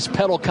various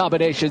pedal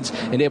combinations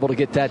and able to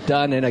get that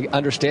done. And I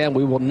understand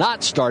we will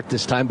not start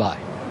this time by.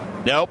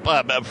 Nope.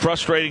 A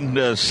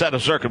frustrating set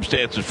of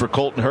circumstances for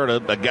Colton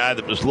Herta, a guy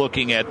that was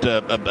looking at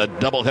a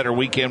doubleheader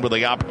weekend with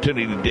the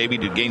opportunity, Davey,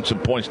 to gain some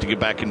points to get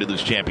back into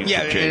this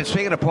championship chase. And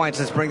speaking of points,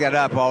 let's bring that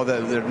up.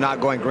 They're not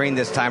going green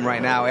this time right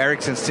now.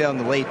 Ericsson still in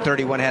the lead,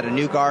 31 ahead of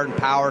Newgarden.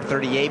 Power,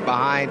 38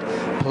 behind.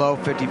 Palou,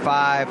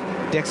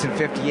 55. Dixon,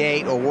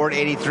 58. O'Ward,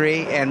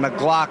 83. And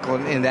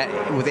McLaughlin in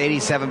that with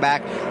 87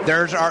 back.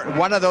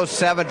 One of those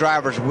 7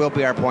 drivers will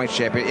be our point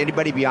champion.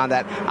 Anybody beyond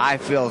that, I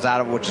feel, is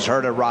out of it, which is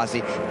Herta,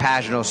 Rossi,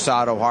 Pagano,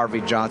 Sato,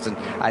 Harvey, Johnson.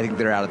 I think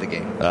they're out of the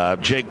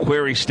game. Jake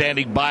Query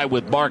standing by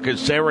with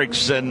Marcus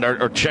Ericsson,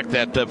 or check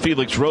that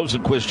Felix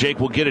Rosenquist. Jake,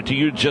 we'll get it to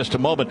you in just a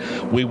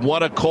moment. We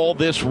want to call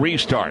this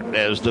restart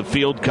as the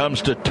field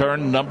comes to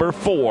turn number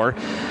 4.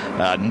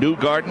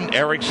 Newgarden,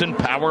 Ericsson,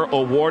 Power,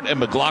 O'Ward, and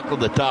McLaughlin,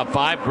 the top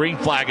 5. Green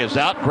flag is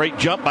out. Great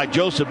jump by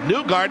Joseph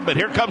Newgarden, but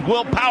here comes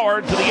Will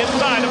Power to the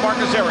inside of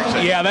Marcus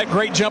Ericsson. Yeah, that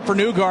great jump for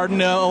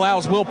Newgarden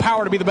allows Will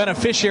Power to be the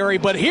beneficiary,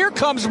 but here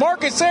comes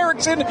Marcus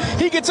Ericsson.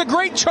 He gets a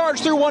great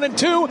charge through 1 and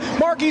 2.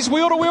 Markey's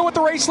wheel-to-wheel with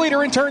the race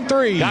leader in turn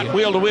 3. Got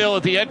wheel-to-wheel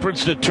at the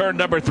entrance to turn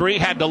number 3.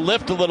 Had to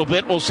lift a little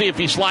bit. We'll see if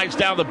he slides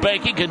down the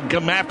bank. He can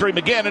come after him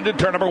again into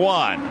turn number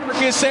 1.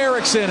 Marcus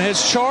Ericsson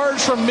has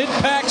charged from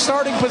mid-pack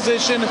starting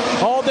position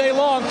all day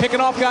long,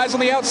 picking off guys on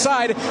the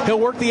outside. He'll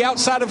work the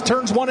outside of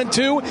turns 1 and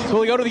 2.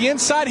 Will he go to the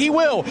inside? He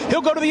will.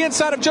 He'll go to the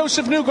inside of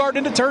Joseph Newgarden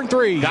into turn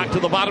 3. Got to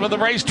the bottom of the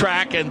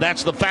racetrack, and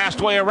that's the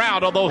fast way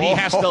around, although he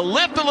has to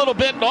lift a little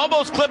bit and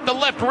almost clip the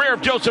left rear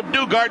of Joseph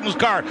Newgarden's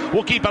car.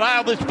 We'll keep an eye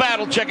on this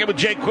battle. Check in with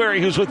Jake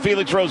Query, who's with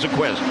Felix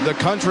Rosenquist. The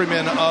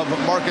countryman of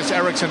Marcus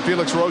Ericsson,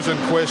 Felix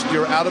Rosenquist,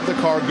 you're out of the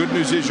car. Good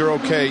news is you're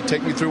okay.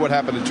 Take me through what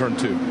happened in turn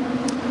 2.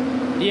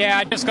 Yeah,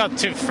 I just got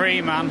too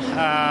free, man.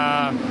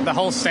 The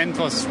whole stint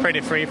was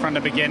pretty free from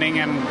the beginning,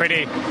 and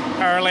pretty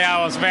early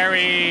I was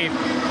very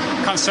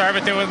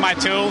conservative with my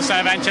tools.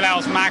 Eventually I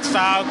was maxed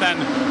out,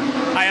 and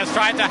I just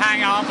tried to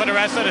hang on for the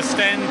rest of the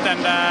stint,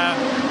 and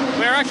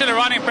were actually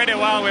running pretty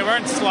well. We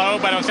weren't slow,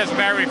 but it was just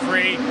very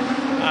free.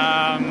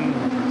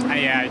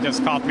 Yeah, it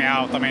just caught me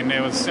out. I mean,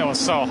 it was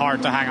so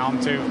hard to hang on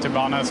to be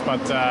honest.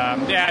 But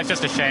yeah, it's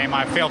just a shame.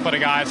 I feel for the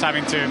guys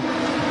having to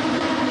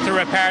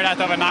repair that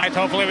overnight.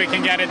 Hopefully we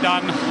can get it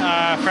done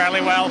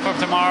fairly well for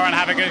tomorrow and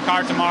have a good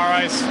car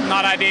tomorrow. It's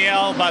not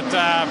ideal, but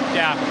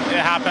yeah,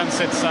 it happens.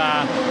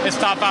 It's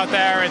tough out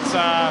there. It's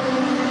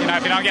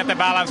if you don't get the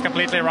balance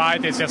completely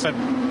right, it's just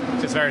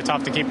very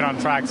tough to keep it on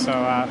track. So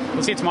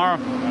we'll see you tomorrow.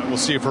 We'll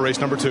see you for race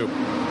number 2.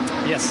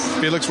 Yes.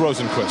 Felix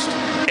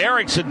Rosenqvist.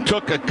 Ericsson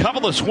took a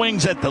couple of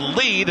swings at the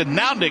lead, and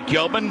now Nick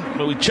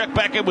Yeoman, we check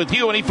back in with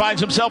you, and he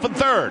finds himself in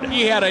third.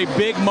 He had a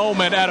big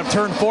moment out of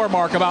turn 4,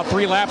 Mark, about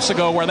 3 laps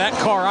ago, where that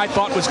car I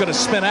thought was going to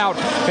spin out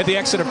at the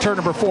exit of turn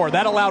number 4.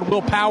 That allowed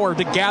Will Power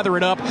to gather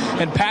it up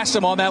and pass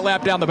him on that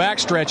lap down the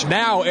backstretch.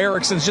 Now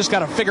Ericsson's just got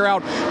to figure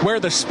out where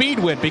the speed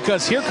went,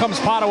 because here comes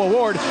Pato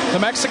O'Ward, the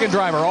Mexican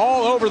driver,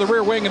 all over the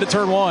rear wing into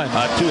turn 1.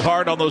 Too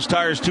hard on those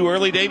tires too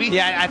early, Davey?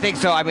 Yeah, I think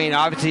so. I mean,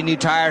 obviously new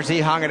tires. He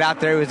hung it out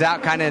there. He was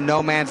out kind of in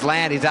no man's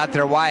land. He's out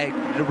there wide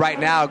right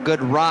now.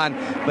 Good run,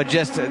 but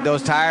just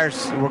those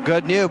tires were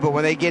good new. But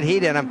when they get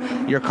heat in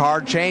them, your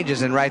car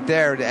changes. And right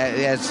there,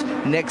 as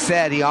Nick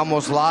said, he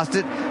almost lost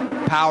it.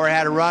 Power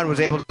had a run, was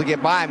able to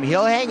get by him.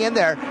 He'll hang in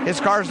there. His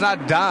car's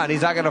not done.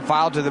 He's not going to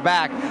file to the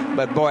back,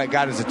 but boy, it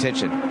got his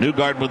attention.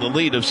 Newgarden with a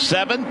lead of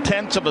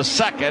 0.7 of a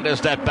second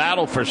as that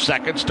battle for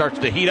second starts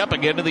to heat up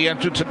again to the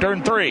entrance of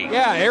turn 3.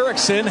 Yeah,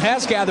 Ericsson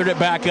has gathered it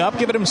back up,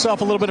 giving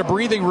himself a little bit of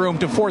breathing room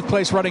to 4th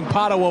place running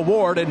Pato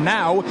O'Ward, and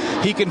now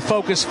he can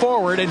focus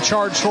forward and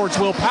charge towards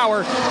Will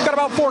Power. Got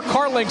about 4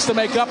 car lengths to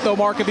make up, though,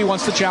 Mark, if he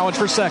wants to challenge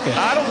for second.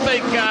 I don't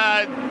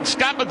think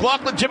Scott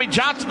McLaughlin, Jimmy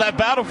Johnson, that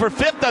battle for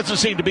 5th doesn't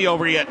seem to be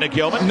over yet, Nick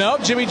Yeoman. No,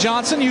 Jimmy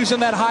Johnson using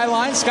that high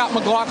line. Scott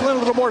McLaughlin a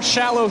little more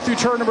shallow through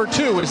turn number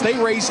 2 as they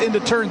race into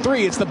turn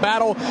 3. It's the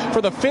battle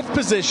for the 5th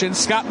position.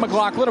 Scott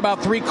McLaughlin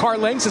about 3 car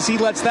lengths as he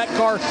lets that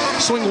car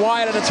swing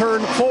wide out of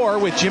turn 4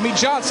 with Jimmy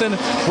Johnson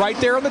right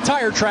there on the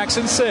tire tracks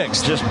in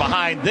 6th. Just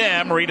behind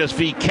them, Rinus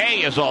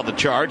VeeKay is on the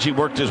charge. He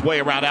worked his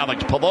way around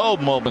Alex Palou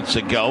moments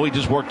ago. He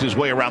just worked his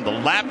way around the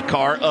lap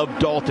car of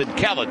Dalton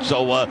Kellett.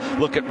 So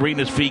look at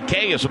Rinus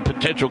VeeKay as a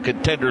potential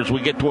contender as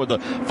we get toward the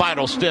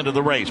final stint of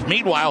the race.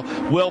 Meanwhile,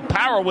 Will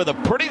Power with a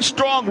pretty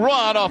strong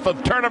run off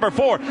of turn number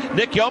 4.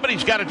 Nick Yeoman,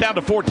 he's got it down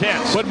to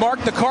 4/10. But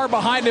Mark, the car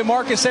behind him,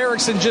 Marcus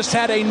Ericsson, just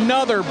had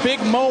another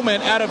big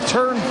moment out of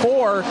turn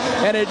 4,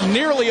 and it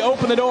nearly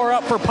opened the door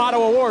up for Pato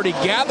O'Ward. He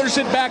gathers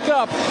it back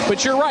up,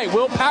 but you're right,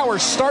 Will Power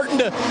starting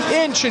to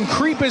inch and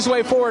creep his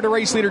way forward to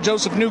race leader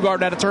Joseph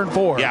Newgarden out of turn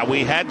 4. Yeah,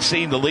 we had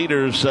seen the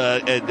leaders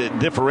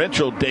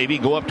differential, Davey,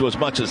 go up to as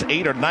much as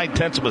 8 or 9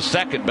 of a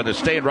second, but it's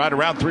staying right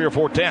around 3 or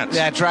 4 tenths.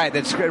 That's right.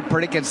 That's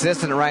pretty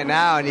consistent right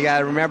now, and you got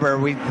to remember,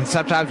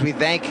 sometimes we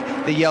thank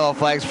the yellow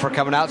flags for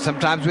coming out.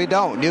 Sometimes we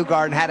don't.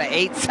 Newgarden had an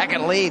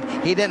 8-second lead.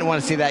 He didn't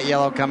want to see that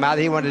yellow come out.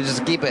 He wanted to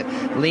just keep it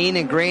lean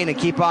and green and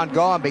keep on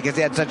going because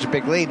he had such a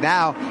big lead.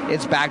 Now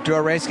it's back to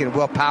a race again.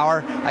 Will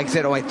Power, like I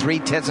said, only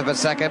 0.3 of a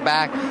second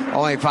back,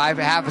 only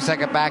half a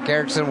second back.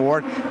 Ericsson,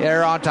 Ward,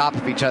 they're on top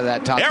of each other.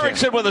 That top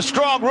Ericsson with a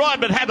strong run,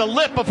 but had to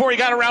lift before he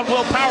got around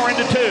Will Power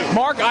into 2.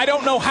 Mark, I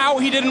don't know how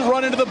he didn't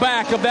run into the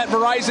back of that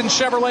Verizon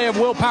Chevrolet of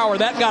Will Power.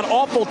 That got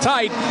awful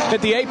tight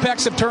at the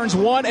apex of turns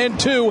 1 and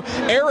 2.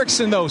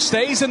 Ericsson, though,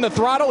 stays in the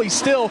throttle. He's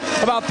still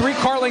about 3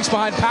 car lengths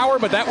behind Power,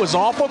 but that was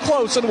awful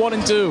close in 1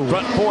 and 2.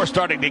 Front 4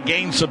 starting to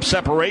gain some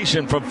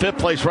separation from 5th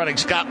place running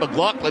Scott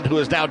McLaughlin, who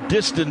has now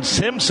distanced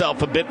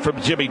himself a bit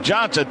from Jimmy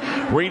Johnson.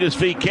 Rinus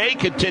VeeKay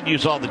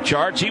continues on the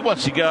charge. He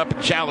wants to get up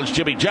and challenge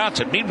Jimmy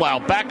Johnson.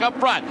 Meanwhile, back up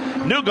front,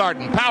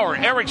 Newgarden, Power,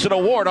 Ericsson,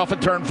 O'Ward off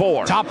at turn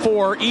 4. Top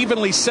 4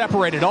 evenly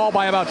separated, all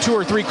by about 2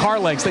 or 3 car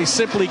lengths. They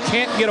simply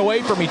can't get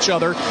away from each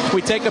other.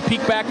 We take a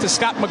peek back to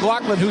Scott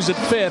McLaughlin, who's at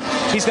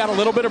 5th. He's got a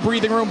little bit of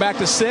breathing room back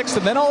to 6th,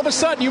 and then all of a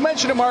sudden, you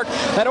mentioned it, Mark,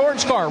 that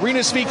orange car,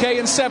 Rinus VeeKay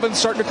in 7th,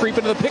 starting to creep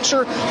into the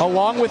picture,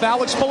 along with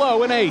Alex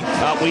Palou in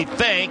 8th. We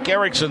think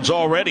Ericsson's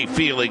already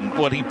feeling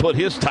what he put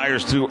his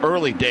tires through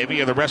early, Davey,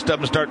 and the rest of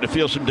them starting to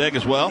feel some dig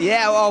as well.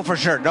 Yeah, oh, for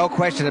sure. No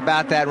question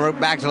about that. We're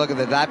back to look at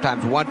the lap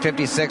times.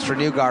 156 for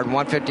Newgarden,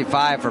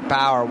 155 for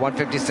Power,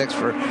 156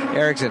 for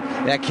Ericsson.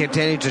 That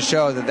continues to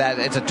show that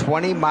it's a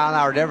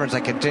 20-mile-an-hour difference. I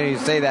continue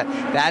to say that.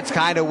 That's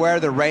kind of where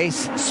the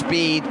race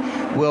speed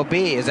will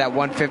be, is that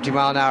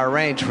 150-mile-an-hour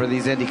range for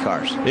these Indy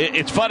cars.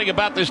 It's funny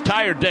about this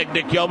tire dig,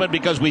 Nick Yeoman,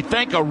 because we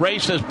think a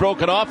race has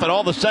broken off and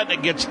all of a sudden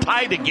it gets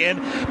tight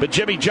again, but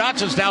Jimmy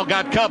Johnson's now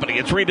got company.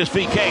 It's Rinus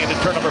VeeKay into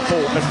turn number 2.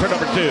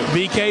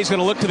 VeeKay's going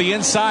to look to the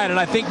inside, and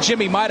I think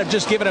Jimmy might have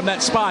just given him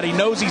that spot. He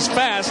knows he's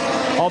fast,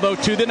 although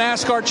to the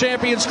NASCAR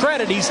champion's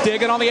credit, he's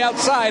digging on the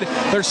outside.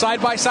 They're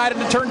side by side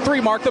into turn 3,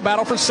 Mark, the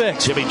battle for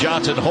 6. Jimmy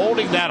Johnson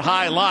holding that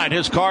high line.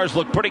 His cars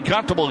look pretty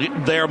comfortable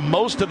there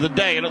most of the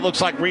day, and it looks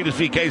like Rinus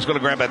VeeKay's going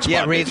to grab that spot.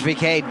 Yeah, Rinus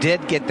VeeKay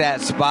did get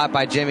that spot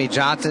by Jimmy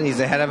Johnson. He's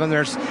ahead of him.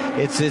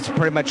 It's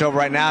pretty much over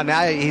right now.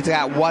 Now he's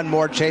got one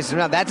more chasing him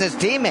down. That's his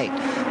teammate.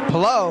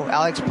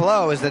 Alex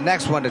Palou, is the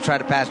next one to try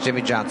to pass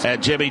Jimmy Johnson.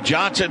 And Jimmy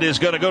Johnson is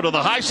going to go to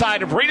the high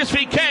side of Rinus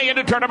VeeKay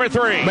into turn number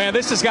 3. Man,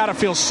 this has got to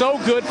feel so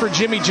good for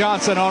Jimmy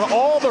Johnson on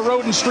all the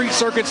road and street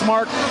circuits,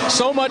 Mark.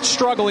 So much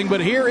struggling,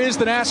 but here is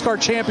the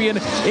NASCAR champion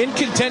in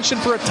contention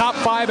for a top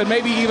 5 and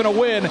maybe even a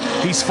win.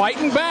 He's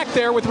fighting back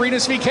there with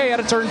Rinus VeeKay out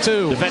of turn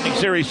 2. Defending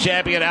series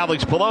champion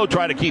Alex Palou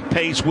trying to keep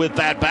pace with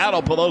that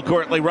battle. Palou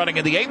currently running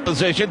in the 8th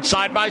position,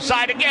 side by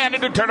side again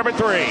into turn number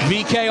 3.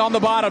 VeeKay on the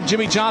bottom,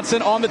 Jimmy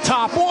Johnson on the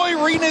top.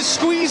 Boy, Rinus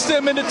squeezed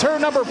him into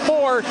turn number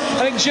 4. I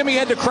think Jimmy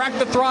had to crack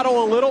the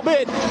throttle a little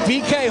bit.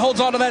 VeeKay holds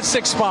on to that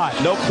 6th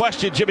spot. No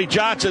question, Jimmy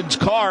Johnson's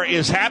car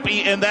is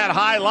happy in that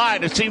high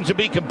line. It seems to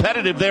be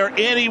competitive there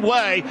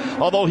anyway,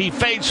 although he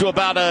fades to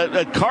about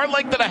a car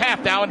length and a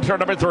half now in turn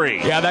number 3.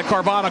 Yeah, that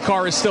Carvana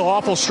car is still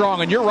awful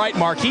strong, and you're right,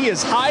 Mark. He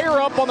is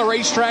higher up on the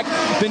racetrack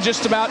than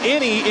just about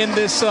any in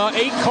this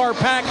 8-car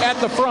pack at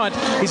the front.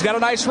 He's got a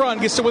nice run,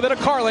 gets to within a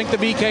car length of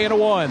VeeKay in a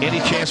 1. Any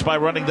chance by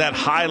running that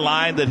high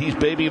line that he's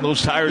babying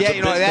those tires?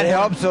 Yeah, that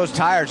helps those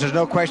tires. There's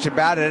no question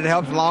about it. It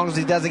helps as long as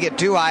he doesn't get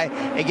too high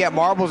and get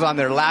marbles on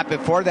their lap.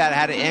 Before that,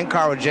 had an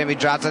in-car with Jimmy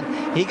Johnson.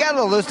 He got a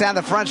little loose down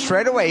the front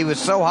straightaway. He was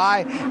so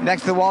high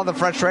next to the wall in the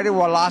front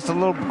straightaway, lost a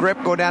little grip,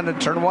 go down to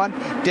turn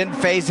 1. Didn't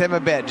phase him a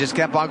bit. Just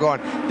kept on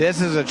going.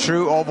 This is a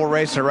true oval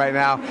racer right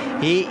now.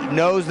 He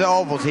knows the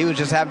ovals. He was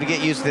just having to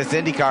get used to this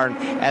IndyCar.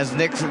 And as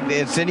Nick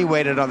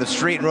insinuated on the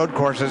street and road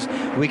courses,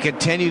 we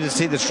continue to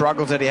see the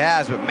struggles that he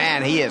has. But,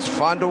 man, he is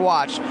fun to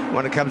watch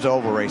when it comes to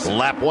oval racing.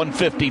 Lap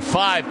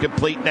 155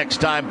 complete next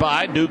time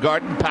by.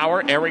 Newgarden,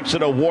 Power,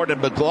 Ericsson, Award,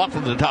 and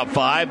McLaughlin in the top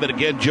 5. But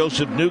again,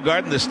 Joseph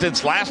Newgarden, the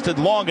stints lasted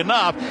long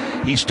enough.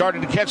 He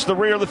started to catch the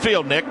rear of the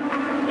field, Nick.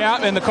 Yeah,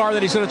 and the car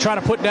that he's going to try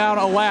to put down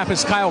a lap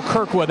is Kyle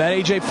Kirkwood. That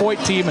A.J.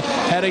 Foyt team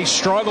had a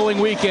struggling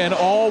weekend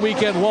all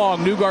weekend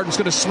long. Newgarden's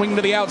going to swing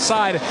to the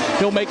outside.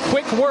 He'll make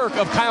quick work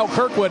of Kyle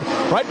Kirkwood.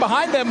 Right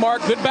behind them,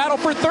 Mark, good battle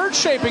for third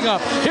shaping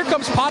up. Here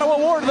comes Pato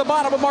O'Ward to the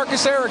bottom of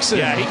Marcus Ericsson.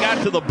 Yeah, he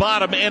got to the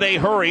bottom in a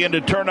hurry into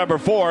turn number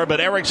 4,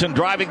 but Ericsson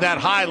driving that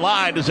high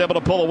line is able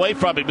to pull away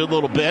from him a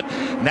little bit.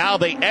 Now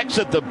they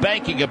exit the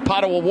banking, and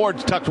Pato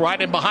O'Ward's tucked right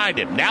in behind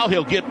him. Now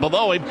he'll get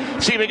below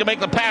him, see if he can make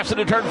the pass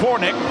into turn 4,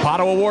 Nick.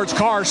 Pato O'Ward's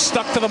car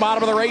stuck to the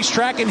bottom of the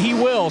racetrack, and he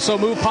will. So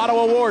move Pato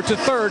O'Ward to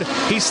third.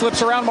 He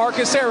slips around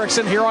Marcus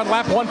Ericsson here on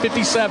lap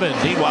 157.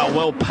 Meanwhile,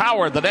 Will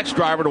Power, the next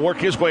driver, to work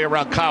his way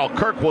around Kyle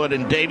Kirkwood,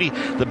 and Davey,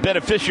 the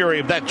beneficiary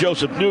of that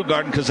Joseph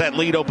Newgarden, because that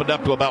lead opened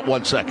up to about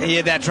 1 second.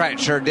 Yeah, that's right.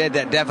 Sure did.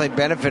 That definitely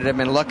benefited him.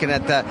 And looking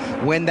at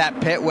when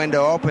that pit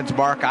window opens,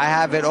 Mark, I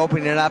have it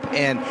opening up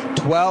in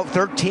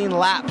 13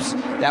 laps.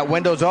 That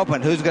window's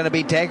open. Who's going to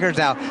be takers?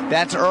 Now,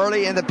 that's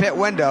early in the pit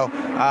window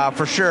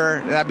for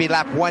sure. That'd be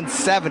lap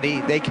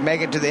 170. They can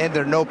make it to the end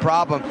there, no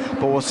problem.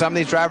 But will some of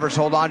these drivers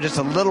hold on just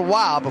a little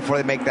while before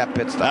they make that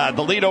pit stop?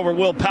 The lead over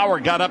Will Power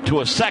got up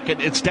to a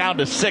second. It's down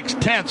to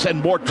 6/10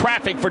 and more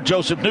traffic for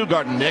Joseph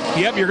Newgarden, Nick.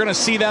 Yep, you're going to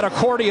see that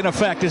accordion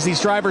effect as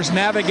these drivers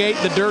navigate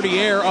the dirty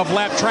air of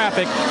lap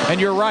traffic. And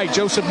you're right,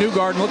 Joseph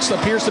Newgarden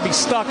appears to be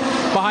stuck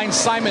behind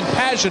Simon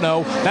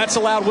Pagenaud. That's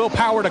allowed Will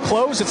Power to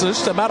close. It's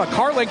just about a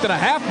car length and a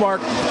half,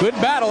 Mark. Good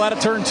battle out of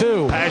turn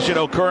 2.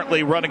 Pagenaud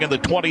currently running in the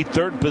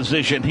 23rd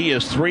position. He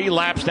is 3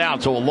 laps down,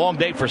 so a long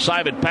day for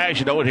Simon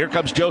Pagenaud. And here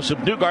comes Joseph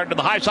Newgarden to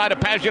the high side of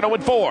Pagenaud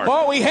in 4.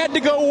 Oh, he had to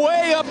go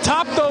way up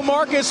top, though,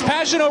 Marcus.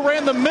 Pagenaud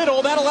ran the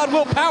middle. That allowed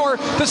Will Power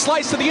to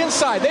slice to the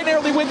inside. They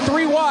nearly went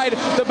 3 wide.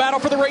 The battle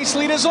for the race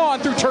lead is on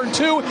through turn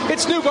 2.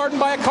 It's Newgarden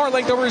by a car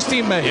length over his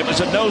teammate. It was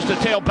a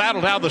nose-to-tail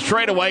battle down the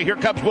straightaway. Here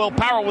comes Will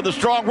Power with a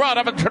strong run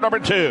up at turn number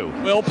 2.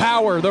 Will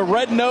Power, the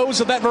red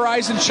nose of that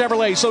Verizon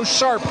Chevrolet, so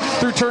sharp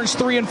through turns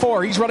 3 and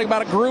 4. He's running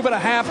about a groove and a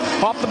half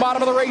off the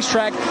bottom of the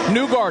racetrack.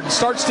 Newgarden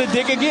starts to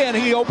dig again.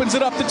 He opens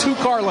it up to 2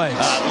 car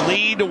lengths.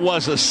 Lead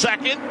was a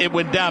second. It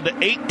went down to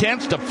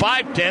 0.8 to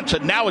 0.5,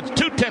 and now it's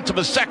 0.2 of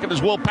a second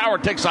as Will Power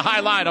takes a high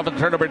line off of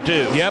turn number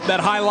 2. Yep, that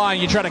high line.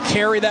 You try to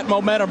carry that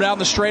momentum down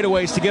the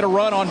straightaways to get a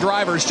run on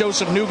drivers.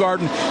 Joseph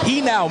Newgarden,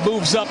 he now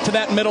moves up to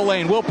that middle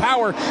lane. Will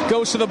Power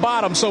goes to the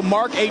bottom. So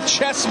mark a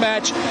chess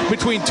match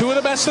between 2 of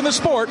the best in the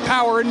sport,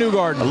 Power and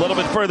Newgarden. A little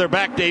bit further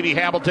back, Davey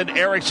Hamilton,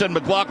 Ericsson,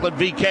 McLaughlin,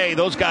 VeeKay.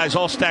 Those guys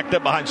all stacked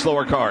up behind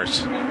slower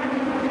cars.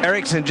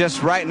 Ericsson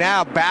just right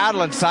now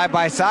battling side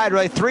by side,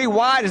 really 3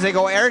 wide as they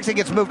go. Ericsson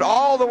gets moved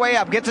all the way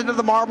up, gets into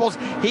the marbles.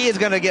 He is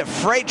going to get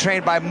freight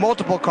trained by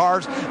multiple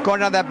cars going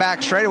down that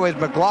back straightaway.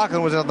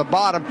 McLaughlin was at the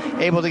bottom,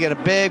 able to get a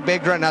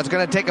big run. Now it's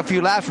going to take a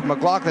few laps for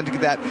McLaughlin to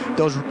get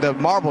the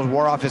marbles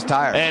wore off his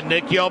tires. And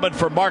Nick Yeoman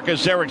for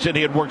Marcus Ericsson.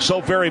 He had worked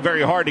so very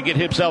hard to get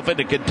himself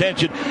into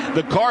contention.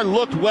 The car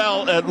looked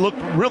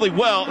really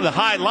well in the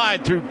high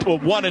line through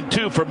 1 and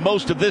 2 for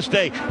most of this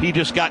day. He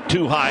just got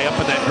too high up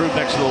in that groove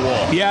next to the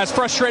wall. Yeah, it's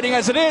frustrating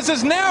as it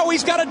is now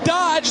he's got to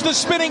dodge the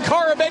spinning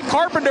car of Ed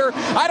Carpenter.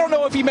 I don't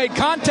know if he made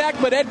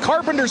contact, but Ed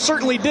Carpenter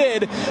certainly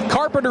did.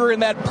 Carpenter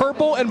in that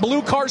purple and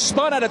blue car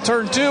spun out of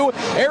turn 2.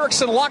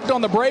 Ericsson locked on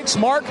the brakes.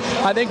 Mark,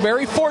 I think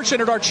very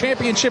fortunate our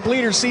championship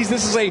leader sees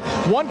this is a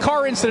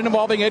 1-car incident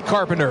involving Ed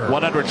Carpenter.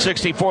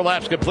 164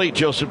 laps complete.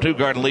 Joseph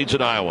Newgarden leads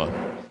in Iowa.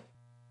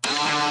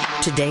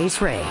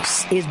 Today's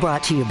race is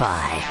brought to you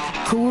by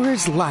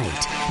Coors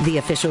Light, the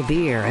official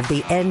beer of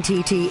the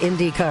NTT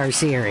IndyCar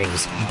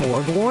Series.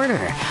 Borg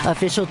Warner,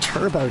 official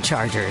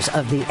turbochargers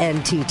of the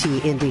NTT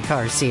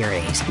IndyCar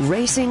Series.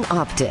 Racing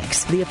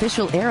Optics, the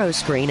official aero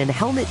screen and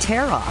helmet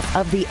tear-off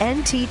of the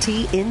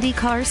NTT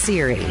IndyCar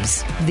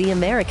Series. The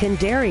American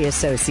Dairy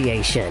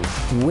Association.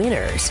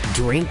 Winners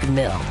drink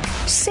milk.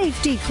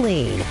 Safety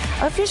Clean,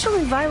 official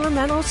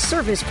environmental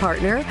service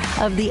partner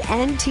of the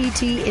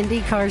NTT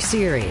IndyCar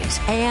Series.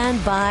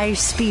 And by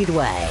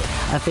Speedway,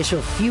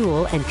 official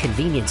fuel and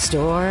convenience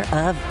store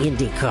of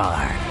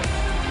IndyCar.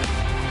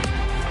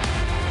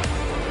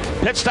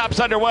 Pit stop's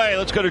underway.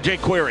 Let's go to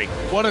Jake Query.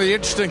 One of the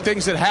interesting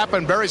things that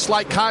happened, very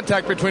slight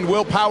contact between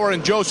Will Power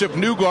and Joseph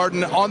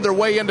Newgarden on their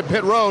way into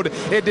pit road.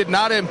 It did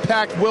not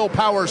impact Will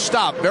Power's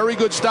stop. Very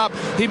good stop.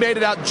 He made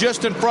it out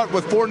just in front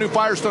with 4 new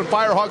Firestone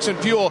Firehawks and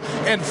fuel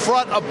in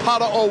front of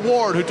Pato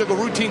O'Ward, who took a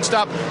routine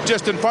stop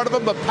just in front of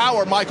him. But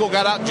Power, Michael,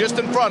 got out just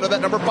in front of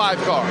that number 5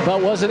 car.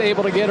 But wasn't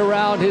able to get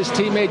around his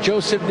teammate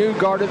Joseph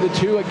Newgarden. The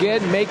two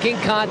again making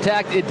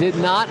contact. It did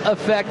not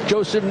affect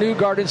Joseph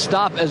Newgarden's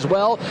stop as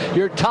well.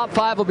 Your top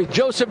 5 will be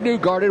Joseph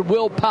Newgarden,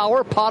 Will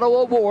Power,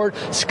 Pato O'Ward,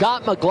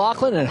 Scott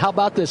McLaughlin, and how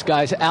about this,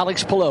 guys?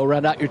 Alex Palou,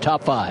 round out your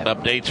top 5.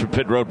 Updates from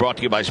Pit Road brought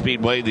to you by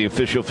Speedway, the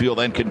official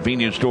fuel and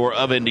convenience store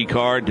of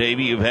IndyCar.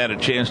 Davey, you've had a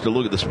chance to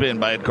look at the spin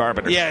by Ed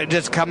Carpenter. Yeah,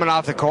 just coming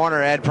off the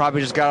corner, Ed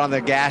probably just got on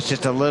the gas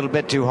just a little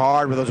bit too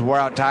hard with those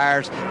wore-out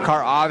tires.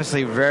 Car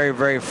obviously very,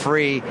 very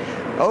free.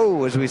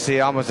 Oh, as we see,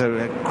 almost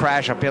a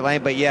crash on pit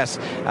lane. But yes,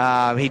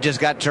 he just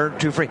got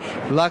turned too free.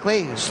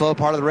 Luckily, slow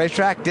part of the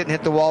racetrack, didn't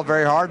hit the wall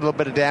very hard. A little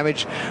bit of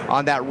damage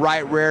on that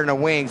right rear and a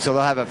wing, so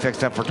they'll have it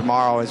fixed up for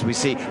tomorrow. As we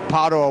see,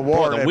 Pato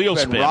O'Ward the wheel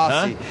spin,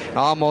 Rossi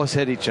almost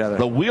hit each other.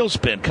 The wheel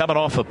spin coming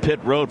off of pit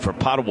road for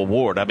Pato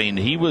O'Ward. I mean,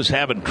 he was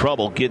having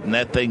trouble getting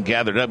that thing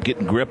gathered up,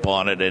 getting grip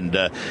on it,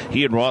 and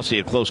he and Rossi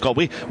a close call.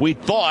 We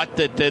thought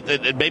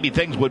that maybe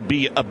things would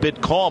be a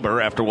bit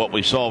calmer after what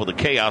we saw with the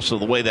chaos of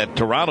the way that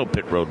Toronto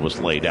pit road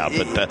was laid out.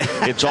 But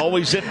it's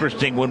always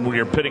interesting when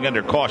we're pitting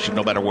under caution,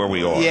 no matter where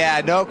we are.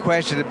 Yeah, no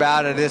question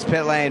about it. This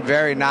pit lane,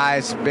 very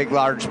nice, big,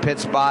 large pit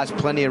spots,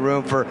 plenty of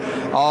room for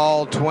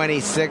all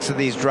 26 of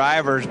these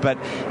drivers. But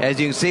as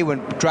you can see, when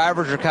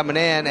drivers are coming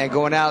in and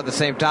going out at the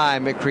same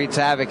time, it creates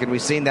havoc. And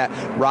we've seen that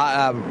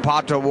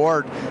Pato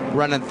O'Ward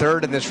running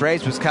third in this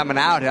race was coming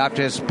out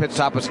after his pit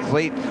stop was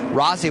complete.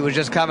 Rossi was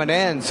just coming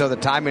in, so the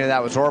timing of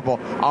that was horrible.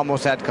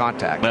 Almost had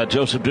contact.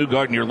 Joseph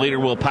Newgarden, your leader,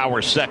 Will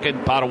Power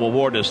second. Pato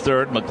O'Ward is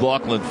third.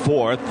 McLaughlin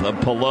fourth.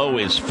 Palou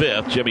is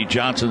fifth. Jimmy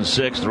Johnson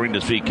sixth.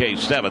 Rinus VeeKay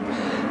seventh.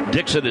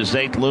 Dixon is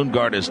 8th,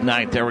 Lundgaard is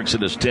 9th,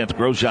 Ericsson is 10th,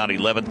 Grosjean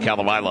 11th,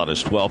 Callum Ilott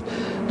is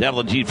 12th,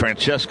 Devlin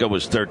DeFrancesco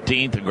is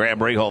 13th, Graham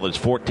Rahal is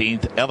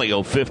 14th,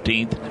 Elio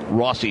 15th,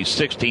 Rossi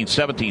 16th,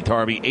 17th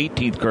Harvey,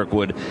 18th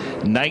Kirkwood,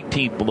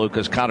 19th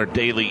Malukas, Connor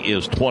Daly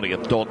is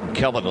 20th, Dalton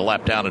Kellett a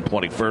lap down in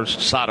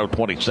 21st, Sato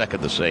 22nd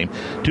the same,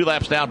 2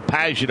 laps down,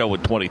 Pagenaud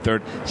in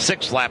 23rd,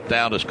 6th lap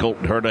down is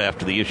Colton Herta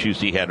after the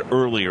issues he had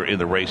earlier in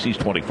the race, he's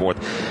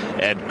 24th,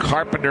 and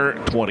Carpenter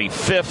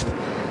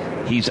 25th.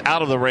 He's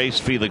out of the race.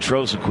 Felix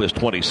Rosenqvist,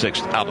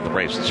 26th, out of the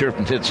race. Let's hear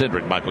from Tim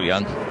Cindric, Michael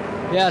Young.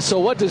 Yeah, so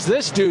what does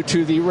this do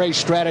to the race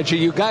strategy?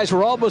 You guys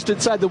were almost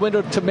inside the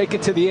window to make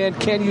it to the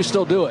end. Can you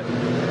still do it?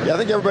 Yeah, I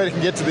think everybody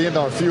can get to the end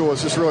on fuel.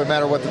 It's just really a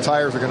matter of what the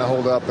tires are going to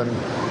hold up. And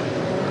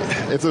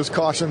if there's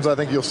cautions, I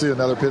think you'll see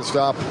another pit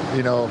stop,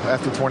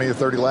 after 20 or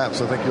 30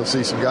 laps. I think you'll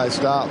see some guys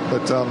stop.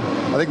 But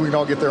I think we can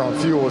all get there on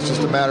fuel. It's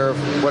just a matter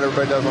of what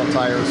everybody does on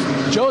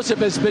tires. Joseph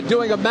has been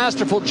doing a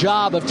masterful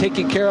job of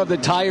taking care of the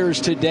tires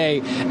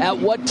today. At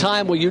what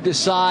time will you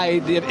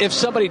decide if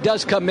somebody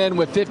does come in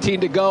with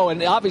 15 to go,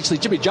 and obviously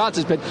Jimmy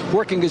Johnson's been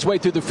working his way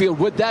through the field,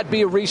 would that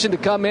be a reason to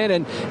come in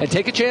and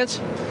take a chance?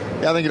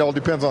 Yeah, I think it all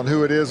depends on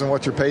who it is and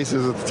what your pace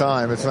is at the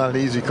time. It's not an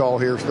easy call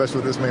here, especially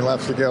with this many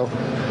laps to go.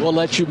 We'll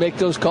let you make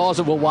those calls,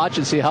 and we'll watch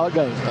and see how it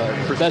goes.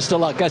 Best of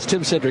luck. That's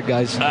Tim Cindric,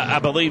 guys. I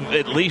believe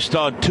at least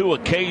on 2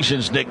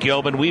 occasions, Nick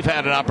Yeoman, we've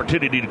had an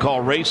opportunity to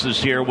call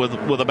races here with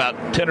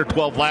about 10 or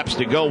 12 laps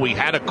to go. We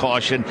had a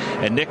caution,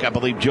 and Nick, I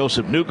believe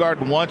Joseph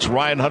Newgarden once,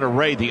 Ryan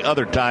Hunter-Reay the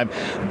other time.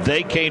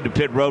 They came to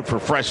pit road for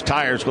fresh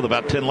tires with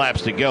about 10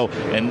 laps to go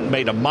and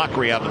made a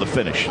mockery out of the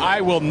finish.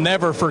 I will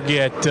never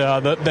forget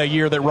the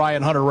year that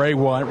Ryan Hunter-Reay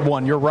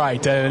won. You're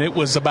right. And it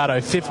was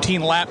about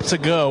 15 laps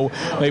ago.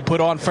 They put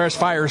on fresh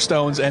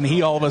Firestones, and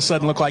he all of a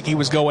sudden looked like he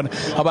was going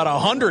about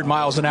 100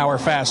 miles an hour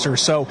faster.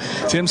 So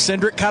Tim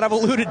Cindric kind of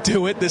alluded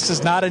to it. This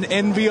is not an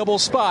enviable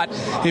spot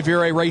if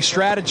you're a race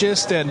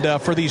strategist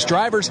and for these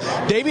drivers.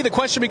 Davey, the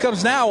question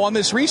becomes now on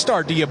this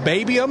restart, do you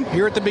baby them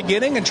here at the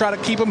beginning and try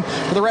to keep them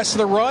for the rest of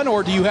the run,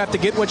 or do you have to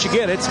get what you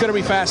get? It's going to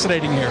be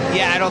fascinating here.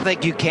 Yeah, I don't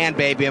think you can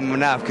baby them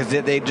enough because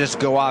they just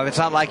go off. It's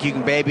not like you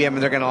can baby them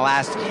and they're going to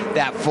last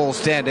that full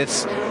stint.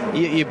 It's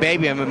you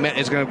baby them,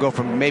 it's going to go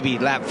from maybe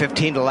lap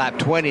 15 to lap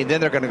 20, then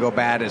they're going to go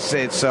bad.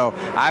 So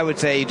I would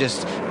say you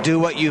just do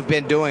what you've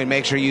been doing.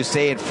 Make sure you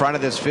stay in front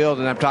of this field,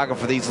 and I'm talking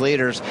for these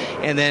leaders.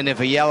 And then if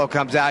a yellow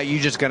comes out,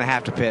 you're just going to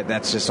have to pit.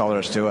 That's just all there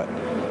is to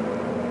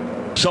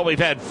it. So we've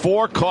had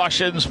 4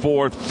 cautions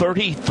for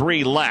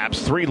 33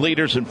 laps, 3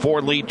 leaders and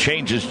 4 lead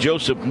changes.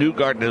 Joseph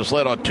Newgarden has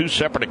led on 2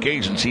 separate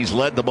occasions. He's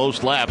led the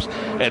most laps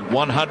at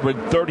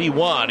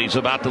 131. He's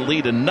about to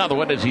lead another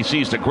one as he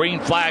sees the green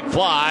flag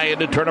fly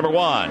into turn number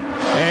 1.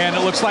 And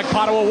it looks like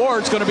Pato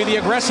O'Ward's going to be the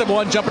aggressive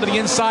one, jumping to the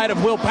inside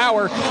of Will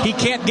Power. He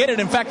can't get it.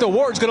 In fact,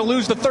 O'Ward's going to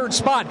lose the 3rd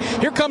spot.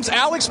 Here comes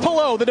Alex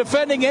Palou, the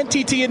defending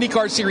NTT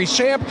IndyCar Series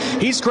champ.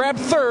 He's grabbed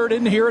 3rd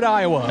in here at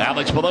Iowa.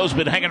 Alex Palou's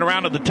been hanging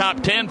around in the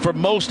top 10 for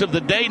most of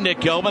the day,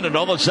 Nick Yeoman, and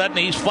all of a sudden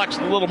he's flexed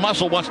a little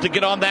muscle, wants to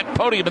get on that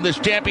podium in this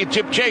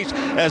championship chase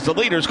as the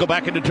leaders go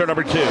back into turn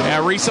number 2.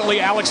 Yeah, recently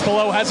Alex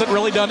Palou hasn't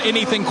really done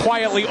anything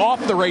quietly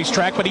off the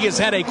racetrack, but he has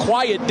had a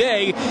quiet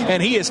day,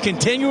 and he is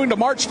continuing to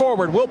march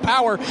forward. Will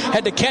Power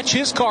had to catch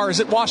his car as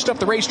it washed up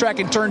the racetrack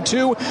in turn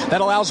 2.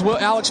 That allows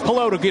Alex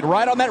Palou to get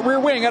right on that rear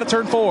wing out of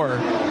turn 4.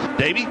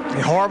 Davey?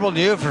 Horrible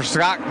news for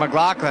Scott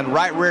McLaughlin.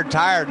 Right rear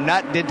tire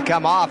nut did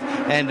come off,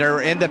 and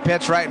they're in the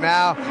pits right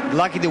now.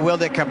 Lucky the wheel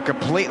didn't come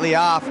completely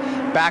off.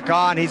 Back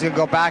on, he's going to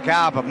go back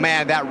out, but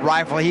man, that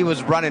rifle, he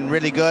was running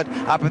really good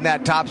up in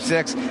that top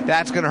 6.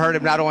 That's going to hurt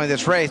him not only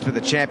this race, but the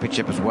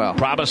championship as well.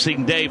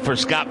 Promising day for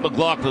Scott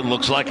McLaughlin.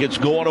 Looks like it's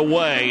going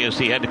away as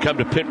he had to come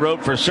to pit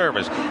road for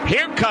service.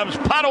 Here comes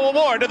Pato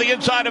O'Ward to the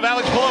inside of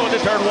Alex Palou into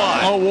turn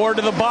 1. O'Ward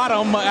to the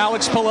bottom.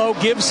 Alex Palou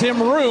gives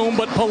him room,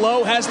 but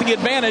Palou has the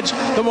advantage,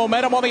 the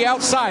momentum on the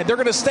outside. They're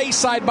going to stay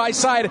side by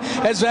side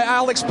as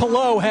Alex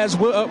Palou has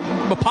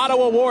Pato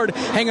O'Ward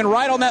hanging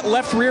right on that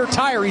left rear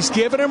tire. He's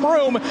giving him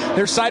room.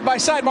 They're side by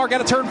side, Mark,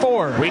 out of turn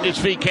 4. Regis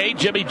VK,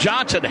 Jimmy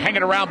Johnson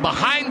hanging around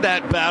behind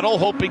that battle,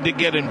 hoping to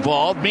get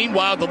involved.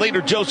 Meanwhile, the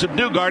leader, Joseph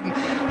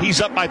Newgarden, he's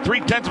up by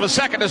 0.3 of a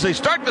second as they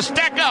start to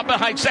stack up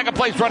behind second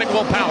place running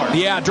Will Power.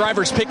 Yeah,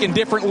 drivers picking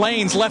different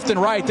lanes left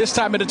and right. This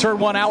time into turn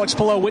 1, Alex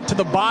Palou went to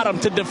the bottom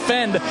to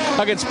defend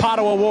against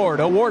Pato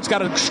O'Ward. O'Ward's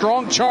got a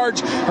strong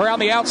charge around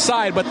the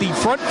outside, but the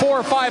front 4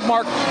 or 5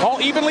 mark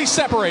all evenly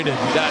separated.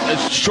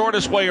 The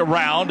shortest way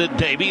around at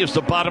Davey is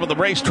the bottom of the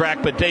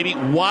racetrack, but Davey,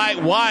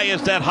 why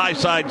is that high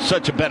side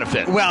such a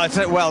benefit?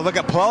 Well, look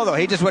at Palou, though.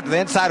 He just went to the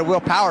inside of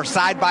Will Power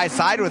side by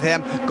side with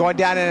him, going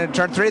down in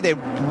turn 3. They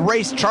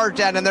race charge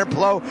down in there.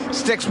 Palou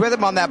sticks with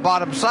him on that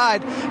bottom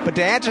side. But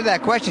to answer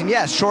that question,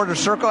 yes, shorter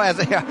circle.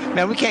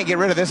 Man, we can't get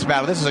rid of this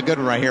battle. This is a good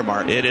one right here,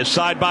 Mark. It is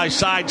side by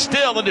side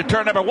still into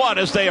turn number 1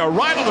 as they are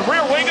right on the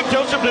rear wing of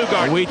Joseph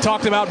Newgarden. We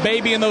talked about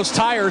baby in those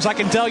tires. I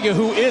can tell you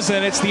who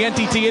isn't. It's the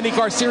NTT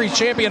IndyCar Series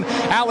champion,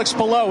 Alex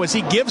Palou, as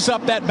he gives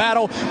up that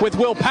battle with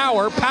Will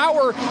Power.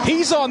 Power,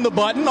 he's on the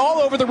button all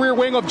over the rear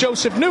wing of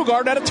Joseph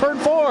Newgarden out of turn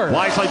 4.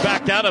 Wisely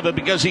backed out of it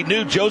because he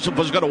knew Joseph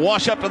was going to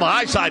wash up to the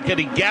high side. Can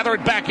he gather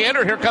it back in,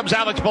 or here comes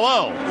Alex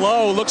Palou?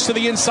 Palou looks to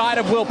the inside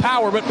of Will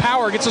Power, but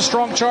Power gets a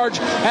strong charge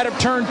out of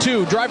turn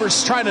 2.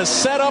 Drivers trying to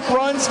set up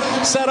runs,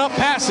 set up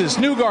passes.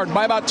 Newgarden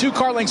by about 2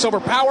 car lengths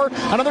over Power.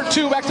 Another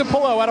 2 back to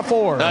Palou out of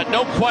 4.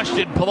 No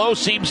question, Palou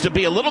seems to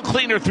be a little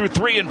cleaner through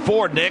 3 and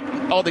 4, Nick.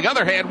 On the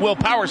other hand, Will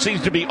Power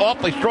seems to be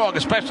awfully strong,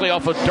 especially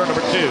off of turn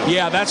number 2.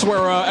 Yeah, that's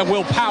where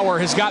Will Power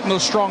has gotten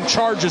those strong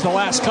charges the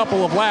last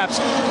couple of laps.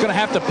 Going to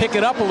have to pick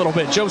it up a little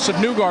bit. Joseph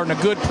Newgarden,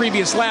 a good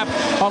previous lap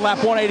on lap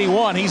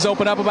 181. He's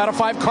opened up about a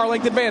 5 car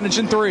length advantage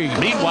in 3.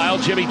 Meanwhile,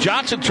 Jimmy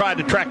Johnson tried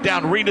to track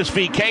down Regis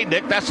VK,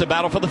 Nick. That's the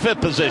battle for the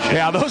 5th position.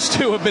 Yeah, those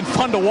two have been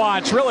fun to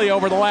watch really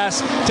over the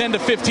last 10 to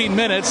 15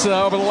 minutes,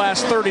 over the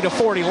last 30 to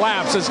 40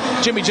 laps, as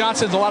Jimmy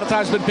Johnson's a lot of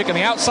times been picking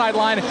the outside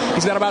line.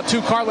 He's got about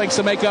 2 car lengths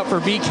to make up for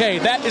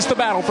VK. That is the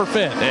battle for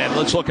 5th. And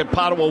let's look at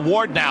Pato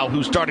O'Ward now,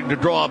 who's starting to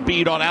draw a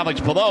bead on Alex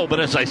Palou. But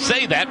as I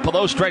say that,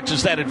 Palou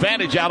stretches that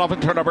advantage out off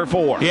in turn number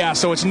 4. Yeah,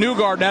 so it's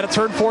Newgarden out of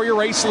turn 4, your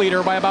race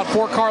leader, by about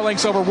 4 car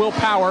lengths over Will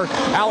Power.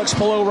 Alex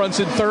Palou runs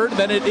in 3rd.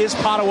 Then it is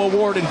Pato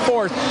O'Ward in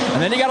 4th.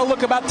 And then you got to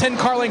look about 10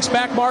 car lengths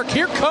back, Mark.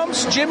 Here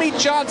comes Jimmy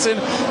Johnson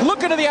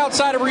looking to the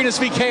outside of Regis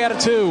VK out of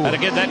 2. And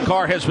again, that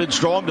car has been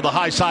strong to the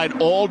high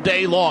side all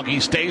day long. He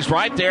stays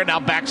right there, now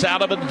backs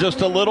out of it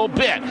just a little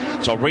bit.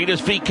 So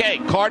Regis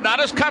VK, car not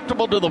as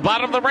comfortable to the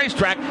bottom of the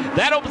racetrack.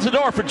 That opens the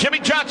door for Jimmy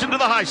Johnson to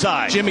the high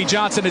side. Jimmy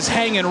Johnson is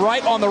hanging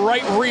right on the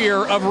right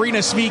rear of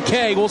Regis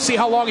VK. We'll see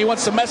how long he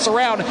wants to mess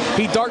around.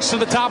 He darts to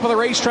the top of the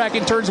racetrack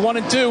in turns 1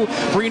 and 2.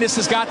 Regis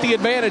has got the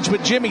advantage,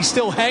 but Jimmy's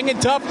still hanging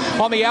tough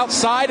on the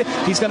outside.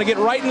 He's going to get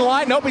right in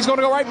line. Nope, he's going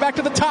to go right back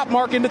to the top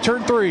mark into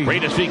turn 3.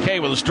 Regis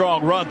VK with a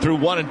strong run through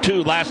 1 and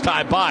 2 last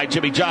time by.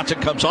 Jimmy Johnson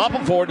comes off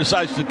and forward,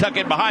 decides to tuck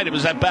in behind him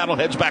as that battle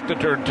heads back to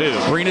turn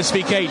 2. Regis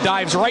VK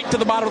dives right to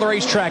the bottom of the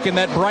racetrack in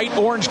that bright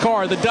orange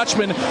car. The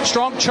Dutchman,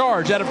 strong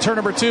charge out of turn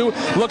number 2.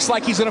 Looks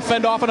like he's going to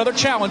fend off another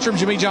challenge from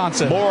Jimmy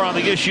Johnson. More on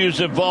the issues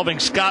involving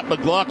Scott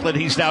McLaughlin.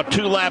 He's now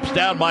 2 laps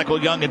down.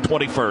 Michael Young in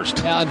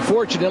 21st.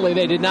 Unfortunately,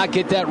 they did not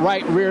get that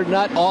right rear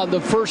nut on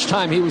the first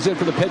time he was in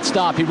for the pit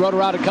stop. He rode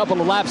around a couple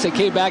of laps. They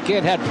came back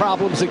in, had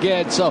problems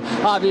again. So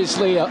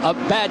obviously a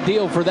bad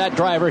deal for that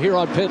driver here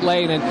on pit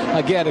lane. And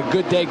again, a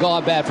good day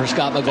gone bad for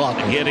Scott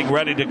McLaughlin. Getting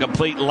ready to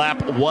complete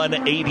lap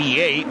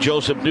 188.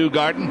 Joseph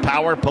Newgarden,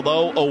 Power,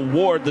 Palou,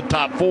 O'Ward, the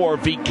top 4.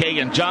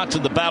 VK and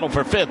Johnson, the battle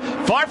for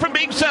 5th. Far from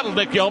being settled,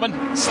 Nick Yeoman.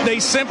 They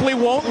simply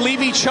won't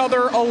leave each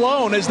other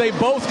alone as they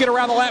both get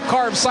around the lap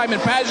car of Simon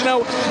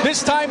Pagenaud.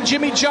 This time,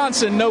 Jimmy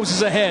Johnson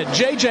noses ahead.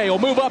 JJ will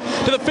move up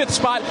to the 5th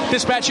spot,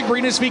 dispatching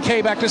Rinus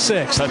VeeKay back to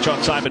 6th. Touch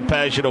on Simon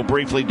Pagenaud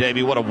briefly,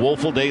 Davey. What a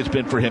woeful day it's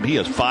been for him. He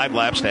is 5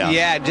 laps down.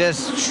 Yeah,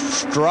 just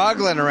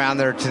struggling around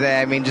there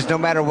today. I mean, just no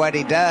matter what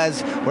he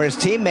does. Where his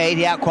teammate,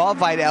 he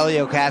out-qualified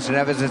Helio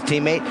Castroneves, his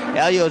teammate.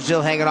 Helio's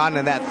still hanging on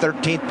in that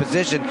 13th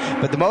position.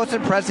 But the most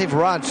impressive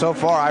run so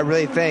far, I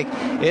really think,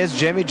 is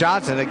Jimmy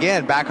Johnson.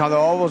 Again, back on the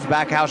ovals,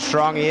 back how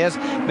strong he is.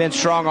 Been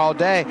strong all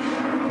day.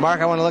 Mark,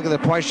 I want to look at the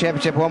points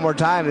championship one more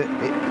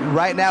time.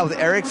 Right now, with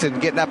Ericsson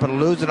getting up and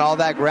losing all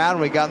that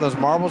ground, we got those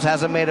marbles,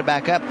 hasn't made it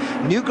back up.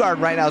 Newgarden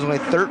right now is only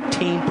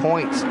 13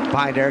 points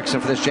behind Ericsson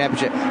for this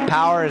championship.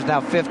 Power is now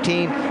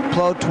 15,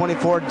 Plo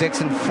 24,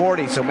 Dixon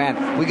 40. So,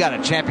 man, we got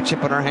a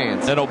championship in our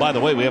hands. And, oh, by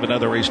the way, we have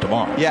another race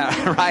tomorrow. Yeah,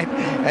 right.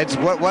 It's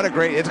what a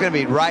great. It's going to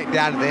be right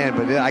down to the end,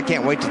 but I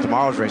can't wait till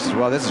tomorrow's race as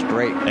well. This is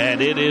great.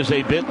 And it is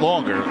a bit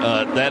longer,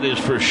 that is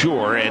for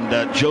sure. And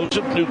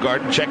Joseph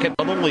Newgarden checking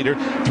on the leader,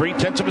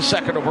 0.3 of a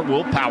second over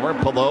Will Power,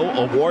 Palou,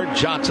 Award,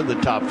 Johnson, the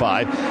top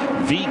 5,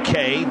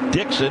 VeeKay,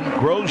 Dixon,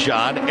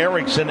 Grosjean,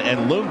 Ericsson,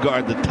 and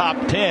Lundgaard, the top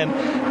 10,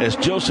 as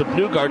Joseph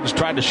Newgarden's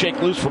trying to shake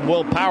loose from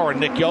Will Power and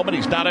Nick Yeoman.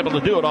 He's not able to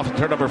do it off of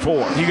turn number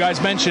 4. You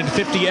guys mentioned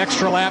 50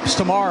 extra laps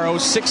tomorrow,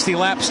 60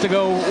 laps to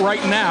go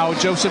right now.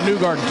 Joseph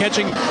Newgarden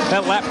catching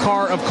that lap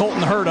car of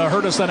Colton Herta.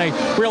 Herta's done a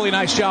really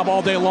nice job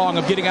all day long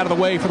of getting out of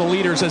the way for the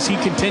leaders as he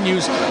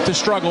continues to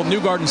struggle.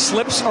 Newgarden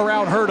slips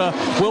around Herta.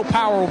 Will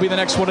Power will be the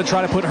next one to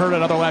try to put Herta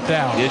another lap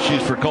down.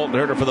 Issues for Colton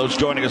Herta, for those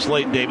joining us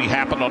late, Davey,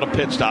 happened on a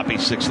pit stop.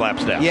 He's 6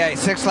 laps down. Yeah, he's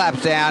 6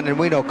 laps down, and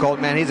we know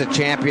Colton, man, he's a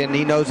champion.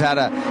 He knows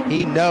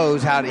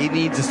how he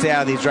needs to stay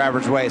out of these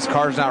drivers' way. His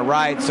car's not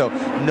right, so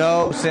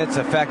no sense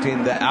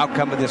affecting the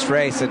outcome of this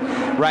race. And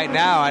right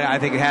now, I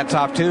think hats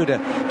off too to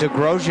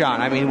Grosjean.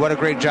 I mean, what a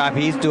great job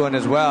he's doing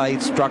as well.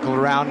 He's struggled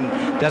around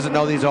and doesn't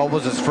know these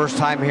ovals. His first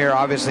time here,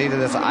 obviously, to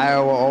this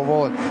Iowa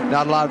oval, and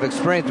not a lot of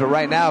experience. But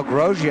right now,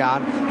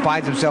 Grosjean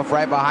finds himself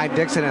right behind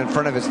Dixon in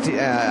front of his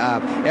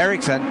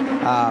Ericsson,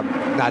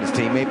 not his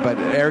teammate, but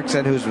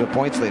Ericsson, who's the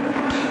points leader.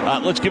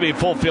 Let's give you a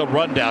full field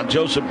rundown.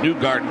 Joseph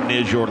Newgarden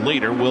is your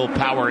leader. Will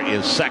Power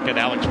is 2nd.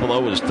 Alex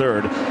Palou is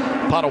 3rd.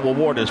 Pato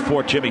O'Ward is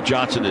 4th. Jimmy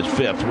Johnson is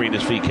 5th.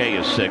 Rinus VeeKay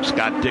is 6th.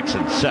 Scott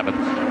Dixon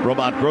 7th.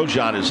 Romain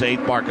Grosjean is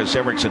 8th. Marcus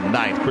Ericsson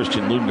 9th.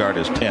 Christian Lundgaard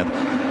is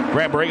 10th.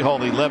 Graham Rahal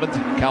 11th.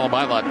 Callum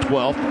Ilott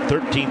 12th.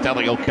 13th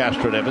Helio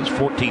Castroneves.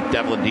 14th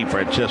Devlin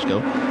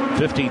DeFrancisco.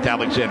 15th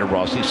Alexander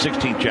Rossi.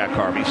 16th Jack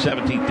Harvey.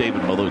 17th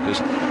David Malukas.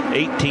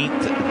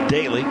 18th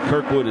Daly.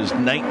 Kirkwood is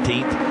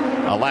 19th.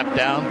 A lap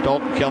down,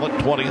 Dalton Kellett,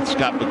 20th.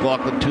 Scott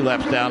McLaughlin, 2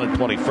 laps down in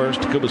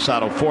 21st. Takuma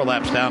Sato, 4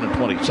 laps down in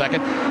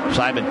 22nd.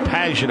 Simon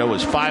Pagenaud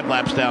is 5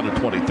 laps down in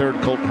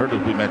 23rd. Colton Herta,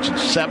 as we mentioned,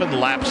 7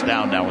 laps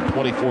down now in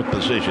 24th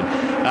position.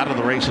 Out of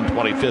the race in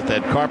 25th,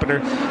 Ed Carpenter.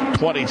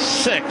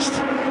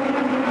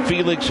 26th,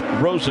 Felix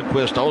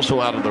Rosenquist, also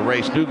out of the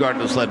race.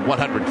 Newgarden has led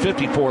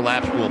 154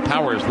 laps. Will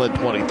Power has led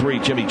 23.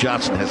 Jimmy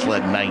Johnson has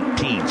led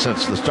 19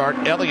 since the start.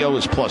 Elio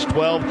is plus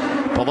 12.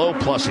 Palou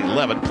plus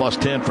 11, plus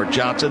 10 for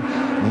Johnson.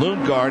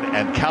 Lundgaard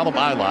and Callum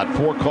Ilott,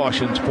 4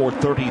 cautions for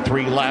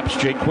 33 laps.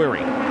 Jake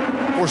Query.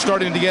 We're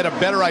starting to get a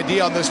better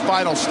idea on this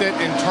final stint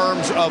in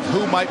terms of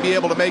who might be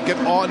able to make it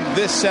on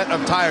this set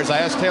of tires. I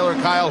asked Taylor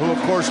Kyle, who, of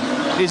course,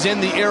 is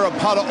in the era of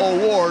Pato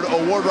O'Ward.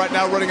 O'Ward right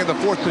now running in the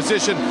 4th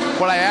position.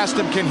 When I asked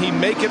him, can he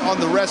make it on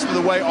the rest of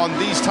the way on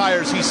these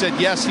tires, he said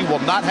yes, he will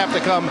not have to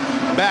come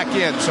back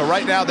in. So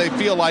right now they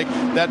feel like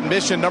that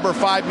mission, number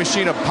 5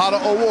 machine of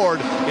Pato O'Ward,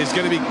 is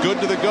going to be good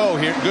to go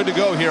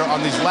here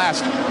on these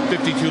last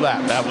 52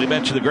 laps. We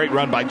mentioned the great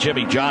run by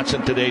Jimmy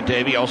Johnson today,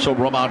 Davey. Also,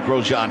 Romain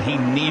Grosjean. He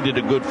needed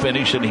a good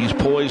finish, and he's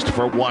poised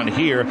for one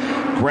here.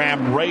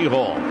 Graham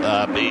Rahal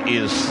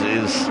is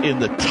in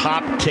the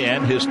top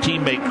 10. His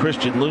teammate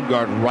Christian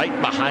Lundgaard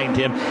right behind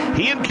him.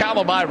 He and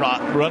Callum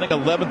Ilott running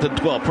 11th and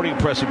 12th. Pretty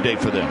impressive day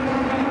for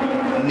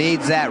them.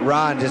 Needs that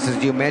run, just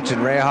as you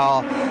mentioned.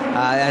 Rahal,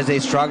 as they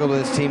struggle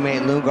with his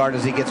teammate Lundgaard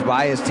as he gets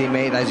by his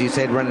teammate, as you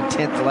said, running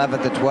 10th,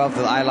 11th, and 12th,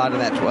 with Ilott in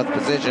that 12th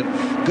position.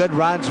 Good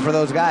runs for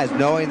those guys,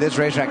 knowing this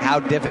racetrack, how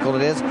difficult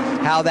it is,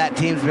 how that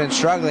team's been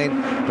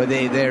struggling, but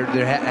they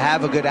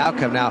have a good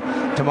outcome. Now,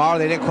 tomorrow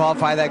they didn't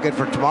qualify that good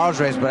for tomorrow's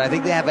race, but I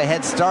think they have a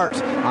head start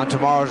on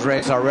tomorrow's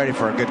race already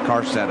for a good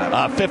car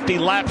setup. 50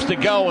 laps to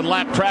go, and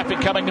lap traffic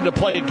coming into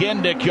play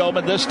again, Nick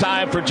Yeoman. This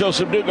time for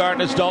Joseph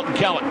Newgarden, it's Dalton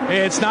Kellett.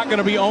 It's not going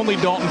to be only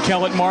Dalton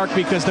Kellett, Mark,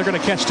 because they're going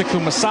to catch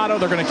Takuma Sato,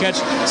 they're going to catch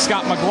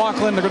Scott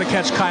McLaughlin, they're going to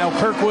catch Kyle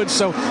Kirkwood,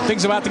 so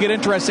things about to get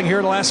interesting here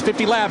in the last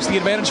 50 laps. The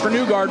advantage for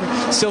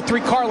Newgarden, still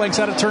 3 car lengths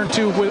out of turn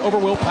 2 over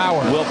Will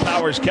Power. Will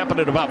Power's kept it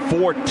at about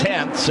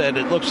 4/10, and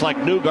it looks like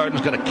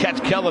Newgarden's going to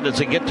catch Kellett as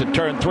they get to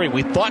turn 3.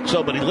 We thought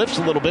so, but he lifts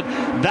a little bit.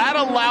 That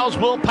allows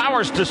Will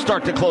Powers to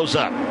start to close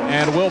up.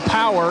 And Will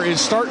Power is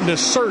starting to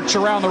search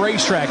around the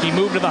racetrack. He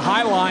moved to the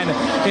high line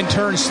in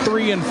turns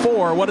 3 and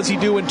 4. What does he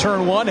do in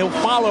turn 1? He'll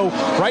follow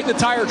right in the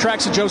tire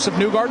tracks of Joseph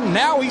Newgarden.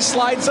 Now he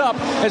slides up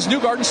as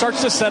Newgarden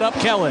starts to set up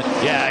Kellett.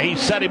 Yeah, he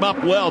set him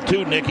up well,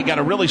 too, Nick. He got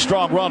a really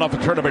strong run off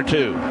of turn number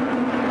 2.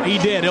 He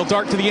did. He'll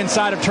dart to the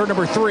inside of turn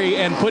number 3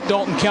 and put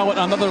Dalton Kellett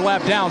another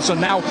lap down. So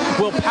now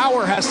Will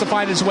Power has to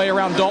find his way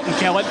around Dalton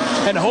Kellett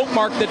and hope,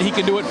 Mark, that he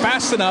can do it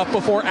fast enough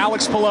before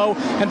Alex Palou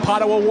and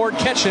Pato O'Ward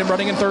catch him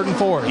running in 3rd and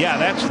 4th. Yeah,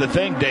 that's the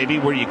thing, Davey,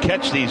 where you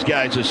catch these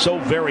guys is so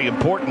very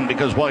important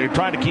because while you're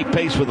trying to keep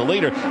pace with the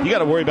leader, you got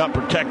to worry about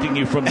protecting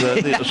you from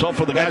the assault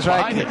from the guys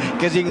behind you.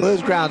 Because you can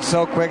lose ground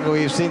so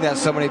quickly. We've seen that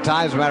so many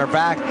times. As a matter of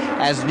fact,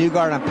 as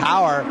Newgarden and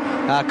Power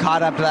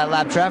caught up to that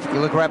lap traffic, you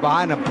look right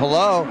behind them,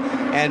 Palou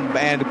and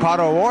Pato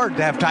O'Ward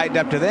have tightened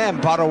up to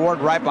them. Pato O'Ward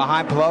right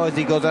behind Palou as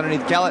he goes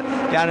underneath Kellett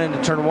down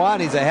into turn 1.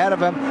 He's ahead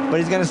of him, but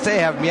he's going to stay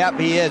ahead of him. Yep,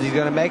 he is. He's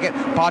going to make it.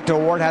 Pato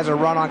O'Ward has a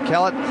run on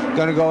Kellett.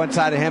 Going to go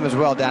inside of him as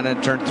well down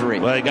into turn 3.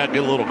 Well, you got to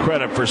get a little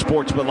credit for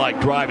sportsmanlike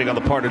driving on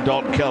the part of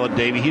Dalton Kellett,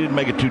 Davey. He didn't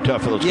make it too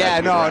tough for those guys. Yeah,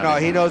 no.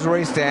 He knows where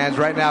he stands.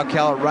 Right now,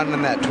 Kellett running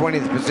in that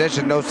 20th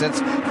position. No sense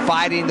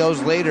fighting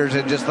those leaders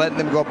and just letting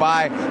them go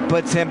by.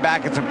 Puts him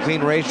back at some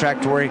clean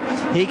racetrack to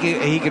where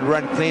he could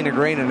run clean and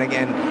green. And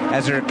again,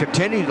 as they're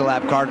continuing to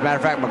lap cars, matter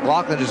of fact,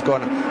 McLaughlin just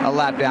going a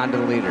lap down to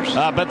the leaders.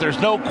 But there's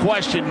no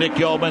question, Nick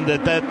Yeoman,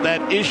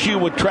 that issue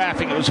with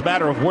traffic, it was a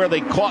matter of where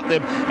they caught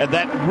them, and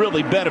that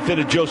really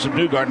benefited Joseph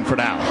Newgarden for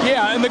now.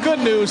 Yeah, and the good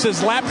news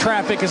is lap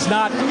traffic is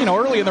not,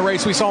 early in the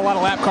race we saw a lot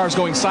of lap cars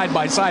going side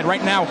by side.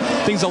 Right now,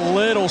 things a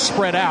little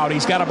spread out.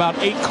 He's got about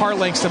 8 car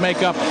lengths to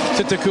make up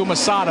to Takuma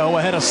Sato.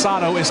 Ahead of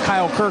Sato is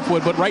Kyle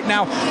Kirkwood, but right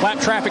now, lap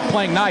traffic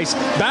playing nice.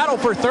 Battle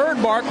for 3rd,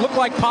 Mark. Looked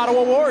like Pato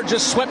O'Ward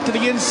just swept to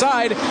the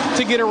inside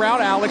to get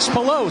around Alex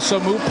Palou. So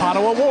move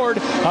Pato O'Ward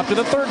up to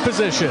the 3rd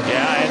position.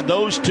 Yeah, and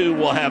those two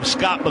will have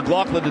Scott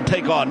McLaughlin to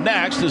take on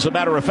next. As a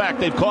matter of fact,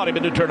 they've caught him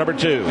into turn number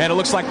 2. And it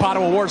looks like Pato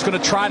O'Ward's going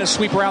to try to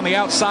sweep around the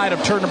outside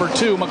of turn number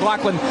 2.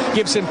 McLaughlin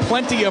gives him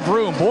plenty of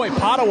room. Boy,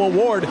 Pato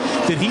O'Ward,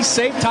 did he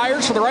save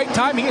tires for the right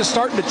time? He is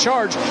starting to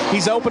charge.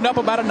 He's opened up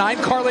about a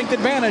 9-car length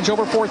advantage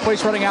over 4th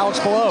place running Alex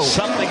Palou.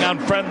 Something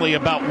unfriendly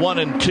about 1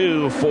 and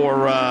 2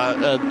 for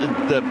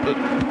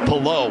the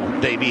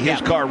Palou, Davey.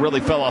 His car really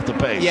fell off the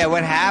pace. Yeah,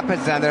 what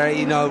happens down there,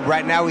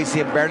 right now we see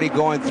him barely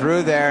going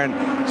through there,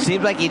 and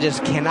seems like he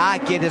just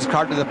cannot get his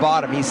car to the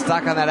bottom. He's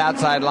stuck on that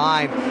outside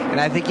line, and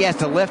I think he has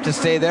to lift to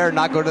stay there and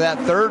not go to that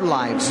 3rd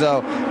line.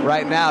 So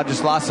right now,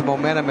 just lost some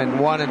momentum in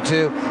 1 and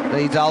 2.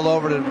 He's all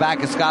over to the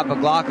back of Scott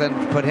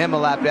McLaughlin, put him a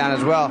lap down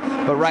as well.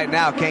 But right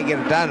now, can't get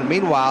it done. And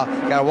meanwhile,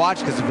 got to watch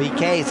because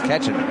VK is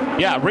catching him.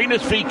 Yeah,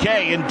 Renus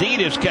VK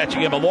indeed is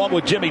catching him along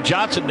with Jimmy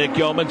Johnson, Nick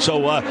Yeoman.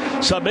 So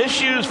some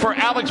issues for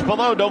Alex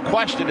Palou, no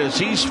question, as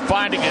he's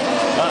finding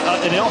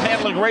an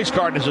ill-handling race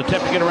car and is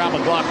attempting to get around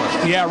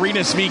McLaughlin. Yeah,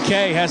 Renus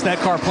VK has that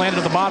car planted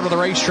at the bottom of the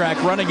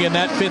racetrack, running in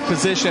that 5th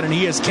position, and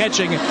he is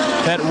catching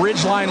that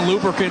Ridgeline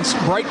Lubricants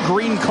bright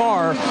green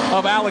car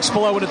of Alex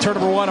Palou into turn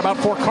number 1, about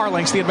 4 car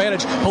lengths the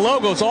advantage. Palou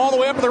goes all the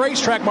way up to the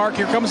racetrack, Mark.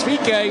 Here comes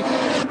VK.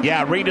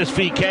 Yeah, Renus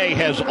VK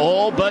has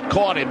all but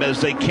caught him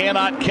as they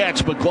cannot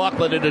catch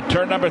McLaughlin into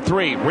turn number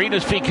 3.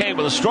 Renus VK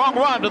with a strong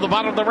run to the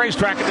bottom of the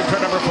racetrack into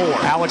turn number 4.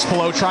 Alex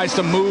Palou tries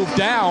to move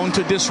down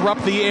to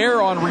disrupt the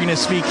air on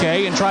Renus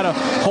VK and try to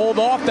hold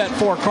off that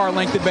 4-car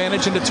length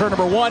advantage into turn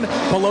number 1.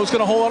 Palou's going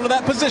to hold on to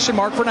that position,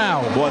 Mark, for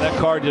now. Boy, that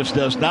car just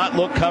does not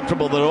look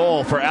comfortable at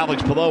all for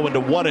Alex Palou into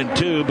 1 and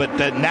 2, but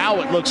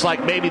now it looks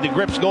like maybe the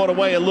grip's going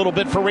away a little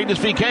bit for Renus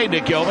VK,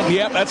 Nick Yeoman.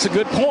 Yep, that's a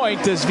good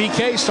point. As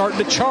VK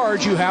starting to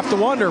charge, you have to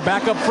wonder.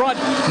 Back up front,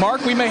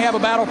 Mark, we may have a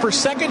battle for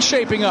 2nd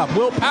shaping up.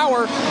 Will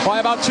Power by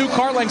about 2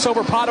 car lengths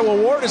over Pato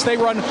O'Ward as they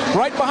run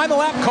right behind the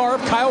lap car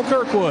of Kyle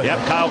Kirkwood.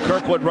 Yep, Kyle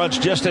Kirkwood runs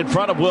just in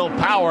front of Will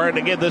Power, and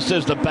again, this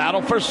is the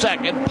battle for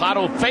 2nd.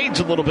 Pato fades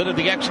a little bit at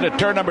the exit at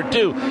turn number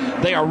 2.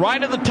 They are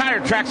right at the tire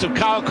tracks of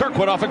Kyle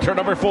Kirkwood off at turn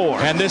number 4.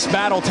 And this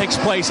battle takes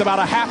place about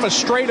a half a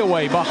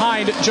straightaway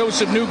behind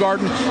Joseph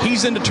Newgarden.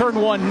 He's into turn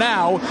 1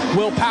 now.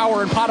 Will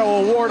Power and Pato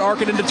O'Ward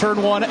arcing into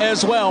turn 1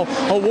 as well.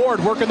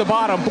 O'Ward working the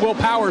bottom. Will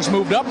Power's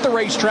moved up the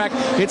racetrack.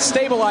 It's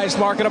stabilized,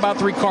 Mark, at about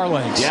 3 car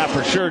lengths. Yeah,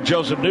 for sure.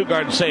 Joseph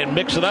Newgarden saying,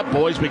 mix it up,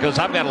 boys, because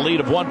I've got a lead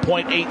of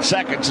 1.8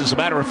 seconds. As a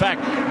matter of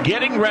fact,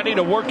 getting ready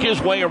to work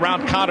his way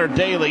around Connor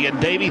Daly. And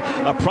Davey,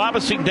 a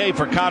promising day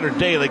for Connor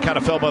Daly, kind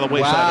of fell by the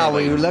wayside. Wow,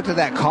 we looked at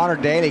that Connor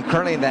Daly,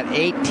 currently in that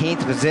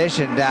 18th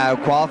position,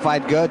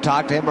 qualified good.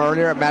 Talked to him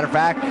earlier. As a matter of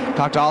fact,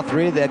 talked to all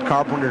 3 of the Ed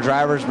Carpenter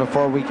drivers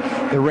before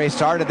the race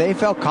started. They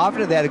felt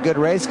confident they had a good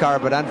race car,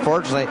 but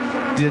unfortunately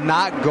did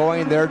not go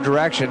in their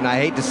direction. I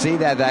hate to see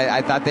that.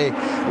 I thought they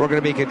were going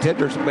to be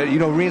contenders, but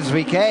Renus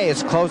VK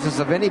is closest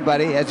of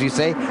anybody, as you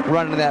say,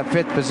 running in that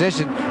 5th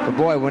position. But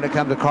boy, when it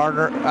comes to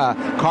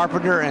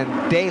Carpenter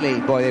and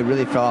Daly, boy, they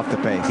really fell off the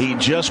pace. He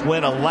just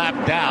went a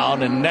lap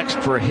down, and next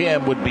for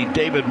him would be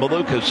David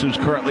Malukas, who's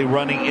currently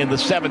running in the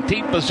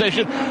 17th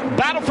position.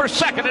 Battle for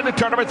 2nd into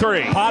turn number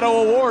 3. Pato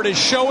O'Ward is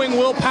showing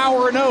Will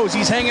Power a nose.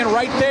 He's hanging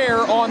right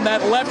there on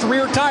that left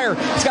rear tire.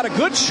 He's got a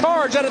good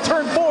charge out of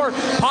turn 4.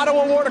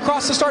 Pato O'Ward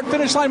across the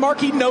start-finish line. Mark,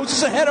 he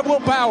noses ahead of Will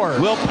Power.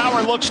 Will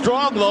Power looks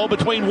strong, though,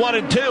 between 1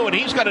 and 2, and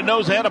he's got a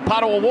nose ahead of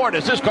Pato O'Ward,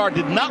 as this car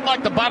did not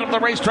like the bottom of the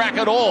racetrack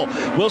at all.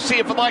 We'll see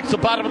if it likes the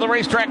bottom of the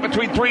racetrack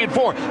between 3 and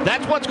 4.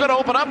 That's what's going to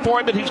open up for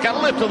him, but he's got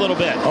to lift a little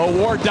bit.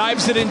 O'Ward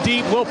dives it in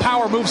deep. Will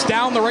Power moves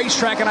down the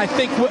racetrack racetrack, and I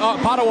think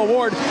Pato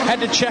O'Ward had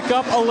to check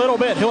up a little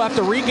bit. He'll have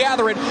to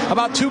regather it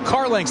about 2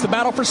 car lengths. The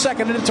battle for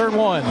second into turn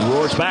 1.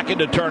 Roars back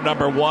into turn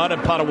number 1,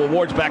 and Pato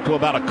O'Ward's back to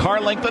about a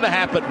car length and a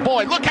half. But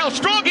boy, look how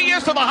strong he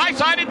is to the high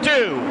side in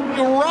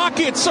 2.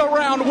 Rockets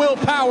around Will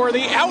Power.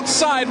 The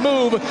outside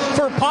move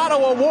for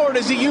Pato O'Ward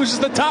as he uses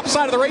the top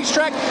side of the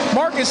racetrack.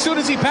 Mark, as soon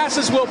as he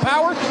passes Will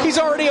Power, he's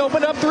already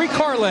opened up 3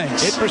 car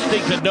lengths.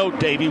 Interesting to note,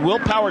 Davey, Will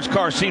Power's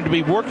car seemed to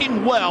be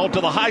working well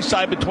to the high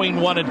side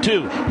between 1 and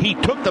 2. He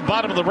took the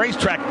bottom of the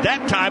racetrack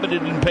that time, and it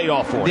didn't pay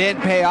off for him.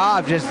 Didn't pay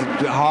off. Just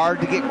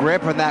hard to get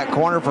grip in that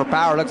corner for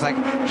Power. Looks like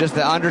just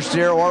the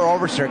understeer or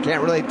oversteer.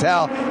 Can't really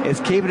tell. It's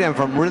keeping him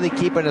from really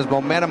keeping his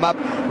momentum up,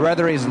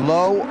 whether he's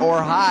low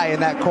or high in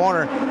that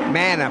corner.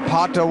 Man,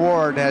 Pato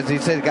O'Ward, as he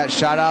said, got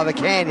shot out of the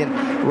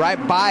canyon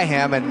right by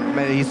him, and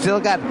he's still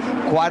got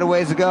quite a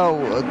ways to go.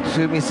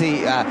 Let me see.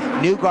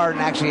 Newgarden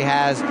actually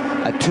has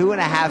a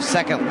 2.5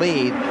 second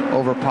lead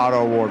over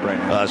Pato O'Ward right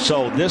now.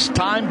 So this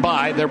time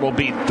by, there will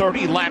be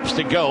 30 laps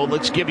to go.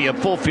 Let's give you a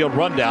full field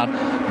rundown.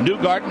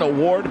 Newgarden,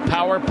 O'Ward,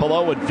 Power,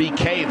 Palou, and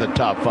VK the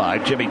top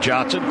 5. Jimmy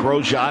Johnson,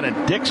 Grosjean,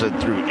 and Dixon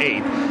through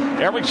 8th.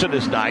 Ericsson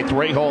is 9th.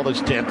 Rahal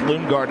is 10th.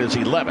 Lundgaard is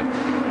 11th.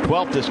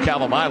 12th is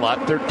Callum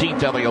Ilott.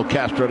 13th, Helio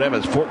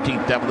Castroneves.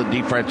 14th, Devlin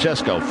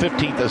DeFrancesco.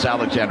 15th is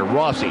Alexander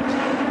Rossi.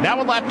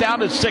 Now a lap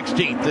down is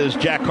 16th is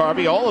Jack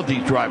Harvey. All of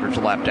these drivers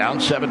a lap down.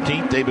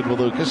 17th, David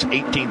Malukas.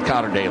 18th,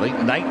 Connor Daly.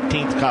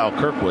 19th, Kyle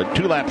Kirkwood.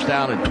 2 laps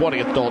down and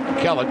 20th, Dalton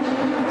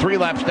Kellett. 3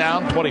 laps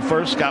down,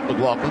 21st, Scott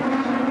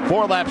McLaughlin.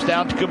 4 laps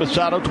down, Takuma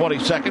Sato,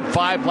 22nd.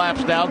 5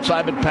 laps down,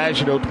 Simon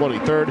Pagenaud,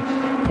 23rd.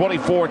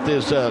 24th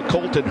is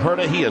Colton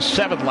Herta. He is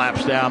 7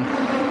 laps down.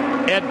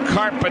 Ed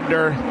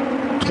Carpenter,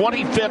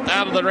 25th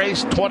out of the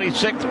race.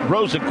 26th,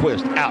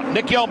 Rosenquist out.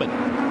 Nick Yeoman.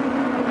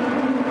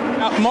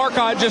 Mark,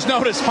 I just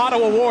noticed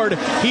Pato O'Ward,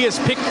 he has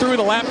picked through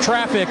the lap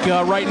traffic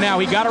right now.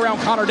 He got around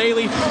Connor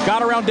Daly,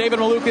 got around David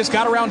Malukas,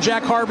 got around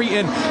Jack Harvey,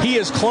 and he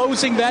is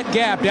closing that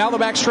gap down the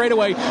back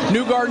straightaway.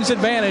 Newgarden's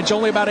advantage,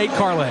 only about 8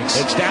 car lengths.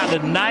 It's down to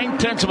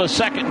 9/10 of a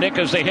second, Nick,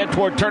 as they head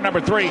toward turn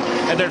number 3,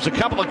 and there's a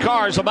couple of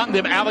cars, among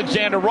them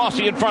Alexander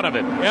Rossi in front of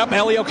him. Yep,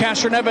 Helio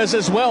Castroneves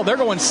as well. They're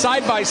going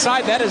side by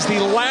side. That is the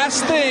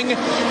last thing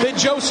that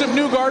Joseph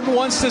Newgarden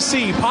wants to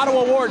see. Pato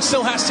O'Ward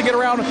still has to get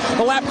around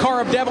the lap car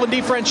of Devlin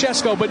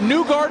DeFrancesco, but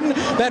Newgarden,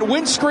 that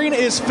windscreen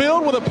is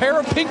filled with a pair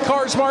of pink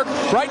cars, Mark,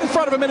 right in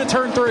front of him into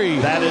turn 3.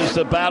 That is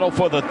the battle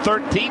for the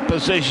 13th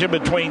position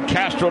between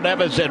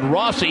Castroneves and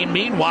Rossi.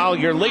 Meanwhile,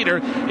 your leader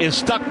is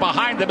stuck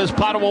behind them as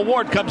Pato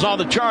O'Ward comes on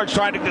the charge,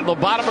 trying to get to the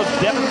bottom of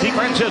Devlin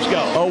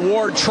DeFrancesco.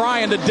 O'Ward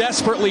trying to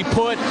desperately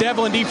put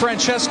Devlin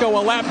DeFrancesco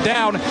a lap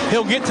down.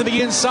 He'll get to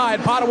the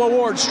inside. Pato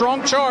O'Ward,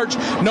 strong charge.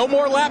 No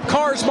more lap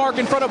cars, Mark,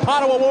 in front of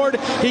Pato O'Ward.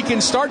 He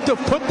can start to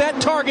put that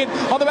target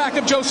on the back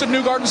of Joseph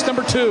Newgarden's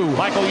number 2.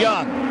 Michael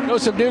Young.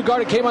 Joseph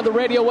Newgarden came on the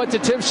radio, went to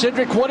Tim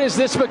Cindric. What is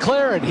this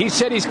McLaren? He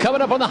said he's coming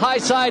up on the high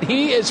side.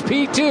 He is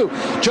P2.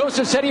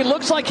 Joseph said he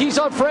looks like he's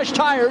on fresh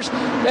tires.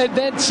 And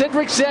then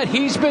Cindric said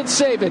he's been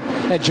saving.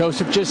 And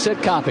Joseph just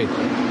said copy.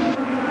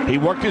 He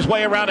worked his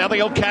way around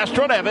Helio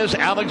Castroneves.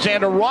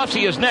 Alexander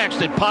Rossi is next.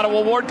 Did Pato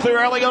O'Ward clear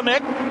Helio,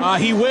 Nick?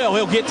 He will.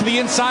 He'll get to the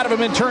inside of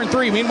him in turn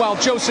 3. Meanwhile,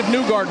 Joseph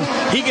Newgarden,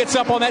 he gets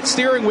up on that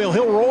steering wheel.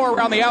 He'll roar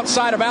around the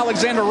outside of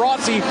Alexander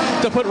Rossi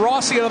to put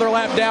Rossi another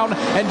lap down,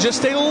 and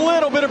just a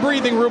little bit of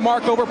breathing room,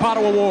 Mark, over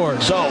Pato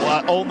O'Ward. So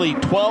only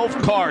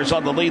 12 cars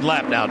on the lead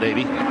lap now,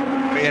 Davey.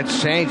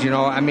 It's changed,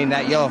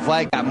 that yellow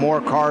flag got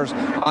more cars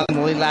on the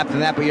lead lap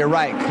than that, but you're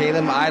right.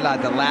 Caleb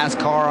Ilott, the last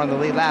car on the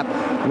lead lap.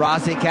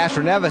 Rossi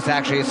Castroneves,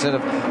 actually, instead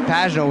of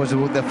Pagenaud, was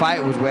the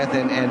fight was with,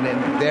 and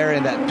they're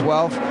in that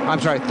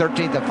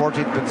 13th and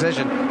 14th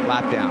position,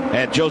 lap down.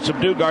 And Joseph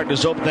Newgarden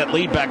has opened that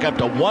lead back up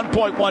to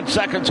 1.1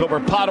 seconds over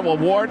Pato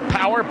O'Ward.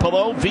 Power,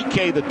 Palou,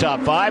 VK the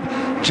top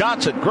 5.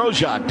 Johnson,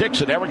 Grosjean,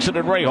 Dixon, Ericsson,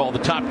 and Rahal the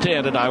top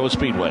 10 at Iowa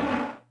Speedway.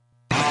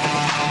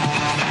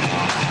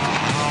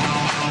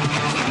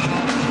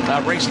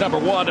 Race number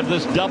 1 of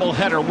this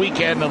doubleheader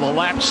weekend, and the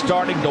laps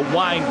starting to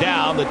wind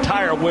down. The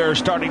tire wear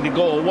starting to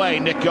go away.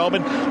 Nick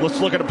Yeoman,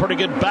 let's look at a pretty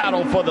good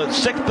battle for the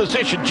 6th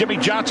position. Jimmy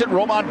Johnson,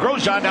 Romain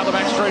Grosjean down the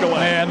back straightaway.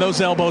 Man, those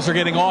elbows are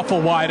getting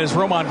awful wide as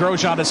Romain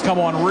Grosjean has come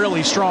on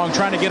really strong,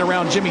 trying to get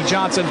around Jimmy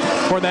Johnson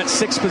for that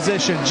 6th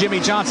position. Jimmy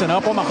Johnson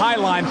up on the high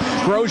line.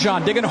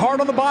 Grosjean digging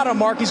hard on the bottom,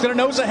 Mark. He's going to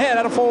nose ahead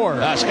out of 4.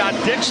 Scott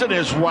Dixon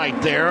is right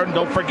there. And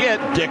don't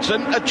forget,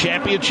 Dixon, a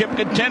championship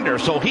contender.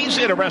 So he's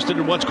interested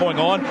in what's going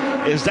on.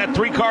 Is that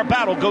 3-car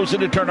battle goes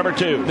into turn number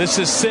 2. This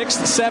is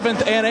 6th,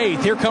 7th, and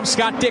 8th. Here comes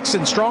Scott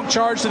Dixon. Strong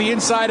charge to the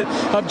inside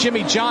of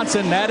Jimmy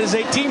Johnson. That is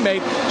a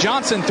teammate.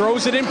 Johnson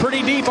throws it in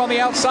pretty deep on the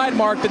outside,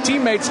 Mark. The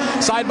teammates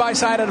side by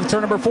side out of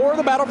turn number 4.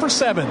 The battle for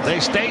 7th. They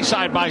stay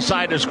side by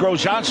side as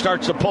Grosjean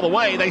starts to pull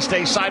away. They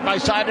stay side by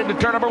side into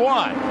turn number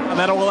 1. And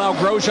that'll allow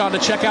Grosjean to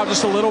check out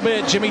just a little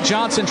bit. Jimmy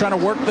Johnson trying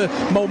to work the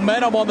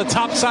momentum on the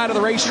top side of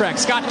the racetrack.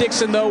 Scott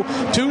Dixon, though,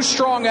 too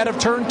strong out of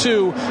turn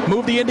 2.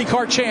 Move the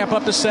IndyCar champ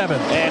up to 7th.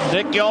 And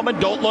Nick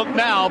Yeoman, don't look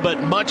now,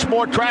 but much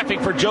more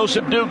traffic for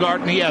Joseph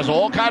Newgarden. He has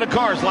all kind of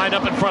cars lined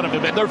up in front of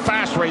him, and they're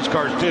fast race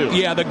cars, too.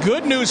 Yeah, the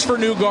good news for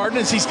Newgarden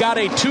is he's got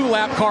a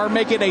 2-lap car,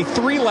 making a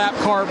 3-lap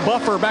car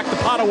buffer back to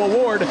Pato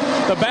O'Ward.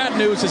 The bad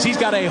news is he's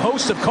got a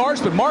host of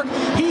cars, but Mark,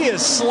 he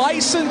is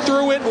slicing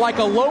through it like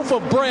a loaf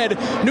of bread.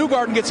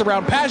 Newgarden gets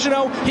around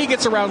Pagano, he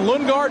gets around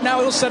Lundgaard, now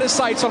he'll set his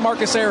sights on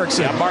Marcus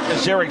Ericsson. Yeah,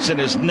 Marcus Ericsson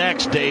is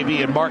next,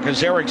 Davey, and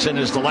Marcus Ericsson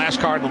is the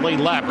last car in the lead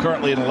lap,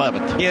 currently in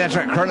 11th. Yeah, that's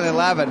right, currently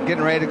 11th,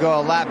 getting ready to go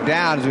a lap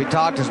down as we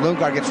talked, as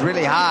Lundgaard gets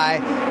really high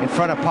in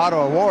front of Pato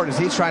O'Ward as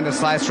he's trying to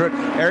slice through it.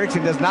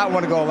 Ericsson does not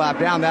want to go a lap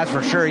down, that's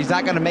for sure. He's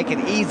not going to make it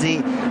easy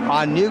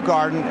on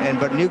Newgarden,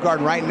 but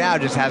Newgarden right now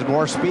just has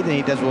more speed than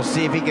he does. We'll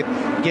see if he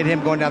can get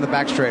him going down the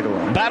back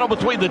straightaway. Battle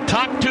between the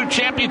top 2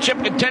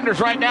 championship contenders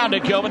right now,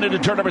 Nick Yeoman, into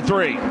turn number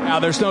 3. Now,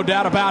 there's no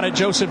doubt about it.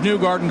 Joseph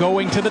Newgarden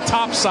going to the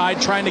top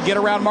side, trying to get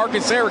around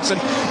Marcus Ericsson.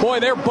 Boy,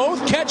 they're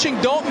both catching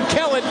Dalton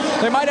Kellett.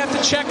 They might have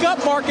to check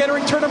up, Mark,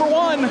 entering turn number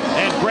 1.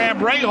 And Graham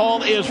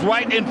Rahal is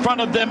right in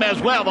front of them as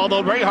well,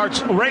 although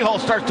Rahal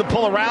starts to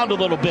pull around a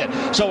little bit.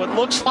 So it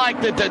looks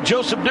like that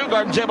Joseph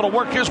Newgarden's able to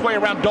work his way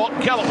around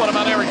Dalton Kellett. What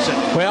about Ericsson?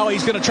 Well,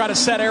 he's going to try to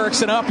set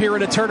Ericsson up here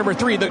into turn number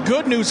 3. The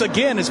good news,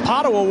 again, is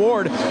Pato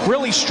O'Ward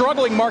really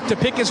struggling, Mark, to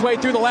pick his way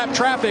through the lap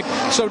traffic.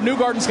 So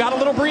Newgarden's got a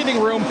little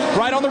breathing room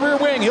right on the rear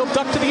wing. He'll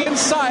duck to the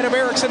inside of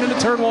Ericsson into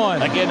turn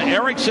 1. Again,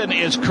 Ericsson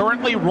is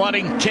currently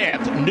running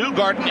 10th.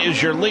 Newgarden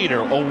is your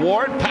leader.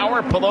 O'Ward,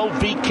 Power, Palou,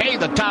 VK,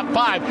 the top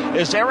 5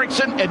 is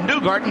Ericsson and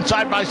Newgarden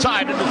side by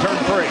side into turn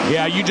 3.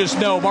 Yeah, you just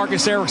know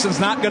Marcus Ericsson's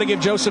not going to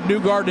give Joseph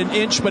Newgarden an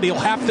inch, but he'll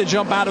have to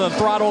jump out of the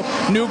throttle.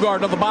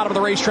 Newgarden at the bottom of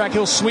the racetrack,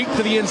 he'll sweep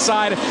to the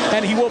inside,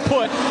 and he will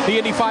put the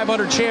Indy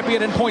 500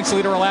 champion and points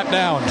leader a lap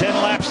down. 10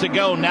 laps to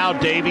go now,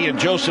 Davey, and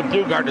Joseph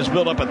Newgarden has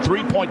built up a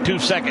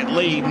 3.2-second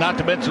lead, not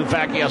to mention the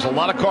fact he has a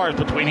lot of cars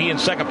between he and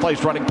second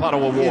place running Pato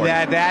O'Ward.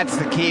 That's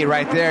the key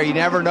right there. You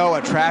never know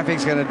what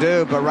traffic's going to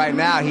do, but right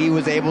now he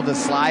was able to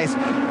slice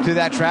through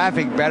that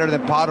traffic better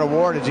than Pato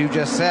O'Ward, as you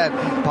just said.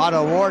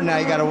 Pato O'Ward, now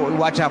you got to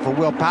watch out for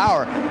Will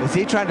Power. Is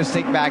he trying to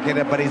sneak back in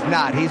it? But he's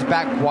not. He's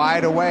back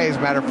quite a ways. As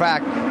a matter of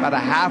fact, about a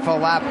half a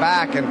lap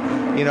back, and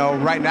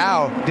right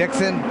now,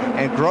 Dixon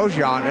and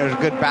Grosjean, there's a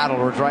good battle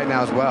right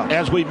now as well.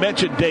 As we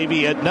mentioned,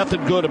 Davey,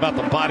 nothing good about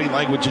the body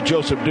language of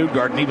Joseph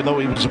Newgarden, even though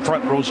he was a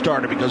front row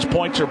starter, because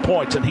points are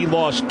points, and he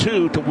lost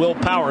 2 to Will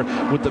Power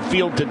with the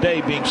field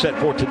today being set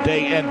for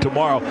today and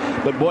tomorrow.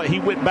 But boy, he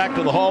went back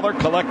to the hauler,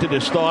 collected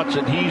his thoughts,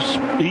 and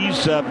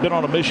he's been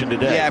on a mission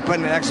today. Yeah,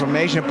 putting an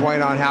exclamation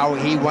point on how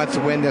he wants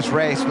to win this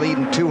race,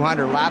 leading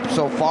 200 laps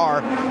so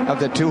far of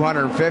the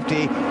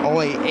 250,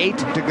 only 8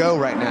 to go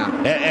right now.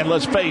 And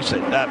let's face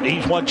it,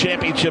 he's won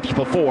championships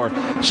before,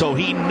 so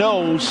he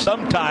knows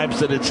sometimes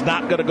that it's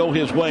not going to go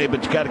his way,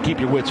 but you got to keep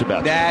your wits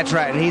about it. That's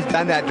right, and he's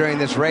done that during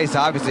this race.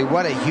 Obviously,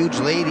 what a huge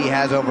lead he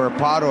has over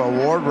Pato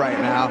O'Ward right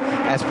now,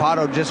 as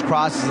Pato just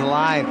crosses the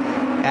line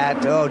at,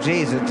 it's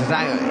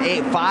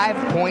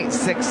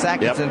 5.6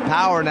 seconds, and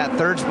Power in that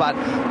third spot,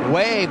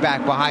 way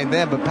back behind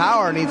them. But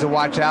Power needs to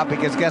watch out,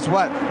 because guess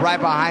what? Right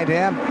behind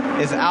him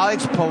is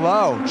Alex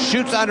Palou.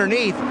 Shoots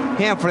underneath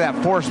him for that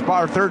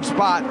third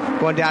spot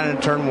going down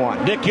into turn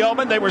 1. Nick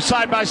Yeoman, they were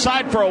side by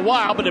side for a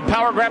while, but did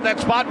Power grab that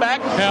spot back?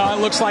 Yeah, it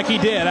looks like he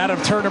did out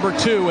of turn number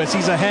 2 as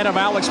he's ahead of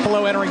Alex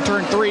Palou entering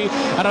turn 3.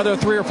 Another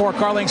 3 or 4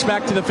 car lengths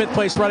back to the 5th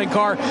place running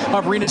car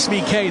of Rinus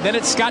VeeKay. Then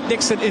it's Scott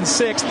Dixon in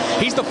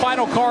 6th. He's the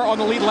final car on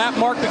the lead lap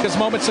mark, because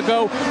moments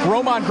ago,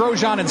 Romain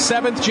Grosjean in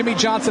 7th, Jimmy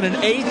Johnson in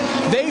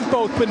 8th. They've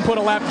both been put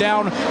a lap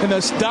down in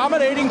this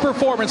dominating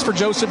performance for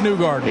Joseph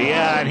Newgarden.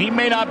 Yeah, and he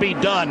may not be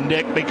done,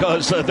 Nick,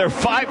 because there are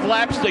 5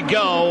 laps to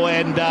go,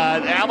 and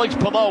Alex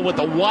Palou with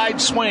a wide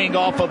swing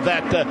off of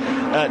that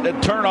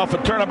turn off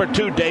of turn number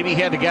 2, Davey,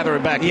 he had to gather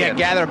it back in. Yeah,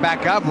 gather it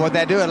back up. What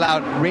that do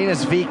allowed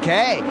Rinus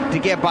VeeKay to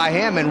get by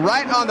him, and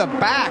right on the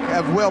back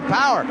of Will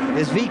Power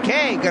is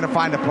VeeKay going to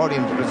find a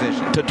podium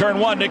position. To turn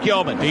 1, Nick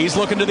Yeoman. He's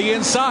looking to the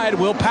inside.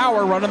 Will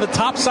Power running the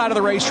top side of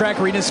the racetrack.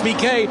 Rinus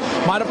VeeKay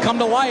might have come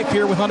to life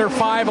here with under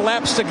 5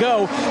 laps to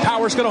go.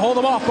 Power's going to hold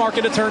him off, Mark,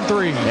 into turn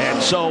 3.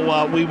 And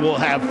so we will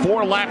have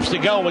 4 laps to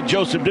go when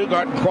Joseph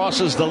Newgarden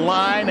crosses the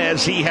line,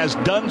 as he has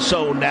done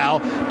so now,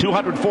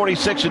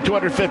 246 and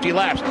 250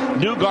 laps.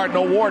 Newgarden,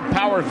 O'Ward,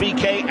 Power,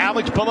 VeeKay,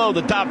 Alex Palou,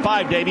 the top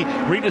 5, Davey.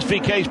 Rinus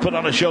VeeKay's put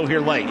on a show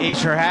here late. He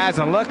sure has,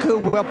 and look who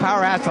Will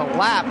Power has to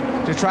lap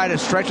to try to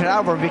stretch it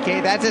out for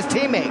VeeKay. That's his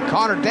teammate,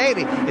 Connor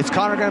Daly. Is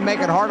Connor going to make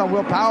it hard on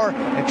Will Power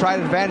and try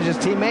to advantage his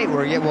teammate?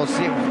 We'll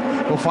see.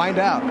 We'll find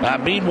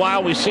out.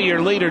 Meanwhile, we see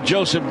your leader,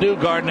 Joseph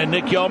Newgarden, and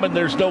Nick Yeoman.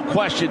 There's no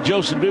question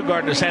Joseph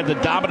Newgarden has had the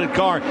dominant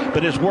car,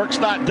 but his work's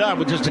not done.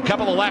 With just a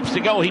couple of laps to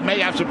go, he may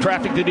have some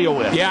traffic to deal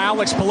with. Yeah,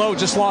 Alex Palou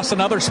just lost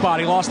another spot.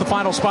 He lost the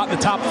final spot in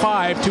the top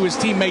 5 to his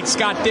teammate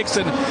Scott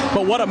Dixon.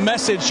 But what a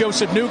message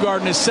Joseph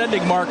Newgarden is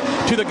sending, Mark,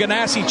 to the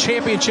Ganassi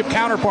Championship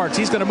counterparts.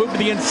 He's going to move to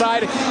the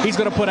inside. He's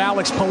going to put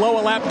Alex Palou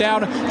a lap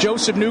down.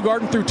 Joseph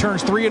Newgarden through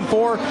turns 3 and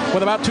 4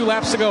 with about 2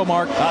 laps to go,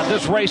 Mark.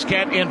 This race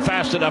can't end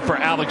fast enough for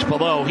Alex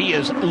Palou. He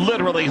is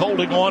literally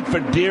holding on for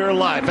dear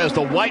life as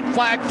the white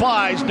flag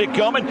flies. Nick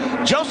Gilman,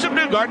 Joseph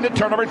Newgarden at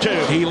turn number 2.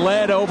 He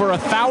led over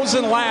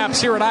 1,000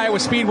 laps here at Iowa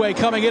Speedway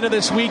coming into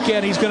this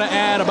weekend. He's going to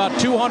add about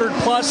 200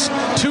 plus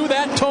to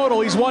that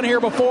total. He's won here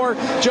before.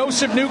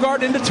 Joseph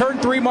Newgarden into turn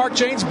 3. Mark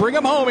Janes, bring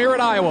him home here at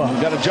Iowa.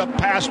 Got to jump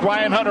past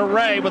Ryan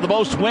Hunter-Reay with the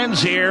most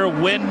wins here.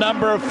 Win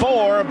number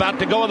 4 about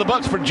to go in the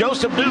books for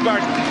Joseph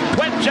Newgarden.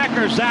 Quit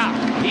checkers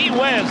out. He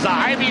wins the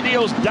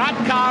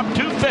HyVeDeals.com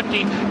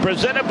 250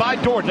 presented by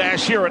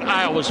DoorDash here at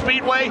Iowa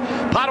Speedway.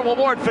 Pato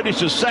O'Ward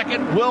finishes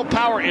second. Will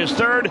Power is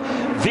third.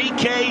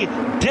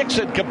 VK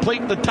Dixon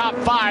complete the top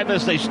 5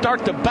 as they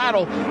start to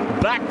battle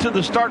back to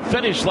the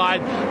start-finish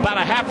line. About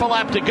a half a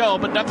lap to go,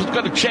 but nothing's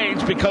going to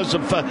change because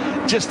of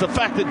just the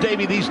fact that,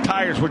 Davey, these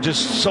tires were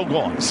just so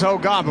gone. So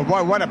gone, but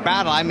boy, what a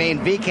battle. I mean,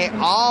 VK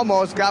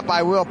almost got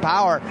by Will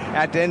Power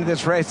at the end of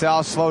this race. They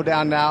all slow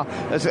down now.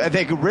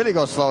 They could really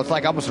go slow. It's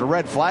like almost a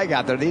red flag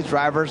out there. These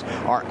drivers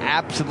are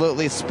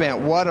absolutely spent.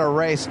 What a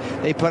race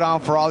they put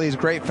on for all these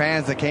great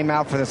fans that came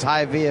out for this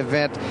Hy-Vee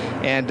event.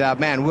 And,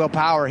 man, Will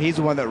Power, he's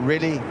the one that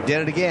really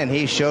did it again.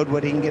 He showed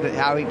what he can get it,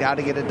 how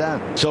to get it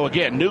done. So,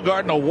 again,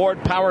 Newgarden,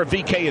 O'Ward, Power,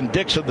 VK, and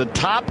Dixon. The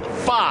top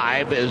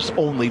 5 is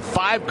only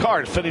 5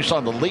 cars finished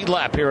on the lead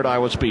lap here at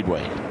Iowa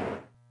Speedway.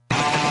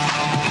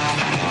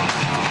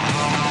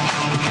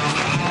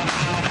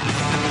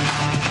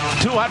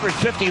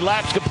 250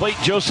 laps complete.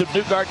 Joseph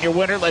Newgarden, your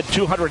winner, led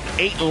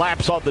 208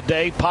 laps on the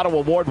day. Pato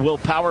O'Ward, Will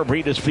Power,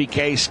 Breeders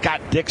VK, Scott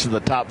Dixon,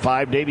 the top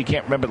 5. Dave, you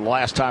can't remember the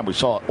last time we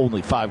saw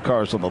only 5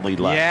 cars on the lead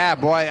lap. Yeah,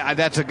 boy,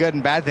 that's a good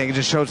and bad thing. It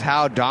just shows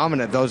how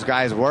dominant those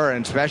guys were,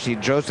 and especially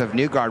Joseph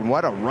Newgarden.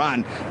 What a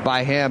run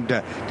by him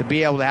to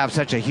be able to have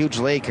such a huge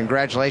lead.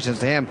 Congratulations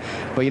to him.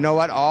 But you know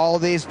what? All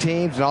these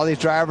teams and all these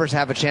drivers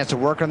have a chance to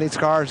work on these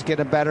cars, get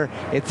them better.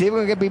 It's even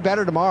going to be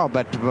better tomorrow.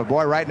 But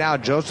boy, right now,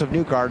 Joseph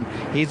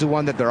Newgarden, he's the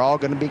one that they're all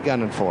going to be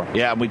gunning for.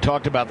 Yeah, and we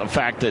talked about the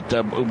fact that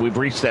we've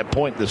reached that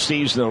point in the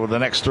season over the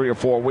next 3 or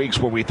 4 weeks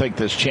where we think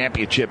this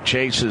championship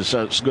chase is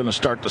going to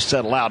start to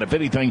settle out. If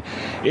anything,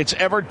 it's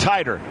ever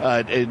tighter.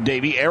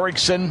 Davey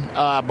Erickson,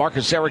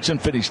 Marcus Erickson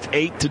finished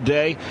 8th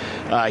today.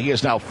 He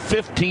is now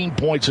 15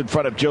 points in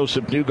front of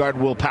Joseph Newgarden.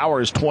 Will Power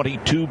is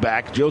 22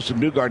 back. Joseph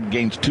Newgarden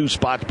gains 2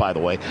 spots, by the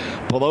way.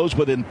 Pelot's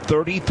within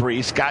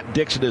 33. Scott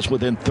Dixon is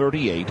within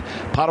 38.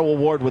 Pato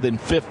O'Ward within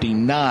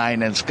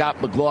 59. And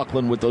Scott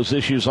McLaughlin with those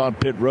issues on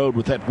pit road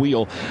with that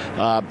wheel,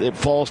 it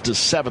falls to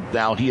 7th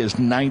now. He is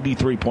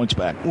 93 points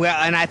back. Well,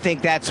 and I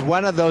think that's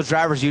one of those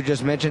drivers you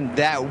just mentioned.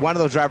 That one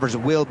of those drivers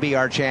will be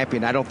our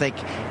champion. I don't think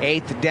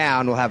 8th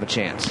down will have a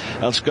chance.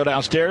 Let's go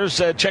downstairs.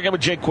 Check in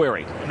with Jake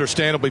Query.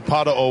 Understandably,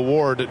 Pato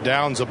O'Ward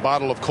downs a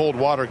bottle of cold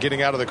water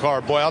getting out of the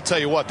car. Boy, I'll tell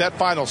you what, that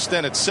final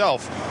stint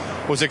itself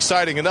was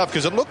exciting enough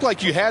because it looked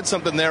like you had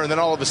something there, and then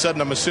all of a sudden,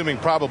 I'm assuming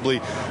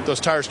probably those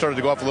tires started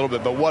to go off a little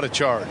bit, but what a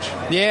charge.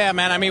 Yeah,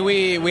 man, I mean,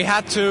 we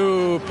had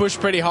to push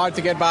pretty hard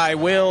to get by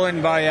Will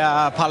and by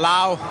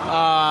Palau.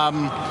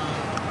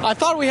 I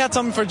thought we had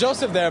something for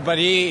Joseph there, but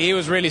he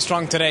was really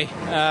strong today.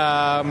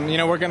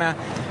 We're going to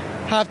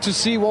have to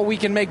see what we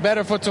can make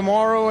better for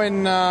tomorrow,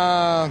 and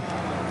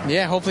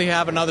hopefully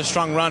have another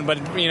strong run, but,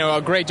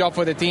 a great job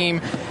for the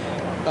team.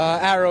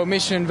 Arrow,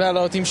 Mission,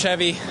 Velo, Team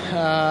Chevy.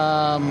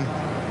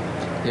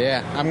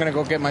 I'm gonna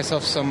go get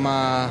myself some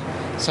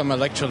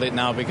electrolyte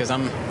now because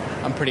I'm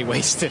pretty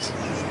wasted.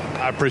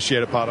 I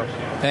appreciate it, Pato.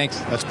 Thanks.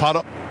 That's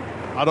Pato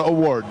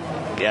O'Ward.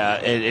 Yeah,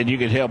 and you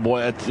can tell,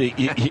 boy,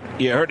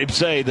 you heard him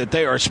say that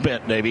they are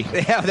spent, Davey.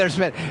 Yeah, they're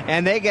spent.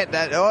 And they get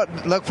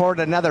look forward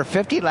to another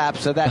 50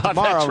 laps of that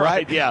tomorrow, That's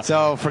right? Yeah.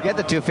 So forget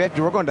the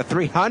 250. We're going to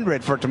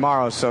 300 for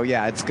tomorrow. So,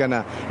 yeah, it's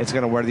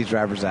gonna wear these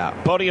drivers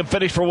out. Podium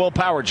finish for Will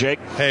Power, Jake.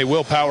 Hey,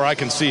 Will Power, I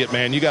can see it,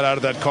 man. You got out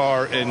of that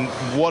car, and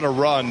what a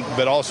run,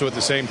 but also at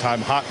the same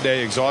time, hot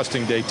day,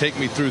 exhausting day. Take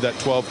me through that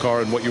 12 car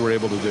and what you were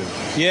able to do.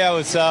 Yeah, it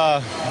was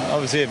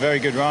obviously a very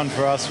good run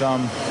for us.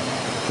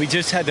 We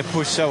just had to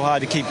push so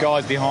hard to keep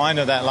guys behind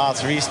on that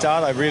last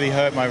restart. I really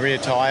hurt my rear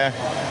tyre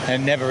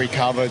and never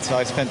recovered, so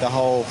I spent the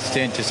whole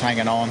stint just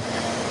hanging on.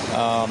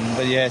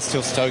 But yeah,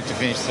 still stoked to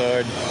finish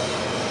third.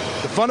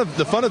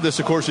 The fun of this,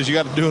 of course, is you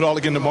got to do it all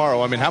again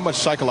tomorrow. I mean, how much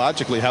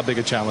psychologically, how big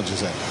a challenge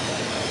is that?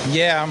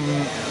 Yeah,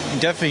 I'm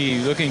definitely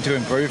looking to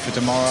improve for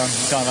tomorrow. I'm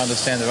starting to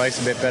understand the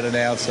race a bit better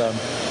now, so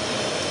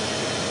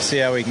see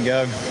how we can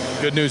go.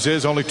 Good news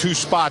is only 2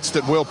 spots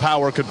that Will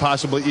Power could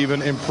possibly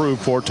even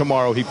improve for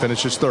tomorrow. He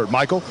finishes third.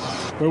 Michael?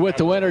 We're with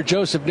the winner,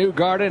 Joseph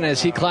Newgarden,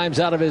 as he climbs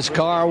out of his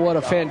car. What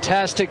a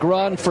fantastic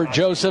run for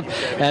Joseph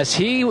as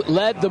he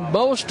led the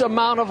most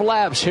amount of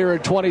laps here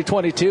in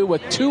 2022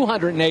 with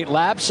 208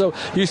 laps. So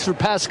you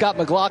surpassed Scott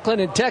McLaughlin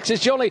in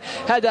Texas. You only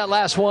had that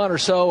last one or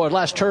so, or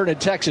last turn in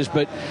Texas,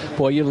 but,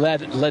 boy, you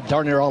led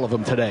darn near all of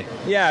them today.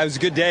 Yeah, it was a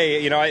good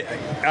day.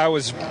 I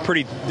was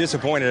pretty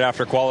disappointed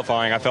after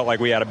qualifying. I felt like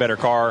we had a better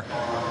car.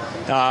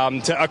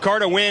 a car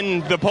to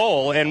win the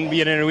pole, and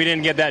we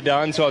didn't get that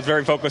done. So I was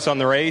very focused on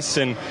the race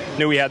and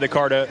knew we had the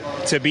car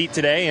to beat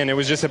today, and it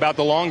was just about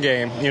the long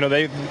game.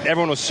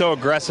 Everyone was so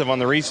aggressive on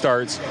the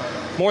restarts,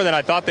 more than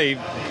I thought they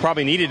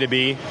probably needed to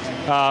be.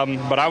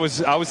 But I was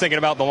thinking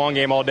about the long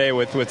game all day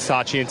with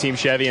Sachi and Team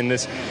Chevy, and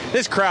this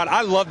crowd.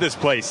 I love this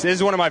place. This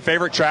is one of my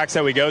favorite tracks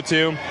that we go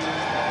to.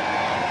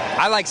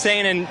 I like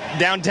staying in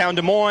downtown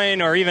Des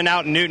Moines or even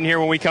out in Newton here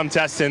when we come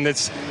testing.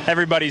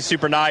 Everybody's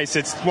super nice.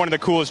 It's one of the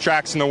coolest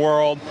tracks in the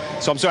world.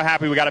 So I'm so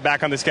happy we got it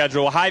back on the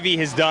schedule. Hy-Vee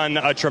has done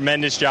a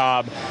tremendous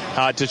job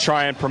to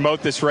try and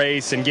promote this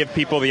race and give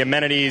people the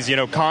amenities,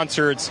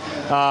 concerts.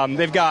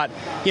 They've got,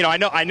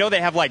 I know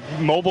they have like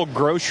mobile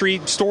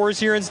grocery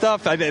stores here and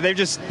stuff.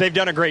 They've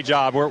done a great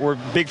job. We're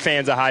big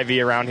fans of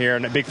Hy-Vee around here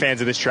and big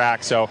fans of this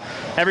track. So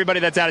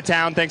everybody that's out of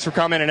town, thanks for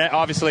coming. And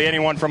obviously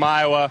anyone from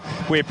Iowa,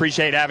 we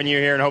appreciate having you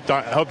here and hope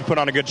to put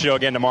on a good show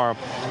again tomorrow.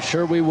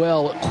 Sure we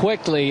will.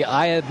 Quickly,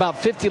 I had about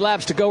 50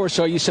 laps to go or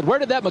so. You said, where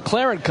did that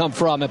McLaren come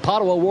from? And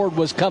Pato O'Ward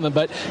was coming,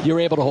 but you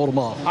were able to hold them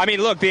off. I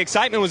mean, look, the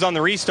excitement was on the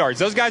restarts.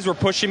 Those guys were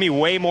pushing me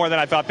way more than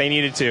I thought they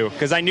needed to,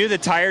 because I knew the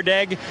tire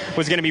deg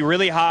was going to be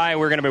really high.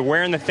 We were going to be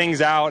wearing the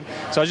things out.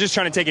 So I was just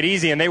trying to take it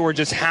easy, and they were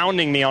just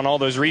hounding me on all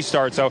those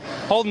restarts. So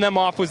holding them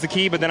off was the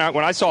key. But then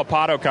when I saw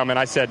Pato coming,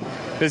 I said,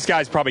 this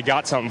guy's probably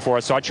got something for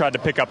us. So I tried to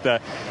pick up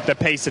the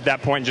pace at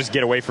that point and just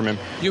get away from him.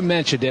 You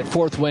mentioned it,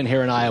 fourth win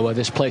here in Iowa.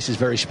 This place is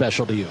very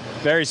special to you.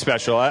 Very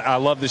special. I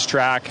love this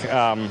track.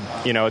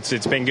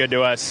 It's been good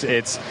to us.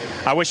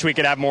 I wish we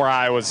could have more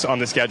Iowas on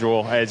the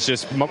schedule. It's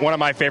just one of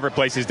my favorite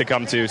places to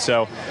come to.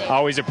 So I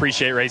always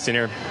appreciate racing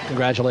here.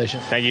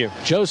 Congratulations. Thank you.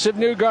 Joseph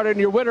Newgarden,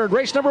 your winner in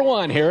race number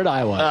 1 here at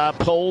Iowa.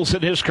 Poles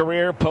in his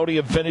career,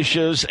 podium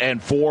finishes,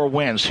 and 4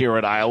 wins here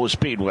at Iowa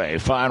Speedway.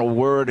 Final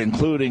word,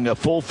 including a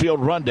full field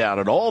rundown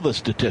and all the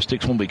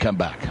statistics when we come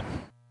back.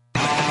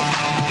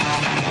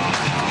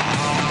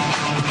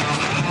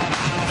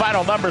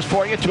 Final numbers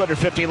for you.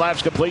 250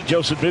 laps complete.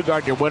 Joseph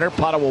Newgarden, your winner.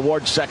 Pato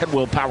O'Ward, second.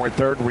 Will Power,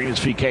 third. Rinus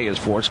VeeKay is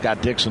fourth.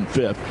 Scott Dixon,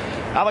 fifth.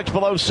 Alex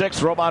Palou,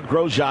 sixth. Romain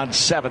Grosjean,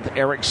 seventh.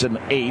 Ericsson,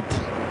 eighth.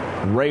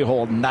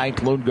 Rahal, ninth.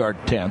 Lundgaard,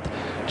 10th.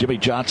 Jimmy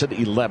Johnson,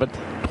 11th.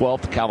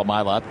 12th, Callum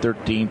Ilott.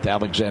 13th,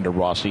 Alexander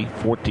Rossi.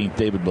 14th,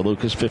 David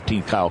Malukas.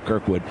 15th, Kyle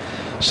Kirkwood.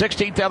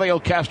 16th, Elio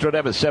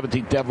Castroneves.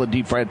 17th, Devlin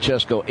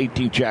DiFrancesco.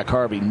 18th, Jack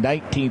Harvey.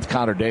 19th,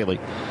 Connor Daly.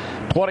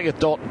 20th,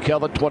 Dalton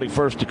Kellett.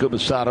 21st, Takuma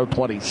Sato.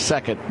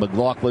 22nd,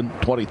 McLaughlin.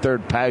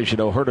 23rd,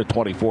 Pagenaud. Herta,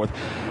 24th.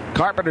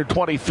 Carpenter,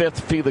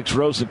 25th. Felix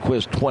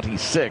Rosenquist,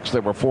 26th.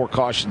 There were 4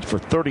 cautions for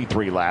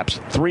 33 laps.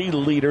 3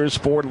 leaders,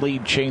 4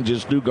 lead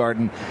changes.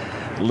 Newgarden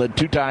led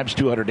 2 times,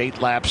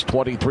 208 laps.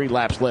 23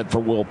 laps led for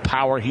Will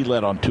Power. He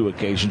led on 2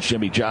 occasions.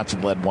 Jimmy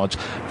Johnson led once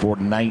for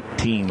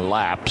 19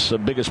 laps. The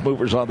biggest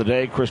movers on the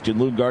day, Christian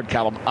Lundgaard,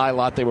 Callum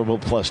Ilott, they were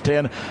both plus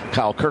 10.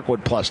 Kyle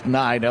Kirkwood plus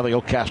 9.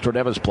 Elio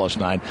Castroneves plus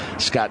 9.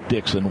 Scott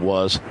Dixon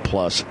was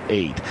plus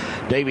 8.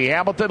 Davey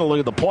Hamilton, look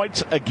at the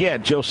points.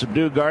 Again, Joseph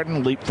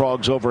Newgarden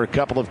leapfrogs over a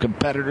couple of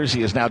competitors.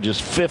 He is now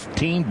just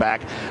 15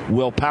 back.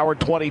 Will Power,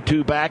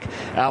 22 back.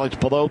 Alex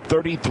Palou,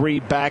 33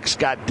 back.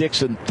 Scott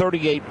Dixon,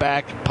 38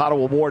 back. Pato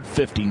O'Ward,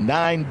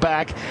 59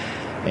 back.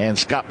 And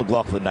Scott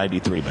McLaughlin,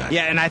 93 back.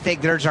 Yeah, and I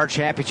think there's our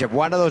championship.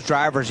 One of those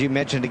drivers you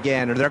mentioned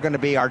again, or they're going to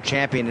be our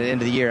champion at the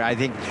end of the year. I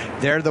think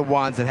they're the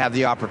ones that have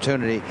the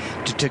opportunity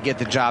to get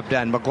the job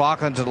done.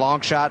 McLaughlin's a long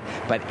shot,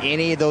 but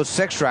any of those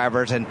 6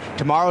 drivers, and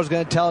tomorrow's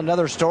going to tell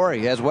another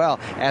story as well.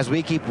 As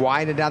we keep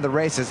winding down the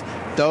races,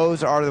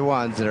 those are the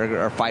ones that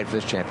are fighting for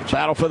this championship.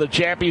 Battle for the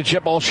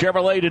championship, all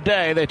Chevrolet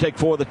today. They take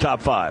 4 of the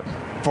top 5.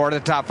 4 of the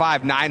top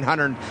 5,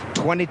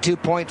 922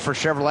 points for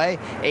Chevrolet,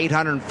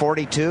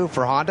 842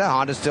 for Honda.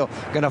 Honda's still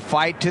going to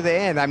fight to the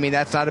end. I mean,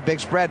 that's not a big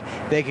spread.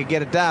 They could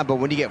get it done, but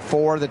when you get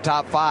 4 of the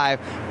top 5,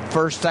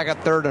 first,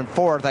 second, third, and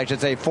fourth, I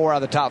should say 4 out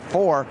of the top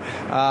 4,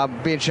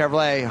 being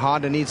Chevrolet,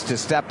 Honda needs to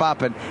step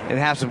up and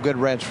have some good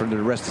wins for the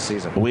rest of the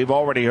season. We've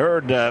already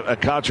heard a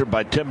concert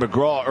by Tim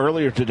McGraw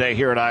earlier today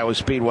here at Iowa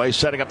Speedway,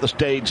 setting up the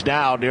stage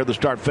now near the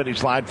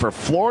start-finish line for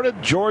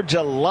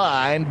Florida-Georgia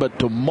line. But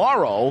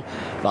tomorrow,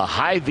 the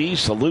Hy-Vee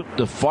Salute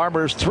to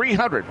Farmers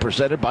 300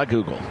 presented by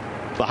Google.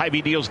 The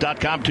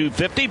HyVeeDeals.com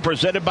 250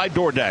 presented by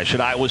DoorDash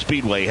at Iowa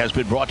Speedway has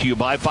been brought to you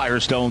by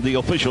Firestone, the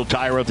official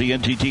tire of the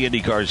NTT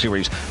IndyCar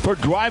Series for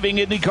driving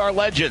IndyCar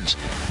legends.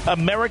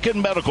 American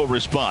Medical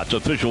Response,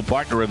 official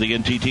partner of the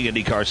NTT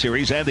IndyCar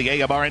Series and the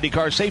AMR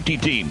IndyCar Safety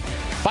Team.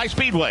 By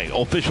Speedway,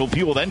 official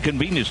fuel and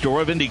convenience store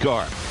of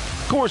IndyCar.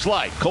 Coors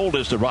Light, cold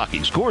as the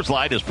Rockies. Coors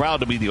Light is proud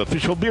to be the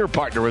official beer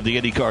partner of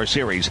the IndyCar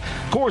Series.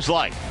 Coors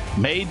Light,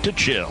 made to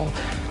chill.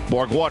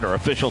 Borg Water,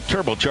 official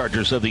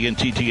turbochargers of the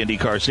NTT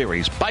IndyCar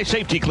Series. By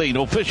Safety Clean,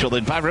 official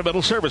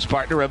environmental service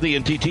partner of the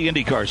NTT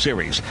IndyCar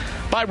Series.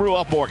 By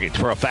Ruoff Mortgage,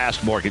 for a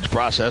fast mortgage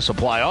process,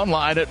 apply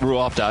online at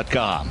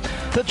ruoff.com.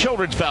 The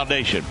Children's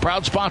Foundation,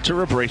 proud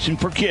sponsor of Racing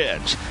for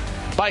Kids.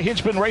 By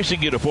Hinchman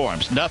Racing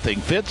Uniforms, nothing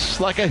fits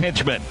like a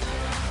Hinchman.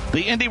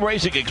 The Indy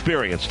Racing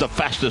Experience, the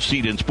fastest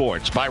seat in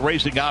sports, by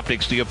Racing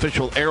Optics, the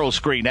official aero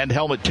screen and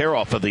helmet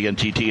tear-off of the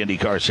NTT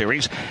IndyCar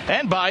Series,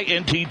 and by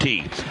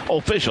NTT,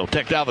 official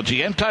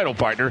technology and title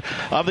partner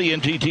of the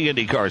NTT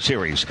IndyCar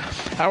Series.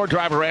 Our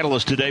driver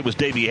analyst today was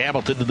Davey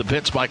Hamilton. In the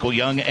pits, Michael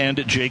Young and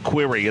Jay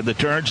Query. In the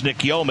turns,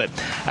 Nick Yeoman.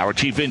 Our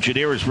chief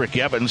engineer is Rick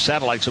Evans.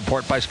 Satellite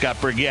support by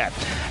Scott Brigette.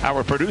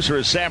 Our producer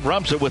is Sam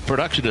Rumsa with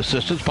production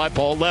assistance by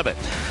Paul Levitt.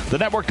 The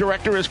network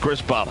director is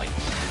Chris Bolley.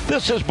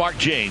 This is Mark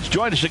Janes.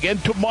 Join us again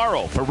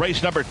tomorrow for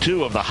race number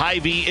 2 of the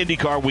Hy-Vee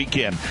IndyCar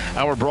weekend.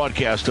 Our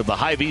broadcast of the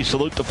Hy-Vee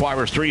Salute the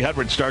Farmers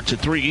 300 starts at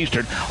 3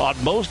 Eastern on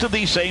most of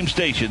these same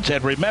stations.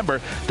 And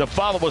remember to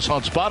follow us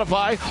on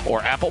Spotify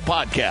or Apple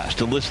Podcasts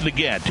to listen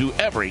again to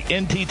every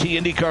NTT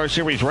IndyCar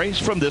Series race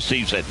from this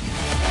season.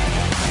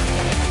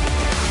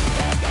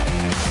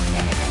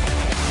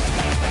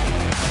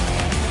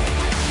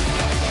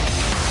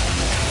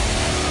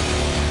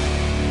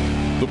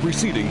 The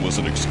preceding was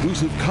an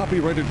exclusive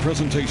copyrighted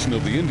presentation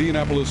of the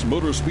Indianapolis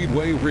Motor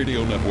Speedway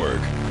Radio Network.